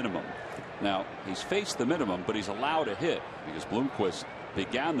faced the minimum. Now he's faced the minimum, but he's allowed a hit because Bloomquist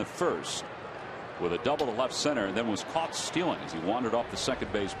began the first with a double to left center and then was caught stealing as he wandered off the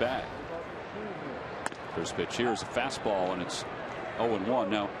second base bag. First pitch here is a fastball and it's 0-1.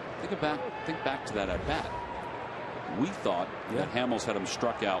 Now think back to that at bat. We thought that Hamels had him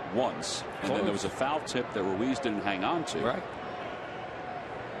struck out once, and then there was a foul tip that Ruiz didn't hang on to. Right.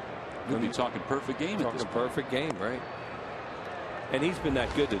 We'll be talking perfect game. Talking perfect game, right? And he's been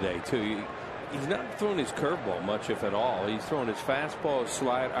that good today too. He's not throwing his curveball much, if at all. He's throwing his fastball,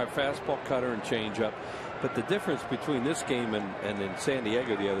 fastball, cutter, and changeup. But the difference between this game and in San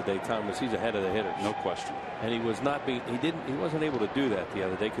Diego the other day, Tom, was he's ahead of the hitters. No question. And he was not being. He wasn't able to do that the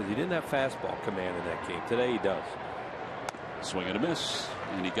other day because he didn't have fastball command in that game. Today he does. Swing and a miss,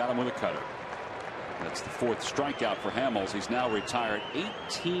 and he got him with a cutter. That's the 4th strikeout for Hamels. He's now retired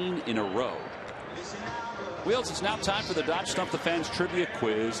 18 in a row. Wheels, it's now time for the Dodge Stump the Fans Trivia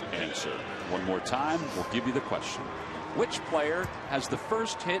Quiz Answer. One more time, we'll give you the question. Which player has the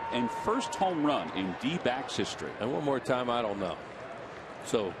first hit and first home run in D-backs history? And one more time, I don't know.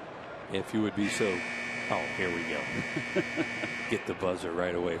 So, if you would be so... Oh, here we go. Get the buzzer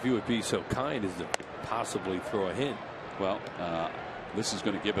right away. If you would be so kind as to possibly throw a hint. Well, this is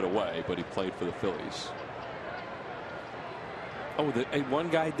going to give it away, but he played for the Phillies. Oh, one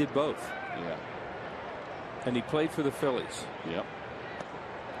guy did both. Yeah. And he played for the Phillies. Yep.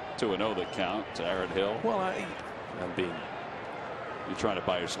 2-0 the count to Aaron Hill. Well, I'm being... You're trying to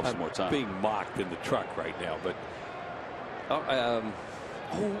buy yourself some more time. I'm being mocked in the truck right now, but...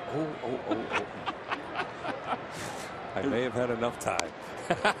 I may have had enough time.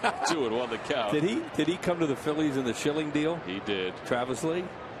 2-1 the count. Did he come to the Phillies in the Schilling deal? He did. Travis Lee?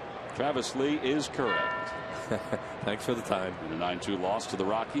 Travis Lee is correct. Thanks for the time. And a 9-2 loss to the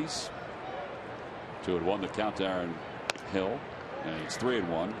Rockies. 2-1 the count to Aaron Hill. And it's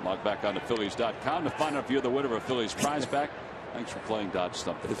 3-1. Log back on to Phillies.com to find out if you're the winner of a Phillies prize pack. Thanks for playing Dodge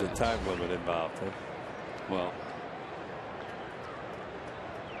Stump. There's a time limit involved. Huh? Well,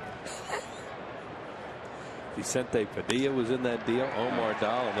 Vicente Padilla was in that deal. Omar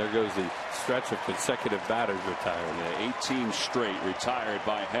Dahl, and there goes the stretch of consecutive batters retiring. Yeah, 18 straight retired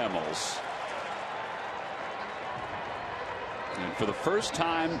by Hamels. And for the first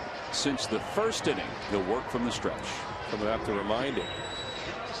time since the first inning, he'll work from the stretch. I'm going to have to remind him.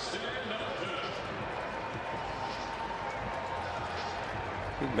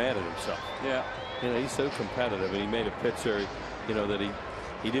 He's mad at himself. Yeah. You know, he's so competitive, and he made a pitch there, you know, that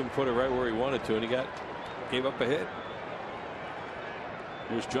he didn't put it right where he wanted to, and he gave up a hit.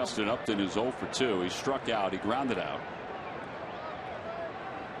 Here's Justin Upton, who's 0 for 2. He struck out. He grounded out.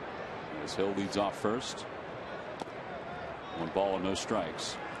 As Hill leads off first. 1 ball and no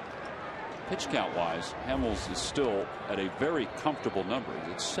strikes. Pitch count wise, Hamels is still at a very comfortable number.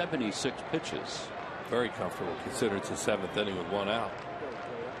 It's 76 pitches. Very comfortable considering it's the 7th inning with 1 out.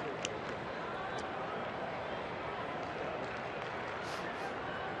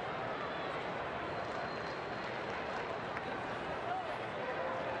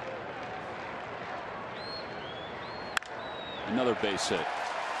 Another base hit.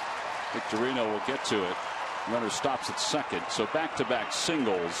 Victorino will get to it. Runner stops at second. So back-to-back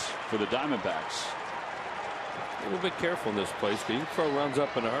singles for the Diamondbacks. A little bit careful in this place. But you can throw runs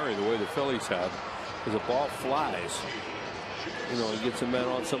up in a hurry the way the Phillies have. As the ball flies, you know, he gets a man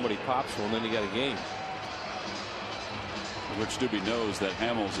on, somebody pops one, then you got a game. Rich Doobie knows that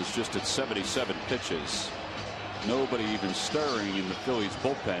Hamels is just at 77 pitches. Nobody even stirring in the Phillies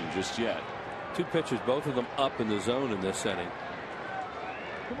bullpen just yet. 2 pitches, both of them up in the zone in this inning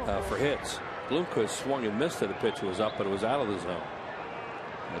for hits. Bloomquist swung and missed at a pitch. It was up, but it was out of the zone.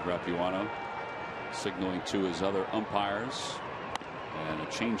 Ed Rapuano signaling to his other umpires. And a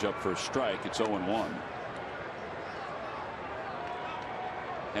changeup for a strike. It's 0-1.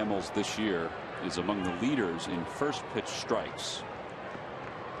 Hamels this year is among the leaders in first pitch strikes.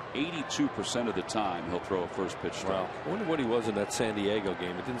 82% of the time he'll throw a first pitch strike. Wow. I wonder what he was in that San Diego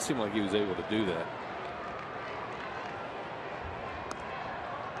game. It didn't seem like he was able to do that.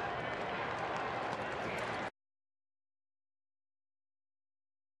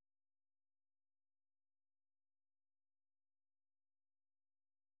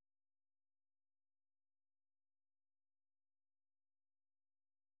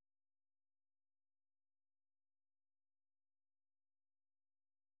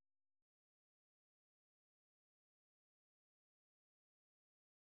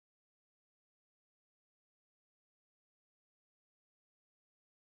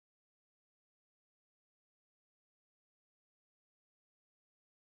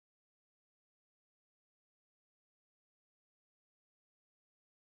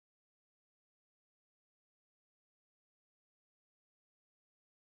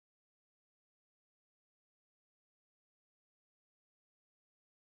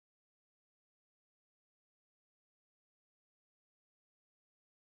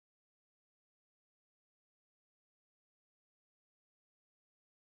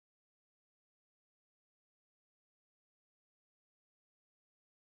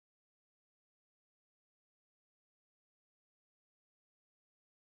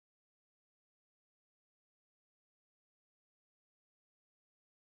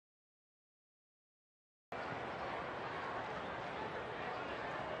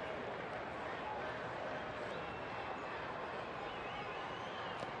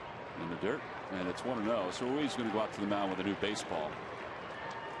 dirt, and it's 1-0. So Ruiz going to go out to the mound with a new baseball.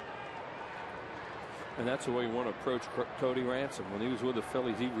 And that's the way you want to approach Cody Ransom. When he was with the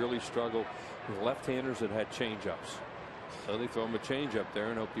Phillies, he really struggled with left-handers that had changeups. So they throw him a changeup there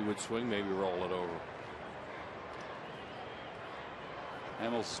and hope he would swing, maybe roll it over.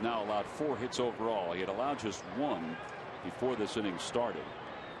 Hamels has now allowed 4 hits overall. He had allowed just 1 before this inning started.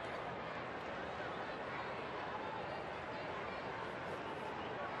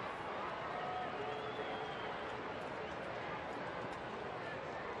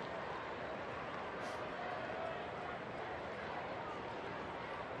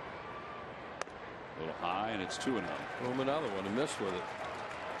 A little high, and it's 2-0. Boom, another one, and missed with it.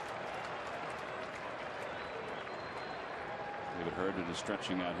 David Herndon is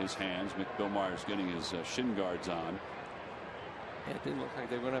stretching out his hands. Mick Billmeyer's getting his shin guards on. It didn't look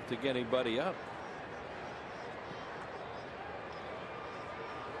like they were going to have to get anybody up.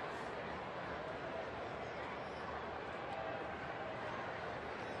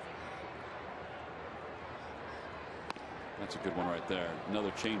 That's a good one right there. Another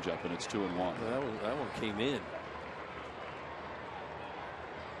changeup, and it's 2-1. Well, that one came in.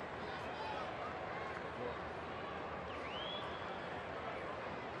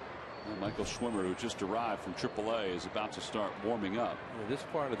 Michael Schwimmer, who just arrived from AAA, is about to start warming up. Well, this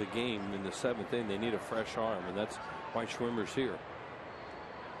part of the game in the 7th inning, they need a fresh arm, and that's why Schwimmer's here.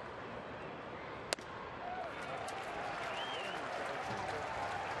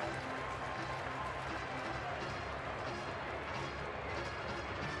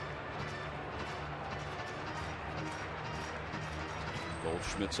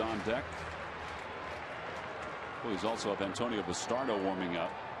 Goldschmidt's on deck. Well, he's also have Antonio Bastardo warming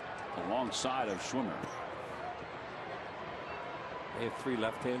up alongside of Schwimmer. They have 3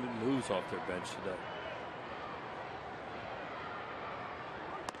 left-handed moves off their bench today.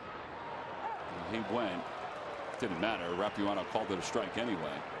 He went. Didn't matter. Rapuano called it a strike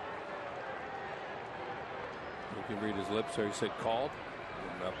anyway. You can read his lips there. He said called.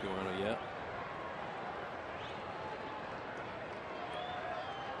 Rapuano yet.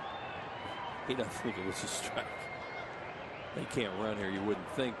 He doesn't think it was a strike. They can't run here. You wouldn't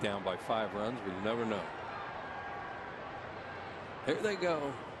think, down by 5 runs, but you never know. There they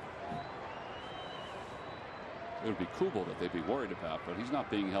go. It would be Kubel that they'd be worried about, but he's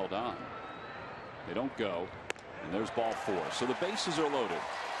not being held on. They don't go, and there's ball 4. So the bases are loaded.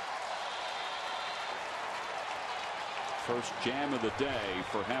 First jam of the day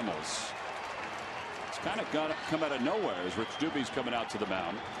for Hamels. It's kind of come out of nowhere as Rich Dubie's coming out to the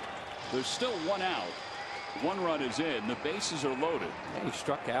mound. There's still 1 out. 1 run is in. The bases are loaded. Yeah, he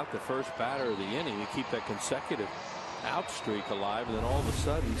struck out the first batter of the inning to keep that consecutive out streak alive, and then all of a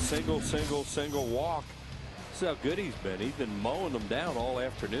sudden single walk. This is how good he's been. He's been mowing them down all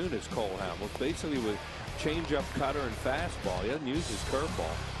afternoon as Cole Hamels, basically with changeup, cutter, and fastball. He doesn't use his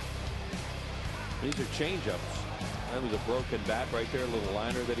curveball. These are changeups. That was a broken bat right there, a little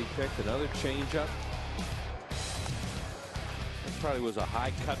liner that he picked. Another changeup. Probably was a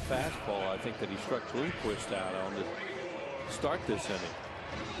high cut fastball, I think, that he struck Lindquist out on to start this inning.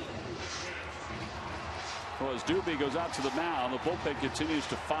 Well, as Dubie goes out to the mound, the bullpen continues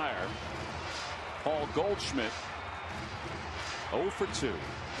to fire. Paul Goldschmidt 0 for 2.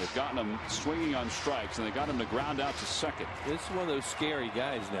 They've gotten him swinging on strikes, and they got him to ground out to second. This is one of those scary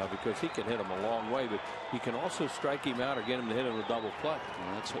guys now because he can hit him a long way, but you can also strike him out or get him to hit him a double play.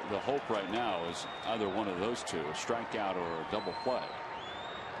 Well, that's the hope right now, is either one of those two, a strikeout or a double play.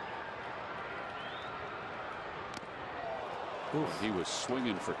 Oof. He was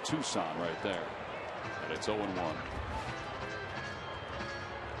swinging for Tucson right there, and it's 0-1.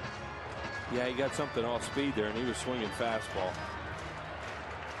 Yeah, he got something off speed there, and he was swinging fastball.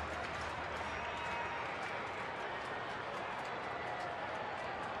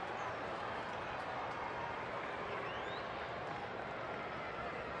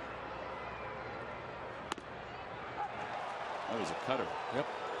 That was a cutter. Yep.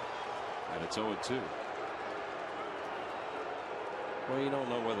 And it's 0-2. Well, you don't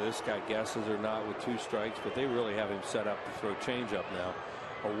know whether this guy guesses or not with 2 strikes, but they really have him set up to throw changeup now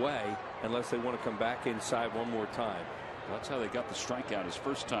away unless they want to come back inside one more time. Well, that's how they got the strikeout his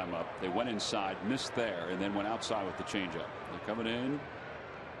first time up. They went inside, missed there, and then went outside with the changeup. They're coming in.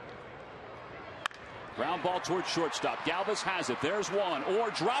 Ground ball towards shortstop. Galvis has it. There's one. Or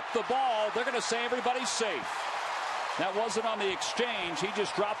drop the ball. They're going to say everybody's safe. That wasn't on the exchange. He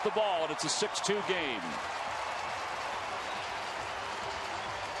just dropped the ball, and it's a 6-2 game.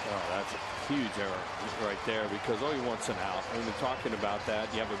 Oh, that's a huge error right there because all he wants an out. We've been talking about that.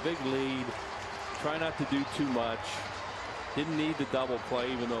 You have a big lead. Try not to do too much. Didn't need the double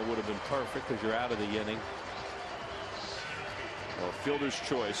play, even though it would have been perfect because you're out of the inning. Well, fielder's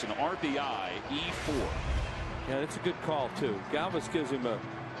choice, an RBI, E4. Yeah, it's a good call too. Galvis gives him a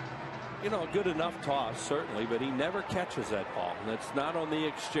good enough toss, certainly, but he never catches that ball. And that's not on the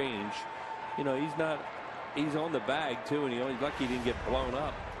exchange. He's on the bag too, and he's lucky he didn't get blown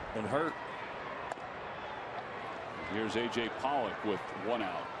up and hurt. Here's A.J. Pollock with 1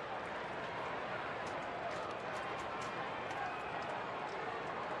 out.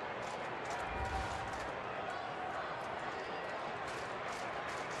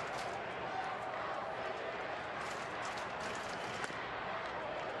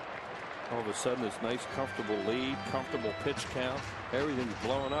 All of a sudden, this nice, comfortable lead, comfortable pitch count. Everything's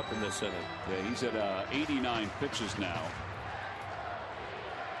blowing up in this inning. Yeah, he's at 89 pitches now.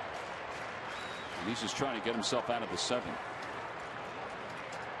 And he's just trying to get himself out of the 7th.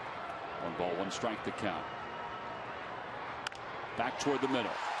 1 ball, 1 strike to count. Back toward the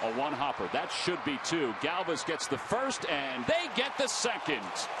middle. A 1-hopper. That should be 2. Galvis gets the first, and they get the second.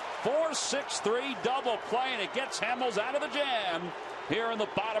 4-6-3 double play, and it gets Hamels out of the jam here in the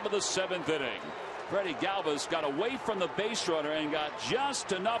bottom of the 7th inning. Freddie Galvis got away from the base runner and got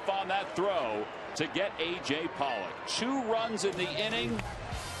just enough on that throw to get A.J. Pollock. 2 runs in the inning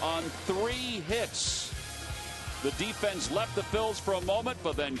on 3 hits. The defense left the Phils for a moment,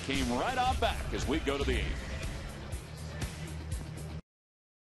 but then came right on back as we go to the 8th.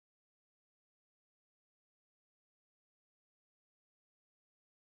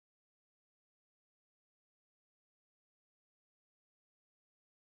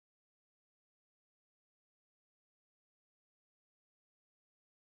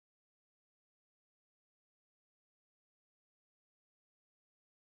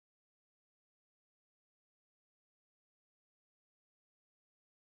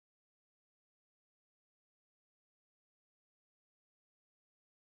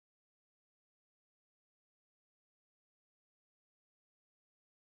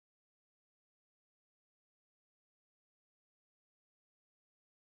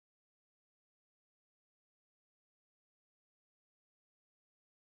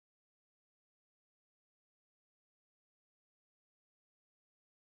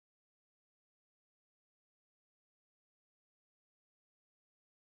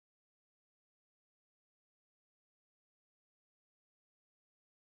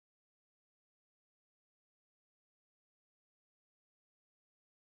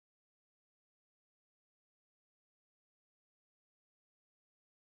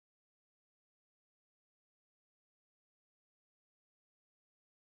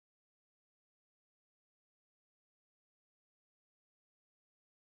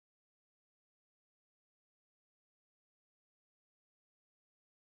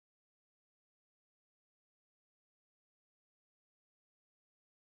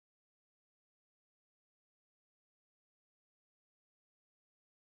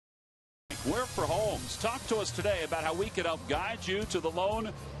 We're for homes. Talk to us today about how we can help guide you to the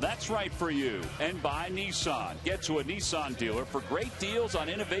loan that's right for you. And by Nissan. Get to a Nissan dealer for great deals on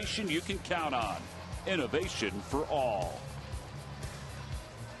innovation you can count on. Innovation for all.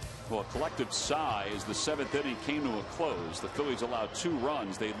 Well, a collective sigh as the 7th inning came to a close. The Phillies allowed 2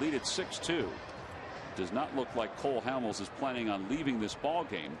 runs. They lead it 6-2. Does not look like Cole Hamels is planning on leaving this ball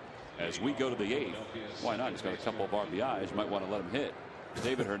game as we go to the 8th. Why not? He's got a couple of RBIs. You might want to let him hit.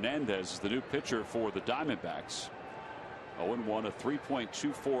 David Hernandez is the new pitcher for the Diamondbacks. 0-1, a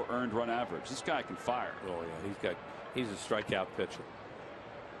 3.24 earned run average. This guy can fire. Oh yeah, he's a strikeout pitcher.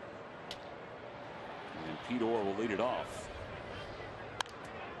 And Pete Orr will lead it off.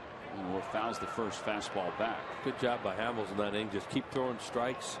 And Orr fouls the first fastball back. Good job by Hamels in that inning. Just keep throwing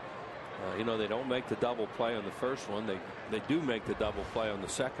strikes. They don't make the double play on the first one. They do make the double play on the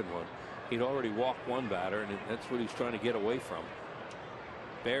second one. He'd already walked 1 batter, and that's what he's trying to get away from.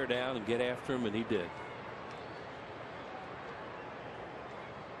 Bear down and get after him, and he did.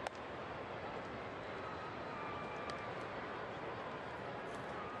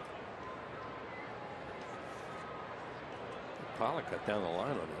 Pollock got down the line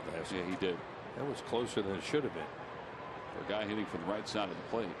on that last. Yeah, he did. That was closer than it should have been. For a guy hitting from the right side of the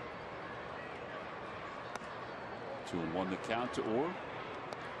plate. 2-1 the count to Orr.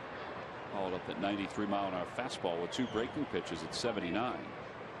 Followed up that 93-mile-an-hour fastball with 2 breaking pitches at 79.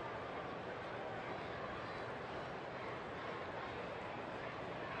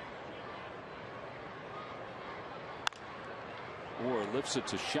 Orr lifts it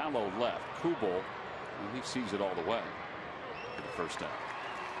to shallow left. Kubel, and he sees it all the way for the first out.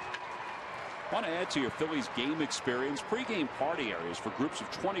 Want to add to your Phillies game experience? Pre-game party areas for groups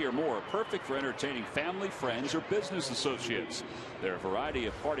of 20 or more are perfect for entertaining family, friends, or business associates. There are a variety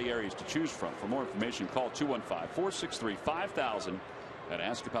of party areas to choose from. For more information, call 215-463-5000 and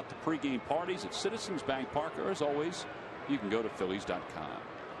ask about the pre-game parties at Citizens Bank Park, or as always, you can go to Phillies.com.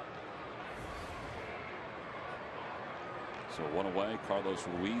 So one away, Carlos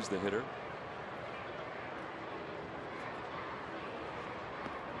Ruiz, the hitter.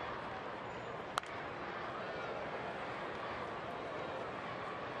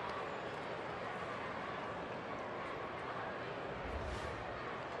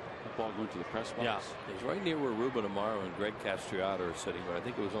 Ball going to the press box. Yeah, he's right near where Ruben Amaro and Greg Castriota are sitting, but I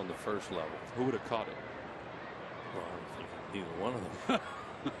think it was on the first level. Who would have caught it? Well, I don't think either one of them.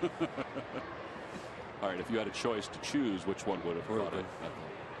 All right, if you had a choice to choose, which one would have caught it?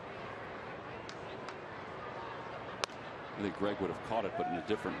 I think Greg would have caught it, but in a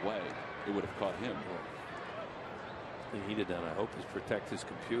different way. It would have caught him. The thing he'd have done, I hope, is protect his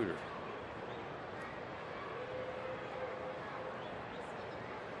computer.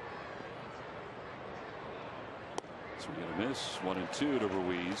 Swing and a miss. 1-2 to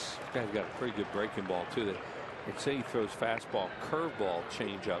Ruiz. This guy's got a pretty good breaking ball too. They say he throws fastball, curveball,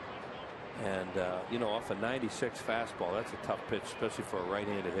 changeup, and you know, off a 96 fastball, that's a tough pitch, especially for a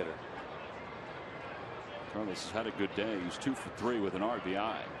right-handed hitter. Carlos has had a good day. He's 2 for 3 with an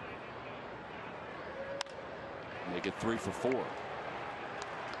RBI. Make it 3 for 4.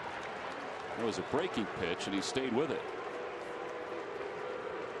 That was a breaking pitch, and he stayed with it.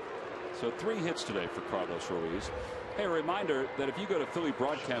 So 3 hits today for Carlos Ruiz. Hey, a reminder that if you go to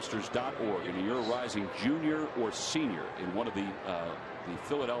PhillyBroadcasters.org and you're a rising junior or senior in one of the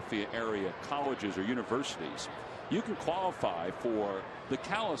Philadelphia area colleges or universities, you can qualify for the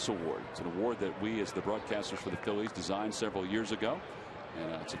Callis Award. It's an award that we, as the broadcasters for the Phillies, designed several years ago.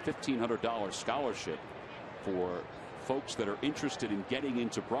 And it's a $1,500 scholarship for folks that are interested in getting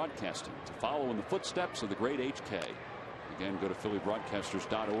into broadcasting, to follow in the footsteps of the great HK. Again, go to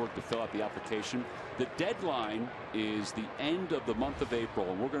PhillyBroadcasters.org to fill out the application. The deadline is the end of the month of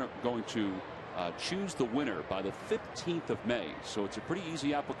April, and we're going to choose the winner by the 15th of May. So it's a pretty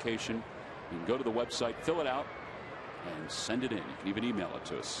easy application. You can go to the website, fill it out, and send it in. You can even email it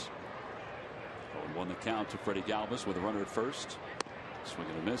to us. 0-1 the count to Freddie Galvis with a runner at first. Swing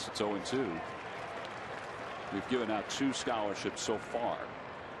and a miss. It's 0-2. We've given out 2 scholarships so far.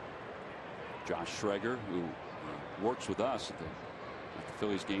 Josh Schreger, who works with us at the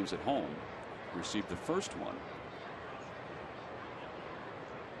Phillies games at home, received the first one.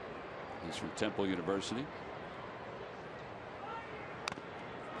 He's from Temple University.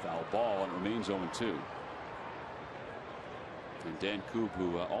 Foul ball, and it remains 0-2. And Dan Koob,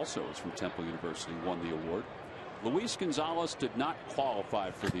 who also is from Temple University, won the award. Luis Gonzalez did not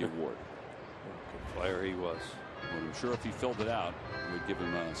qualify for the award. Good player he was. Well, I'm sure if he filled it out, we'd give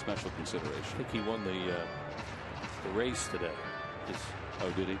him a special consideration. I think he won the race today.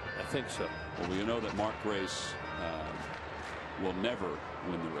 Oh, did he? I think so. Well, we know that Mark Grace will never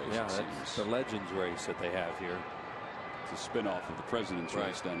win the race. Yeah, that's the Legends race that they have here. It's a spinoff of the President's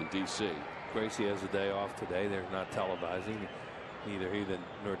race down in D.C. Gracie has a day off today. They're not televising. Neither he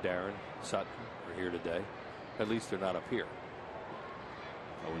nor Darren Sutton are here today. At least they're not up here.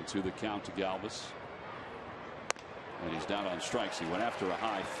 0-2 the count to Galvis. And he's down on strikes. He went after a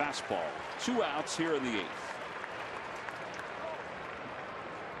high fastball. 2 outs here in the 8th.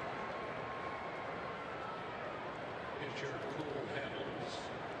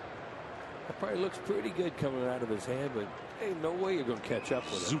 That probably looks pretty good coming out of his hand, but ain't no way you're going to catch up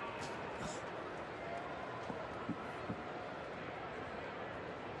with it.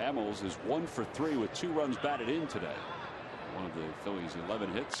 Hamels is 1 for 3 with 2 runs batted in today. One of the Phillies'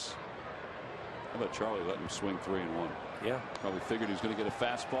 11 hits. How about Charlie letting him swing 3 and 1? Yeah. Probably figured he was going to get a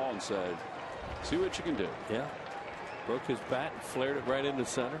fastball and said, see what you can do. Yeah. Broke his bat and flared it right into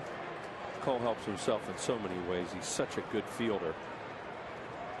center. Cole helps himself in so many ways. He's such a good fielder.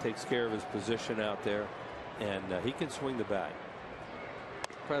 Takes care of his position out there, and he can swing the bat.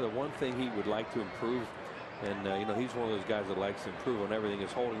 Probably the one thing he would like to improve, and you know, he's one of those guys that likes to improve on everything,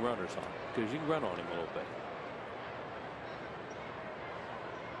 is holding runners on, because you can run on him a little bit.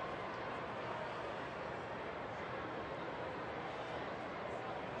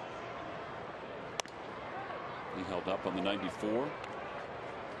 He held up on the 94,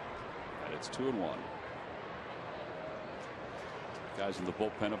 and it's 2-1. Guys in the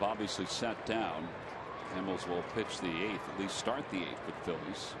bullpen have obviously sat down. Hamels will pitch the 8th, at least start the 8th with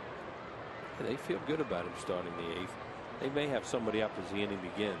Phillies. And they feel good about him starting the 8th. They may have somebody up as the inning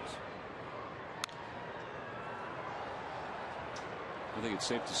begins. I think it's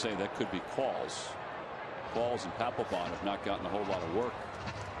safe to say that could be Qualls. Qualls and Papelbon have not gotten a whole lot of work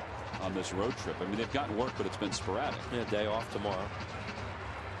on this road trip. I mean, they've gotten work, but it's been sporadic. Yeah, day off tomorrow.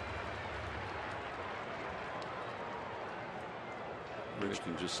 Rich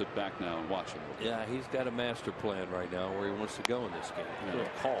can just sit back now and watch him. Yeah, he's got a master plan right now where he wants to go in this game. Yeah.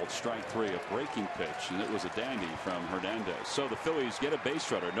 Called strike 3, a breaking pitch, and it was a dandy from Hernandez. So the Phillies get a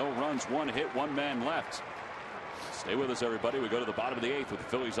base runner. No runs, 1 hit, 1 man left. Stay with us, everybody. We go to the bottom of the 8th with the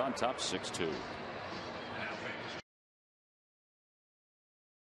Phillies on top 6-2.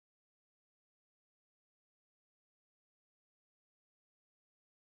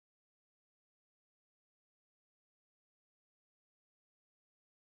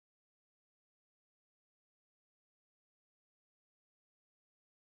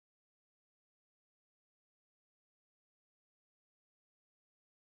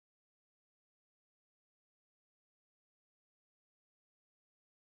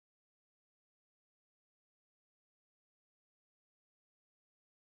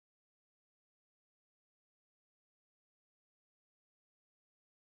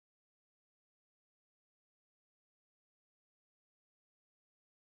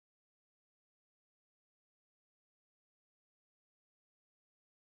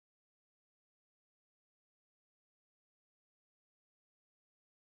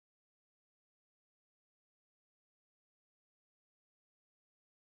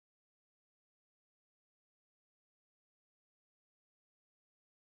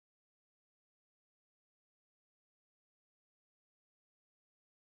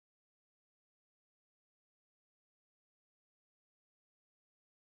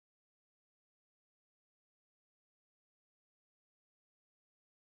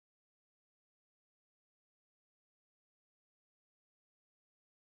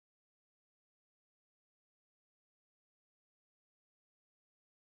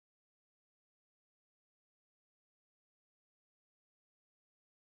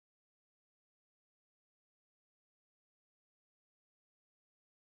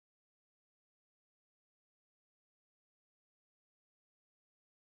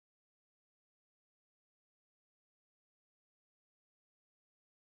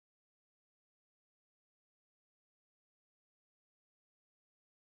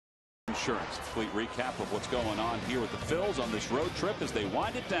 Insurance. Complete recap of what's going on here with the Phils on this road trip as they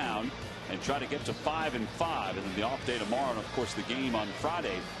wind it down and try to get to 5-5, and then the off day tomorrow, and of course the game on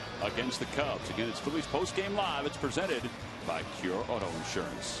Friday against the Cubs. Again, it's Phillies post game live. It's presented by Cure Auto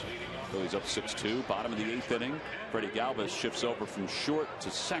Insurance. Phillies up 6-2, bottom of the 8th inning. Freddie Galvis shifts over from short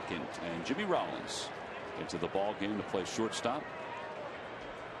to second, and Jimmy Rollins into the ball game to play shortstop.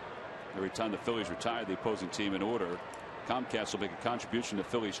 Every time the Phillies retire the opposing team in order, Comcast will make a contribution to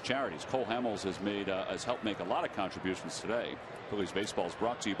Phillies charities. Cole Hamels has helped make a lot of contributions today. Phillies baseball is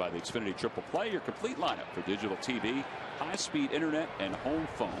brought to you by the Xfinity Triple Play, your complete lineup for digital TV, high-speed internet, and home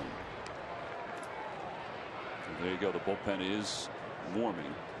phone. And there you go. The bullpen is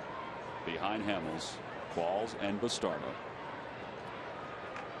warming behind Hamels, Qualls, and Bastardo.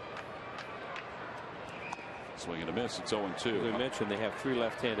 Swing and a miss. It's 0-2. We mentioned they have 3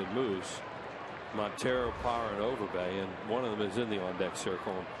 left-handed moves. Montero, Parr, and Overbay, and one of them is in the on-deck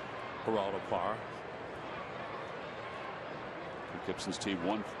circle. Geraldo Parr. Gibson's team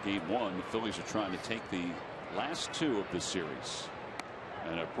won game 1. The Phillies are trying to take the last 2 of this series.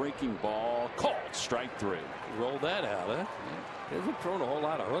 And a breaking ball called strike 3. Roll that out, huh? He hasn't thrown a whole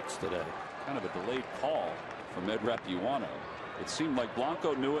lot of hooks today. Kind of a delayed call from Ed Rapuano. It seemed like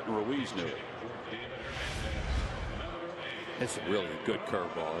Blanco knew it and Ruiz knew it. It's a really good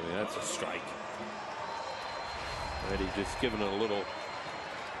curveball. I mean, that's a strike. And he's just given it a little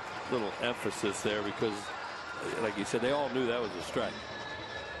emphasis there because, like you said, they all knew that was a strike.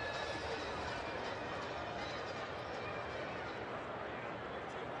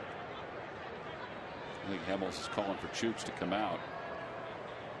 I think Hamels is calling for Chooch to come out.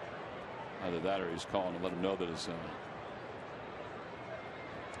 Either that or he's calling to let him know that his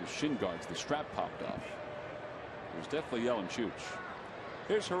shin guards, the strap popped off. He was definitely yelling Chooch.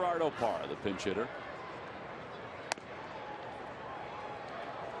 Here's Geraldo Parr, the pinch hitter.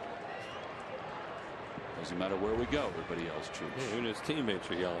 Doesn't matter where we go, everybody yells Chooch. Yeah, even his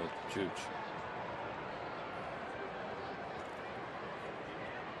teammates are yelling Chooch.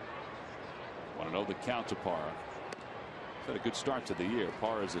 Want to know the count to Parr. He's had a good start to the year.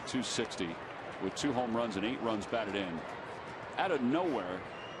 Parr is at .260 with 2 home runs and 8 runs batted in. Out of nowhere,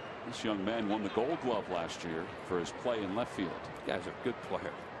 this young man won the Gold Glove last year for his play in left field. The guy's a good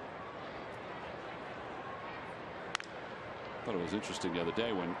player. I thought it was interesting the other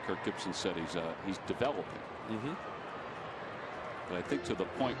day when Kirk Gibson said he's developing. But I think to the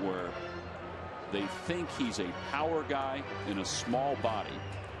point where they think he's a power guy in a small body,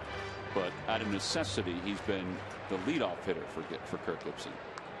 but out of necessity, he's been the leadoff hitter for Kirk Gibson.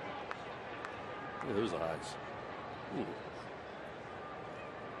 Look at those eyes. Ooh.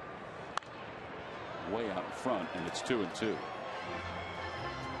 Way out in front, and it's 2-2.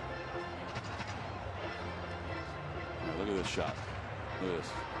 Now look at this shot. Look at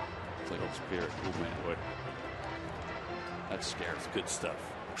this. It's like a spirit. Oh man, boy. That's scary. That's good stuff.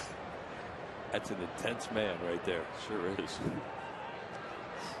 That's an intense man right there. Sure is.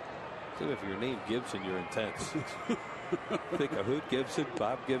 So if you're named Gibson, you're intense. Think of Hoot Gibson,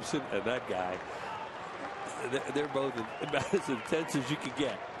 Bob Gibson, and that guy. They're both about as intense as you can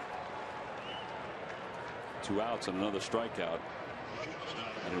get. 2 outs and another strikeout.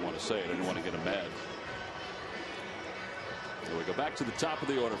 I didn't want to say it. I didn't want to get him mad. So we go back to the top of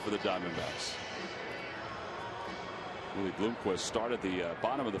the order for the Diamondbacks. Willie Bloomquist started the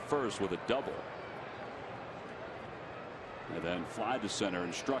bottom of the first with a double. And then fly to center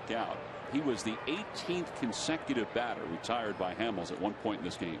and struck out. He was the 18th consecutive batter retired by Hamels at one point in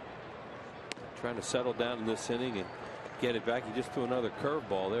this game. Trying to settle down in this inning and get it back. He just threw another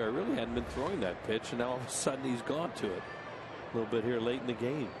curveball there. He really hadn't been throwing that pitch, and now all of a sudden he's gone to it. A little bit here late in the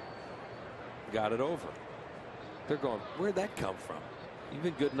game. Got it over. They're going, where'd that come from? You've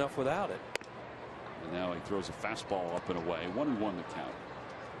been good enough without it. And now he throws a fastball up and away. 1-1 the count.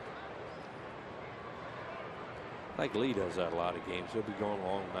 Like Lee does that a lot of games. He'll be going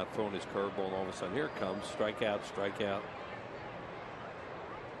along, not throwing his curveball, and all of a sudden here it comes. Strikeout, strikeout.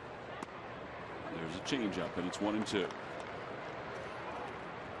 There's a changeup, and it's 1-2.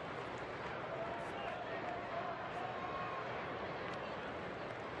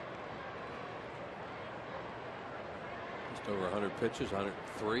 Just over 100 pitches,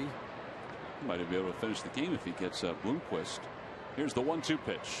 103. Might be able to finish the game if he gets Bloomquist. Here's the 1-2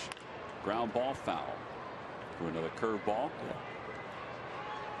 pitch. Ground ball foul. For another curveball. Yeah.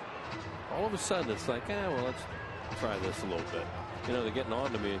 All of a sudden it's like, well, let's try this a little bit. You know, they're getting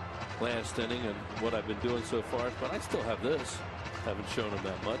on to me last inning and what I've been doing so far, but I still have this. Haven't shown him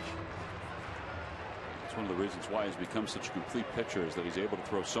that much. It's one of the reasons why he's become such a complete pitcher, is that he's able to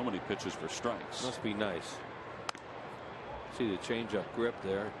throw so many pitches for strikes. Must be nice. See the changeup grip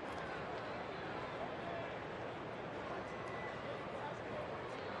there.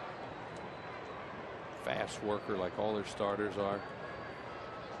 Fast worker like all their starters are.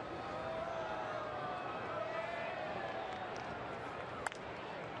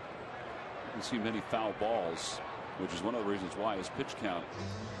 You can see many foul balls, which is one of the reasons why his pitch count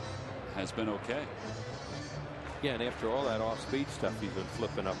has been okay. Yeah, and after all that off-speed stuff he's been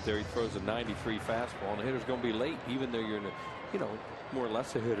flipping up there, he throws a 93 fastball, and the hitter's going to be late, even though you're in a, you know, more or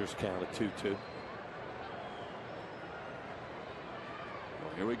less a hitter's count at 2-2.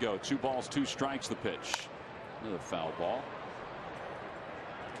 Here we go. 2 balls, 2 strikes. The pitch. Another foul ball.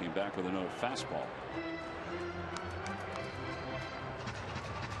 Came back with another fastball.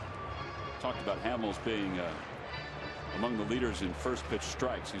 Talked about Hamels being among the leaders in first pitch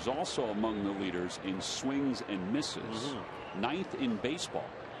strikes. He's also among the leaders in swings and misses. 9th in baseball.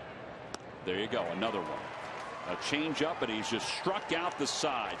 There you go. Another one. A change-up, and he's just struck out the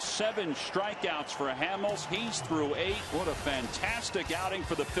side. 7 strikeouts for Hamels. He's through 8. What a fantastic outing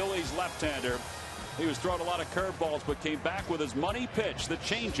for the Phillies left-hander. He was throwing a lot of curveballs, but came back with his money pitch, the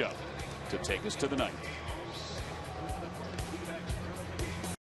change-up, to take us to the 9th.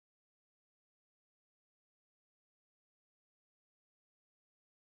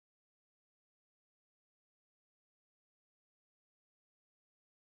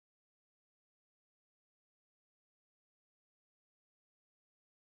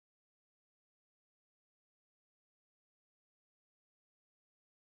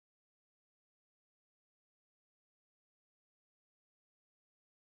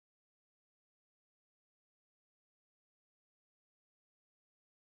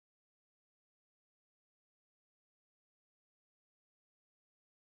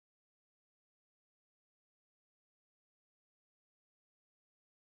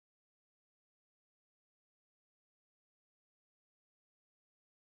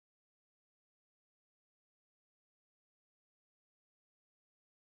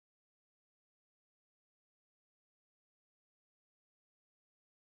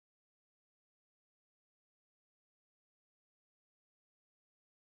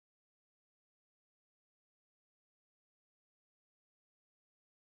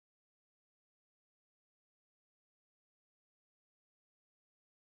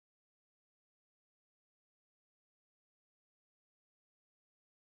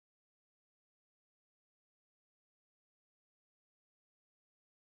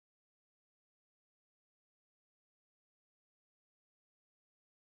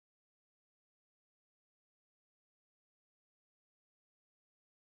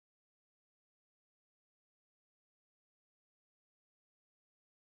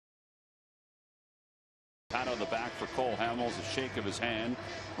 Pat on the back for Cole Hamels, a shake of his hand.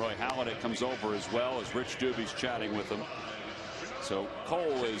 Roy Halladay comes over as well as Rich Dubie's chatting with him. So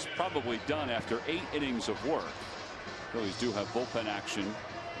Cole is probably done after 8 innings of work. Phillies do have bullpen action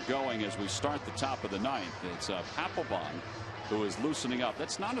going as we start the top of the 9th. It's Papelbon who is loosening up.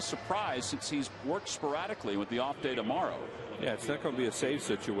 That's not a surprise since he's worked sporadically with the off day tomorrow. Yeah, it's not going to be a save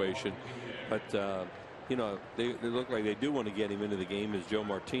situation, but you know, they look like they do want to get him into the game as Joe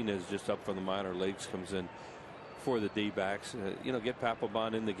Martinez, just up from the minor leagues, comes in for the D-backs. You know, get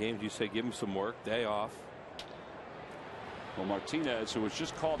Papelbon in the game. You say give him some work, day off. Well, Martinez, who was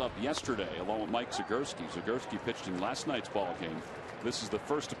just called up yesterday along with Mike Zagorski. Zagorski pitched in last night's ball game. This is the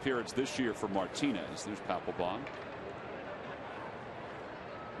first appearance this year for Martinez. There's Papelbon.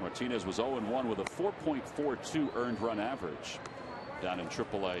 Martinez was 0-1 with a 4.42 earned run average down in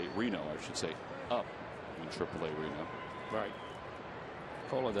AAA Reno. I should say up in AAA Reno. Right.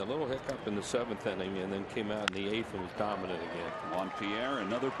 Cole had that little hiccup in the 7th inning and then came out in the 8th and was dominant again. Juan Pierre,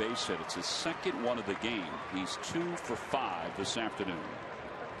 another base hit. It's his second one of the game. He's 2 for 5 this afternoon.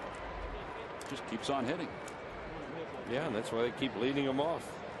 Just keeps on hitting. Yeah, and that's why they keep leading him off.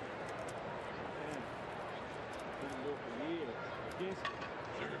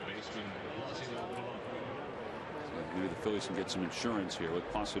 Maybe the Phillies can get some insurance here with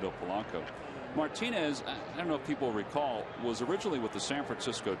Placido Polanco. Martinez, I don't know if people recall, was originally with the San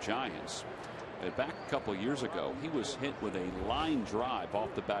Francisco Giants. Back a couple of years ago, he was hit with a line drive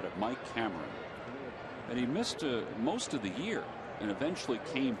off the bat of Mike Cameron. And he missed most of the year and eventually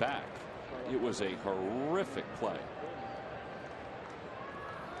came back. It was a horrific play.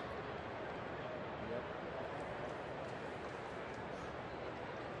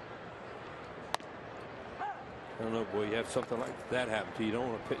 I don't know, boy. You have something like that happen to you.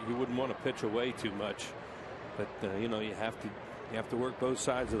 You wouldn't want to pitch away too much, but you know, you have to work both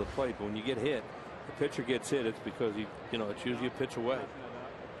sides of the plate. But when you get hit, the pitcher gets hit. It's because it's usually a pitch away.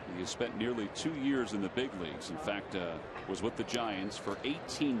 He spent nearly 2 years in the big leagues. In fact, was with the Giants for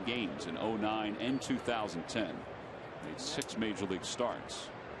 18 games in 2009 and 2010. Made 6 major league starts.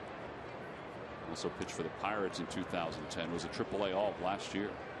 Also pitched for the Pirates in 2010. Was a AAA All last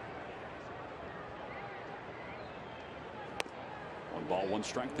year. 1 ball, 1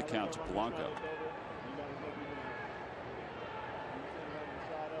 strike to count to Polanco.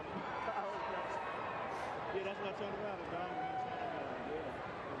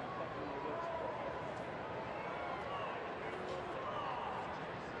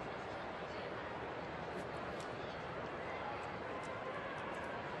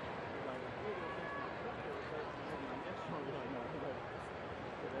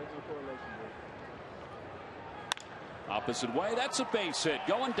 Opposite way, that's a base hit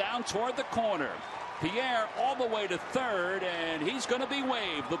going down toward the corner. Pierre all the way to third, and he's going to be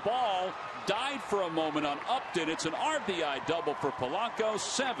waved. The ball died for a moment on Upton. It's an RBI double for Polanco.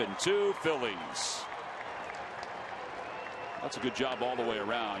 7-2 Phillies. That's a good job all the way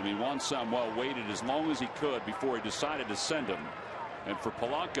around. I mean, Juan Samuel waited as long as he could before he decided to send him. And for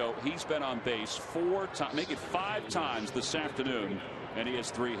Polanco, he's been on base 4 times, make it 5 times this afternoon, and he has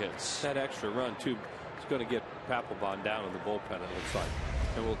 3 hits. That extra run too is going to get Papelbon down in the bullpen, it looks like,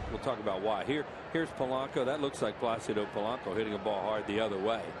 and we'll talk about why. Here's Polanco. That looks like Placido Polanco hitting a ball hard the other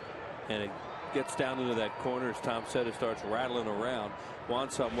way, and it gets down into that corner. As Tom said, it starts rattling around. Juan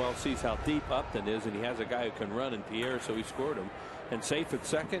Samuel sees how deep Upton is, and he has a guy who can run in Pierre, so he scored him. And safe at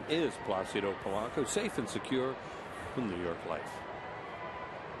second is Placido Polanco, safe and secure in New York Life.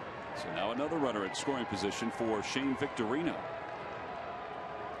 So now another runner at scoring position for Shane Victorino.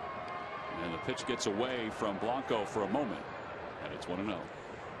 And the pitch gets away from Blanco for a moment, and it's 1-0.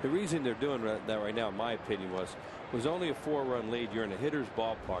 The reason they're doing that right now, in my opinion, was only a 4-run lead. You're in a hitter's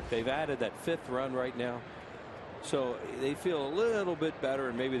ballpark. They've added that 5th run right now, so they feel a little bit better,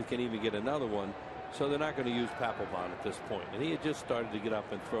 and maybe they can even get another one. So they're not going to use Papelbon at this point. And he had just started to get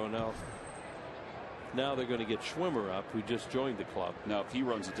up and throw now. Now they're going to get Schwimmer up, who just joined the club. Now, if he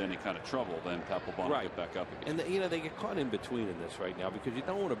runs into any kind of trouble, then Papelbon will get back up again. And they get caught in between in this right now, because you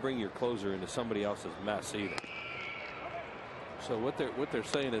don't want to bring your closer into somebody else's mess either. So what they're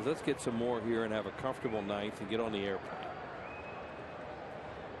saying is, let's get some more here and have a comfortable 9th and get on the airplane.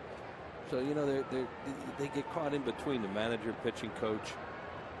 So they get caught in between, the manager, pitching coach.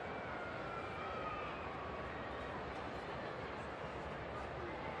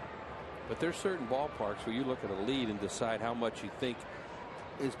 But there's certain ballparks where you look at a lead and decide how much you think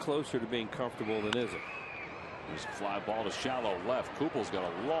is closer to being comfortable than isn't. There's a fly ball to shallow left. Kubel's got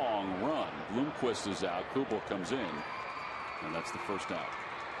a long run. Bloomquist is out. Kubel comes in, and that's the first out.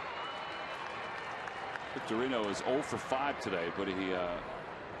 Victorino is 0 for 5 today, but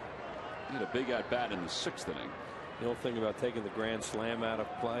He had a big at bat in the 6th inning. The whole thing about taking the grand slam out of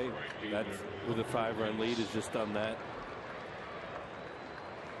play, that with a 5-run lead has just done that.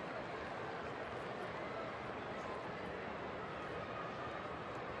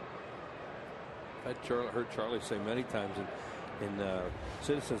 I've heard Charlie say many times in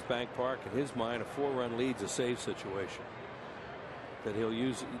Citizens Bank Park, in his mind, a 4-run lead's a save situation that he'll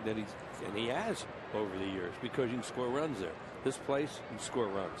use, and he has over the years, because you can score runs there. This place, you can score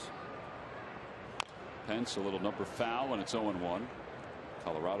runs. Pence, a little number foul, and it's 0-1.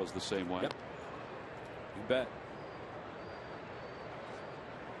 Colorado's the same way. Yep. You bet.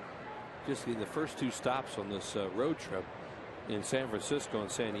 Just in the first 2 stops on this road trip in San Francisco and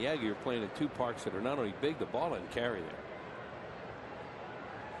San Diego, you're playing in 2 parks that are not only big, the ball doesn't carry there.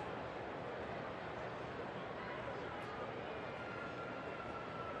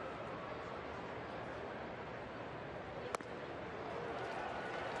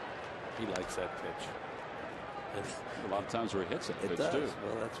 He likes that pitch. A lot of times where he hits it. It does. Too.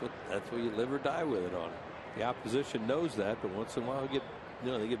 Well, that's where you live or die with it on. The opposition knows that, but once in a while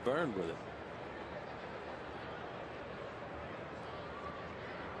they get burned with it.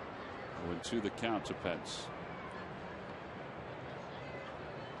 Went to the count to Pence.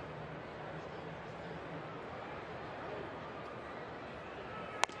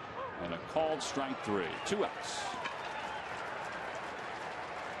 And a called strike 3. 2 outs.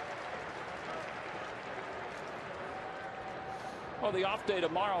 Well, the off day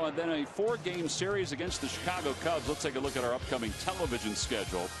tomorrow and then a 4-game series against the Chicago Cubs. Let's take a look at our upcoming television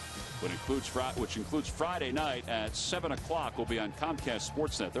schedule, which includes Friday night at 7 o'clock. Will be on Comcast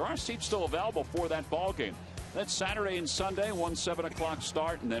Sportsnet. There are seats still available for that ball game. That's Saturday and Sunday, 1 7 o'clock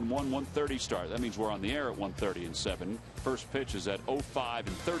start, and then 1:30 start. That means we're on the air at 1:30 and 7. First pitch is at 05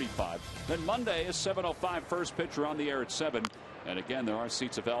 and 35. Then Monday is 7:05 first pitch. We're on the air at 7. And again, there are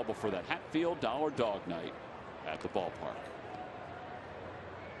seats available for that Hatfield Dollar Dog Night at the ballpark.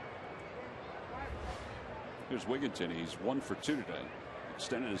 Here's Wigginton. He's 1 for 2 today.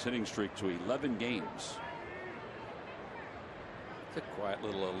 Extended his hitting streak to 11 games. It's a quiet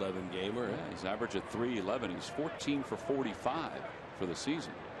little 11 gamer. Yeah, he's average at 311. He's 14 for 45 for the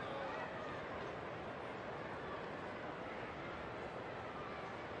season.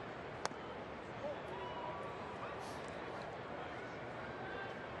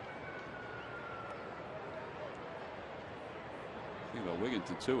 The thing about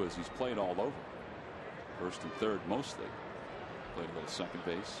Wigginton too is he's played all over. First and third mostly. Played a little second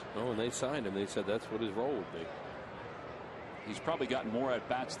base. Oh, when they signed him, they said that's what his role would be. He's probably gotten more at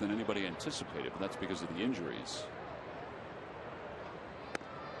bats than anybody anticipated, but that's because of the injuries.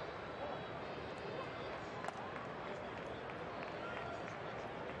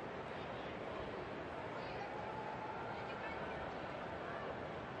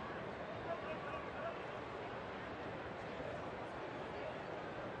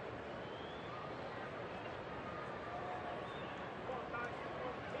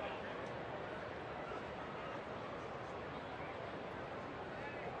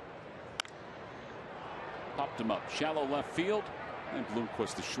 Popped him up shallow left field, and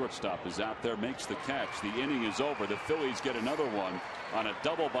Bloomquist, the shortstop, is out there, makes the catch. The inning is over. The Phillies get another one on a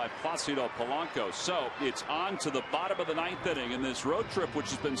double by Placido Polanco. So it's on to the bottom of the 9th inning, and this road trip, which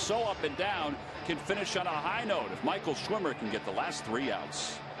has been so up and down, can finish on a high note if Michael Schwimmer can get the last 3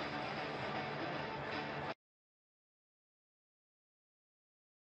 outs.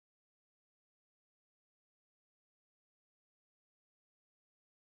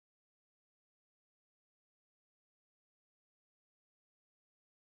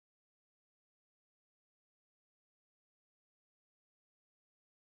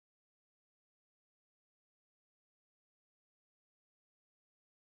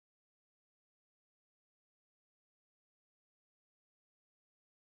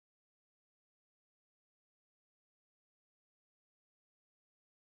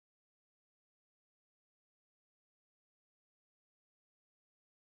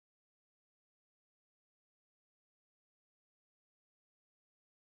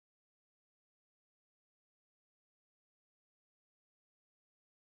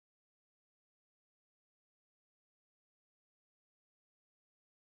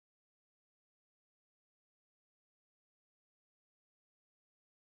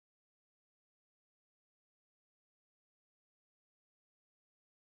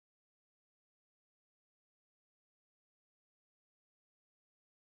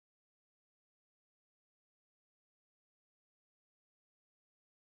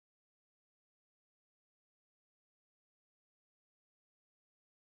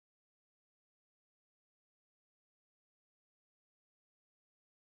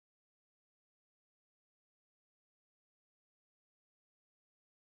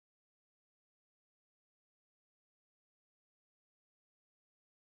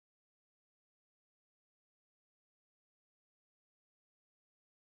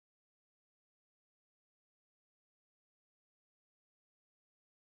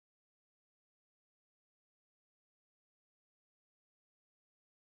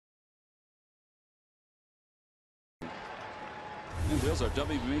 Here's our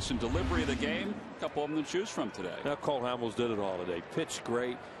W.B. Mason delivery of the game. A couple of them to choose from today. Now Cole Hamels did it all today. Pitched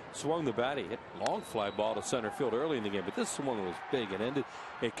great, swung the bat. He hit long fly ball to center field early in the game, but this one was big and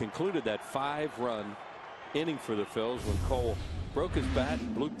it concluded that 5-run inning for the Phils when Cole broke his bat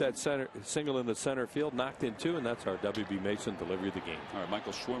and blooped that single into center field, knocked in 2, and that's our W.B. Mason delivery of the game. All right,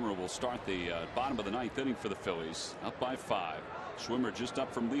 Michael Schwimmer will start the bottom of the 9th inning for the Phillies, up by 5. Schwimmer just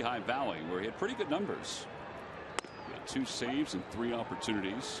up from Lehigh Valley, where he had pretty good numbers. He had 2 saves and 3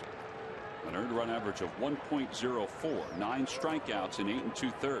 opportunities. An earned run average of 1.04, 9 strikeouts in 8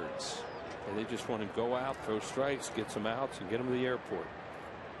 2/3. And they just want to go out, throw strikes, get some outs, and get them to the airport.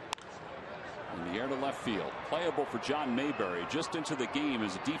 In the air to left field, playable for John Mayberry, just into the game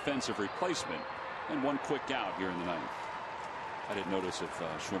as a defensive replacement, and 1 quick out here in the 9th. I didn't notice if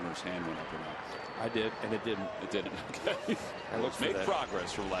Schwimmer's hand went up or not. I did, and it didn't. It didn't. Okay. Made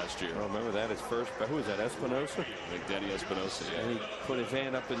progress from last year. I remember that his first. Who was that? Espinosa? I think Danny Espinosa. Yeah. And he put his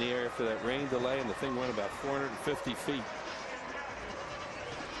hand up in the air after that rain delay, and the thing went about 450 feet.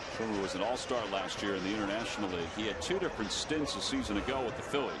 Schwimmer was an all-star last year in the International League. He had 2 different stints a season ago with the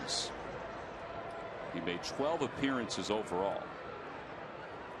Phillies. He made 12 appearances overall.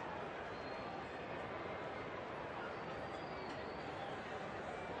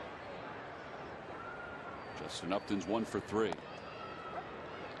 Justin Upton's 1 for 3. A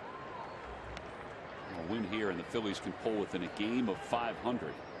win here, and the Phillies can pull within a game of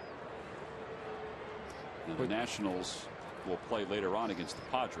 500. And the Nationals will play later on against the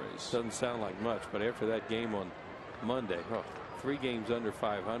Padres. Doesn't sound like much, but after that game on Monday, 3 games under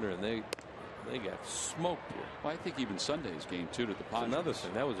 500, and they got smoked here. Well, I think even Sunday's game 2 to the Padres. Another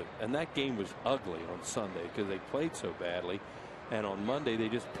thing, and that game was ugly on Sunday because they played so badly, and on Monday they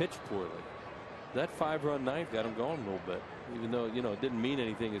just pitched poorly. That 5-run 9th got them going a little bit, even though it didn't mean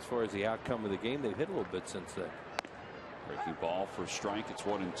anything as far as the outcome of the game. They've hit a little bit since then. Breaking ball for strike. It's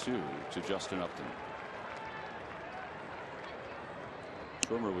 1-2 to Justin Upton.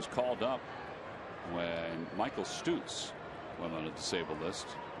 Schwimmer was called up when Michael Stutz went on a disabled list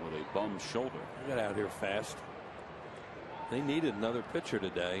with a bum shoulder. He got out here fast. They needed another pitcher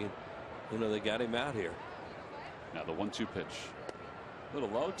today. They got him out here. Now the 1-2 pitch. A little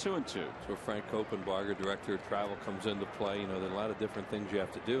low, 2-2. So Frank Kopenbarger, director of travel, comes into play. There are a lot of different things you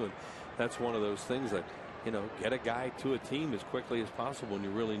have to do, and that's one of those things that get a guy to a team as quickly as possible when you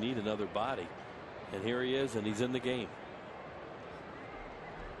really need another body. And here he is, and he's in the game.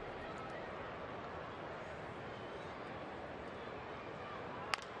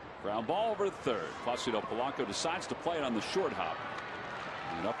 Ground ball over to third. Placido Polanco decides to play it on the short hop.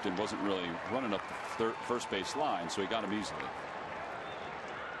 And Upton wasn't really running up the first base line, so he got him easily.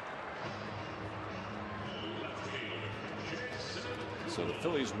 So the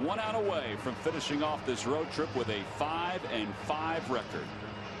Phillies 1 out away from finishing off this road trip with a 5-5 record.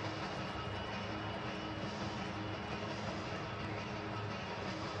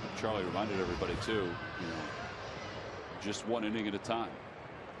 Charlie reminded everybody too, just 1 inning at a time,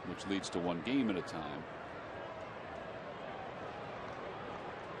 which leads to 1 game at a time.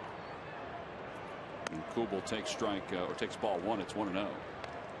 And Kubel takes takes ball 1. It's 1-0.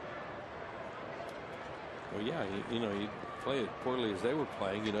 Well, yeah, you play it poorly as they were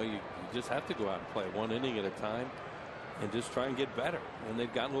playing. You just have to go out and play 1 inning at a time and just try and get better. And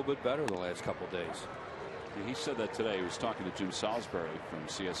they've gotten a little bit better the last couple of days. He said that today. He was talking to Jim Salisbury from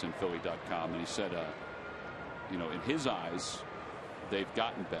CSNPhilly.com, and he said, in his eyes, they've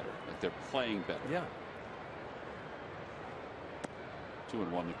gotten better. Like they're playing better. Yeah.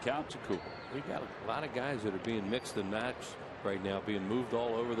 2-1 the count to Cooper. We've got a lot of guys that are being mixed and matched right now, being moved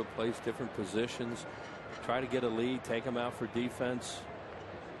all over the place, different positions. Try to get a lead, take them out for defense.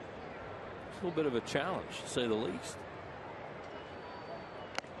 It's a little bit of a challenge, to say the least.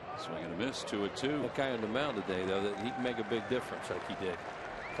 Swing and a miss, 2-2. That guy on the mound today, though, that he can make a big difference like he did.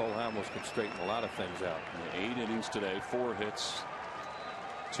 Cole Hamels can straighten a lot of things out. 8 innings today, 4 hits,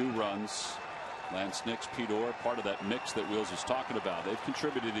 2 runs. Lance Nix, Pete Orr, part of that mix that Wheels is talking about. They've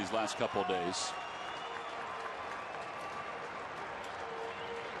contributed these last couple of days.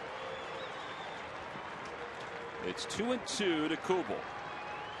 It's 2-2 to Kubel.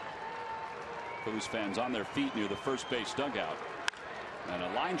 Phillies fans on their feet near the first base dugout. And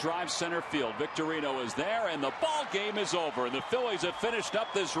a line drive center field. Victorino is there, and the ball game is over. And the Phillies have finished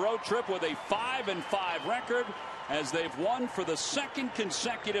up this road trip with a 5-5 record as they've won for the 2nd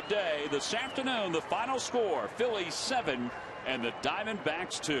consecutive day. This afternoon, the final score, Phillies 7 and the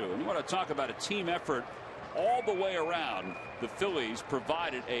Diamondbacks 2. And you want to talk about a team effort all the way around. The Phillies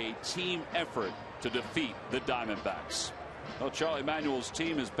provided a team effort to defeat the Diamondbacks. Well, Charlie Manuel's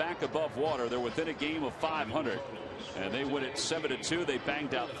team is back above water. They're within a game of 500. and they win it 7-2. They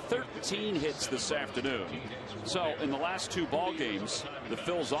banged out 13 hits this afternoon. So in the last 2 ball games, the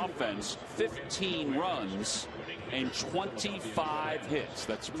Phils offense 15 runs and 25 hits.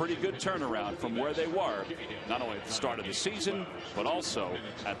 That's a pretty good turnaround from where they were, not only at the start of the season, but also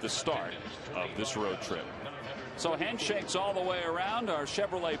at the start of this road trip. So handshakes all the way around. Our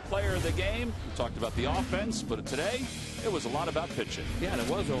Chevrolet player of the game. We talked about the offense, but today it was a lot about pitching. Yeah, and it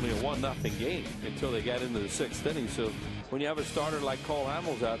was only a 1-0 game until they got into the 6th inning. So when you have a starter like Cole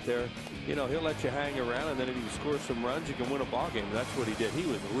Hamels out there, you know, he'll let you hang around, and then if you score some runs, you can win a ball game. That's what he did. He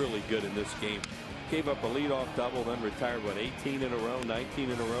was really good in this game. Gave up a leadoff double, then retired, 18 in a row, 19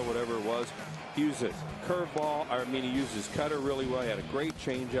 in a row, whatever it was. He used his curveball. He used his cutter really well. He had a great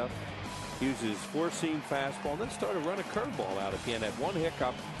changeup. Used his 4-seam fastball, and then started running curveball out at the end. Had one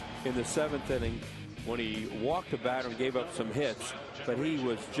hiccup in the 7th inning when he walked the batter and gave up some hits, but he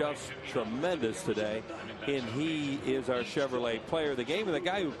was just tremendous today, and he is our Chevrolet player of the game. And the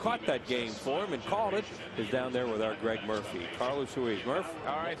guy who caught that game for him and called it is down there with our Greg Murphy. Carlos Ruiz. Murph?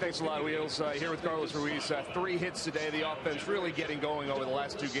 All right, thanks a lot, Wheels. Here with Carlos Ruiz. 3 hits today. The offense really getting going over the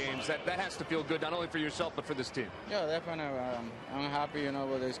last 2 games. That has to feel good, not only for yourself, but for this team. Yeah, definitely. I'm happy,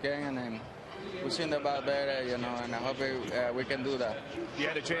 with this game, and we've seen the ball better, and I hope we can do that. You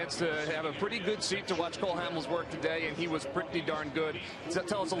had a chance to have a pretty good seat to watch Cole Hamels work today, and he was pretty darn good. So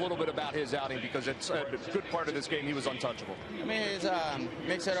tell us a little bit about his outing, because it's a good part of this game. He was untouchable. He's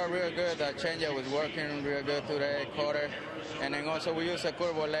mixed it up real good. The changeup was working real good today, quarter, and then also we used a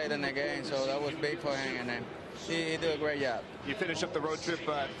curveball late in the game, so that was big for him, and then he did a great job. You finish up the road trip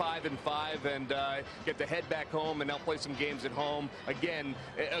 5-5 and get to head back home and now play some games at home. Again,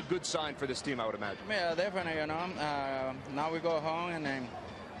 a good sign for this team, I would imagine. Yeah, definitely. Now we go home, and then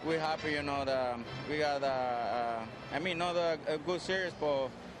we're happy. That we got another good series,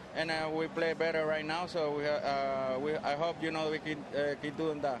 and we play better right now. So I hope we keep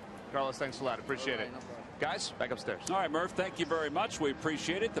doing that. Carlos, thanks a lot. Appreciate it. No problem. Guys, back upstairs. All right, Murph, thank you very much. We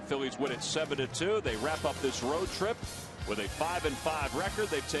appreciate it. The Phillies win it 7-2. They wrap up this road trip with a 5-5 record.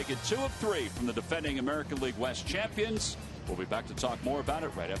 They've taken 2 of 3 from the defending American League West champions. We'll be back to talk more about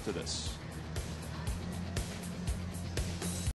it right after this.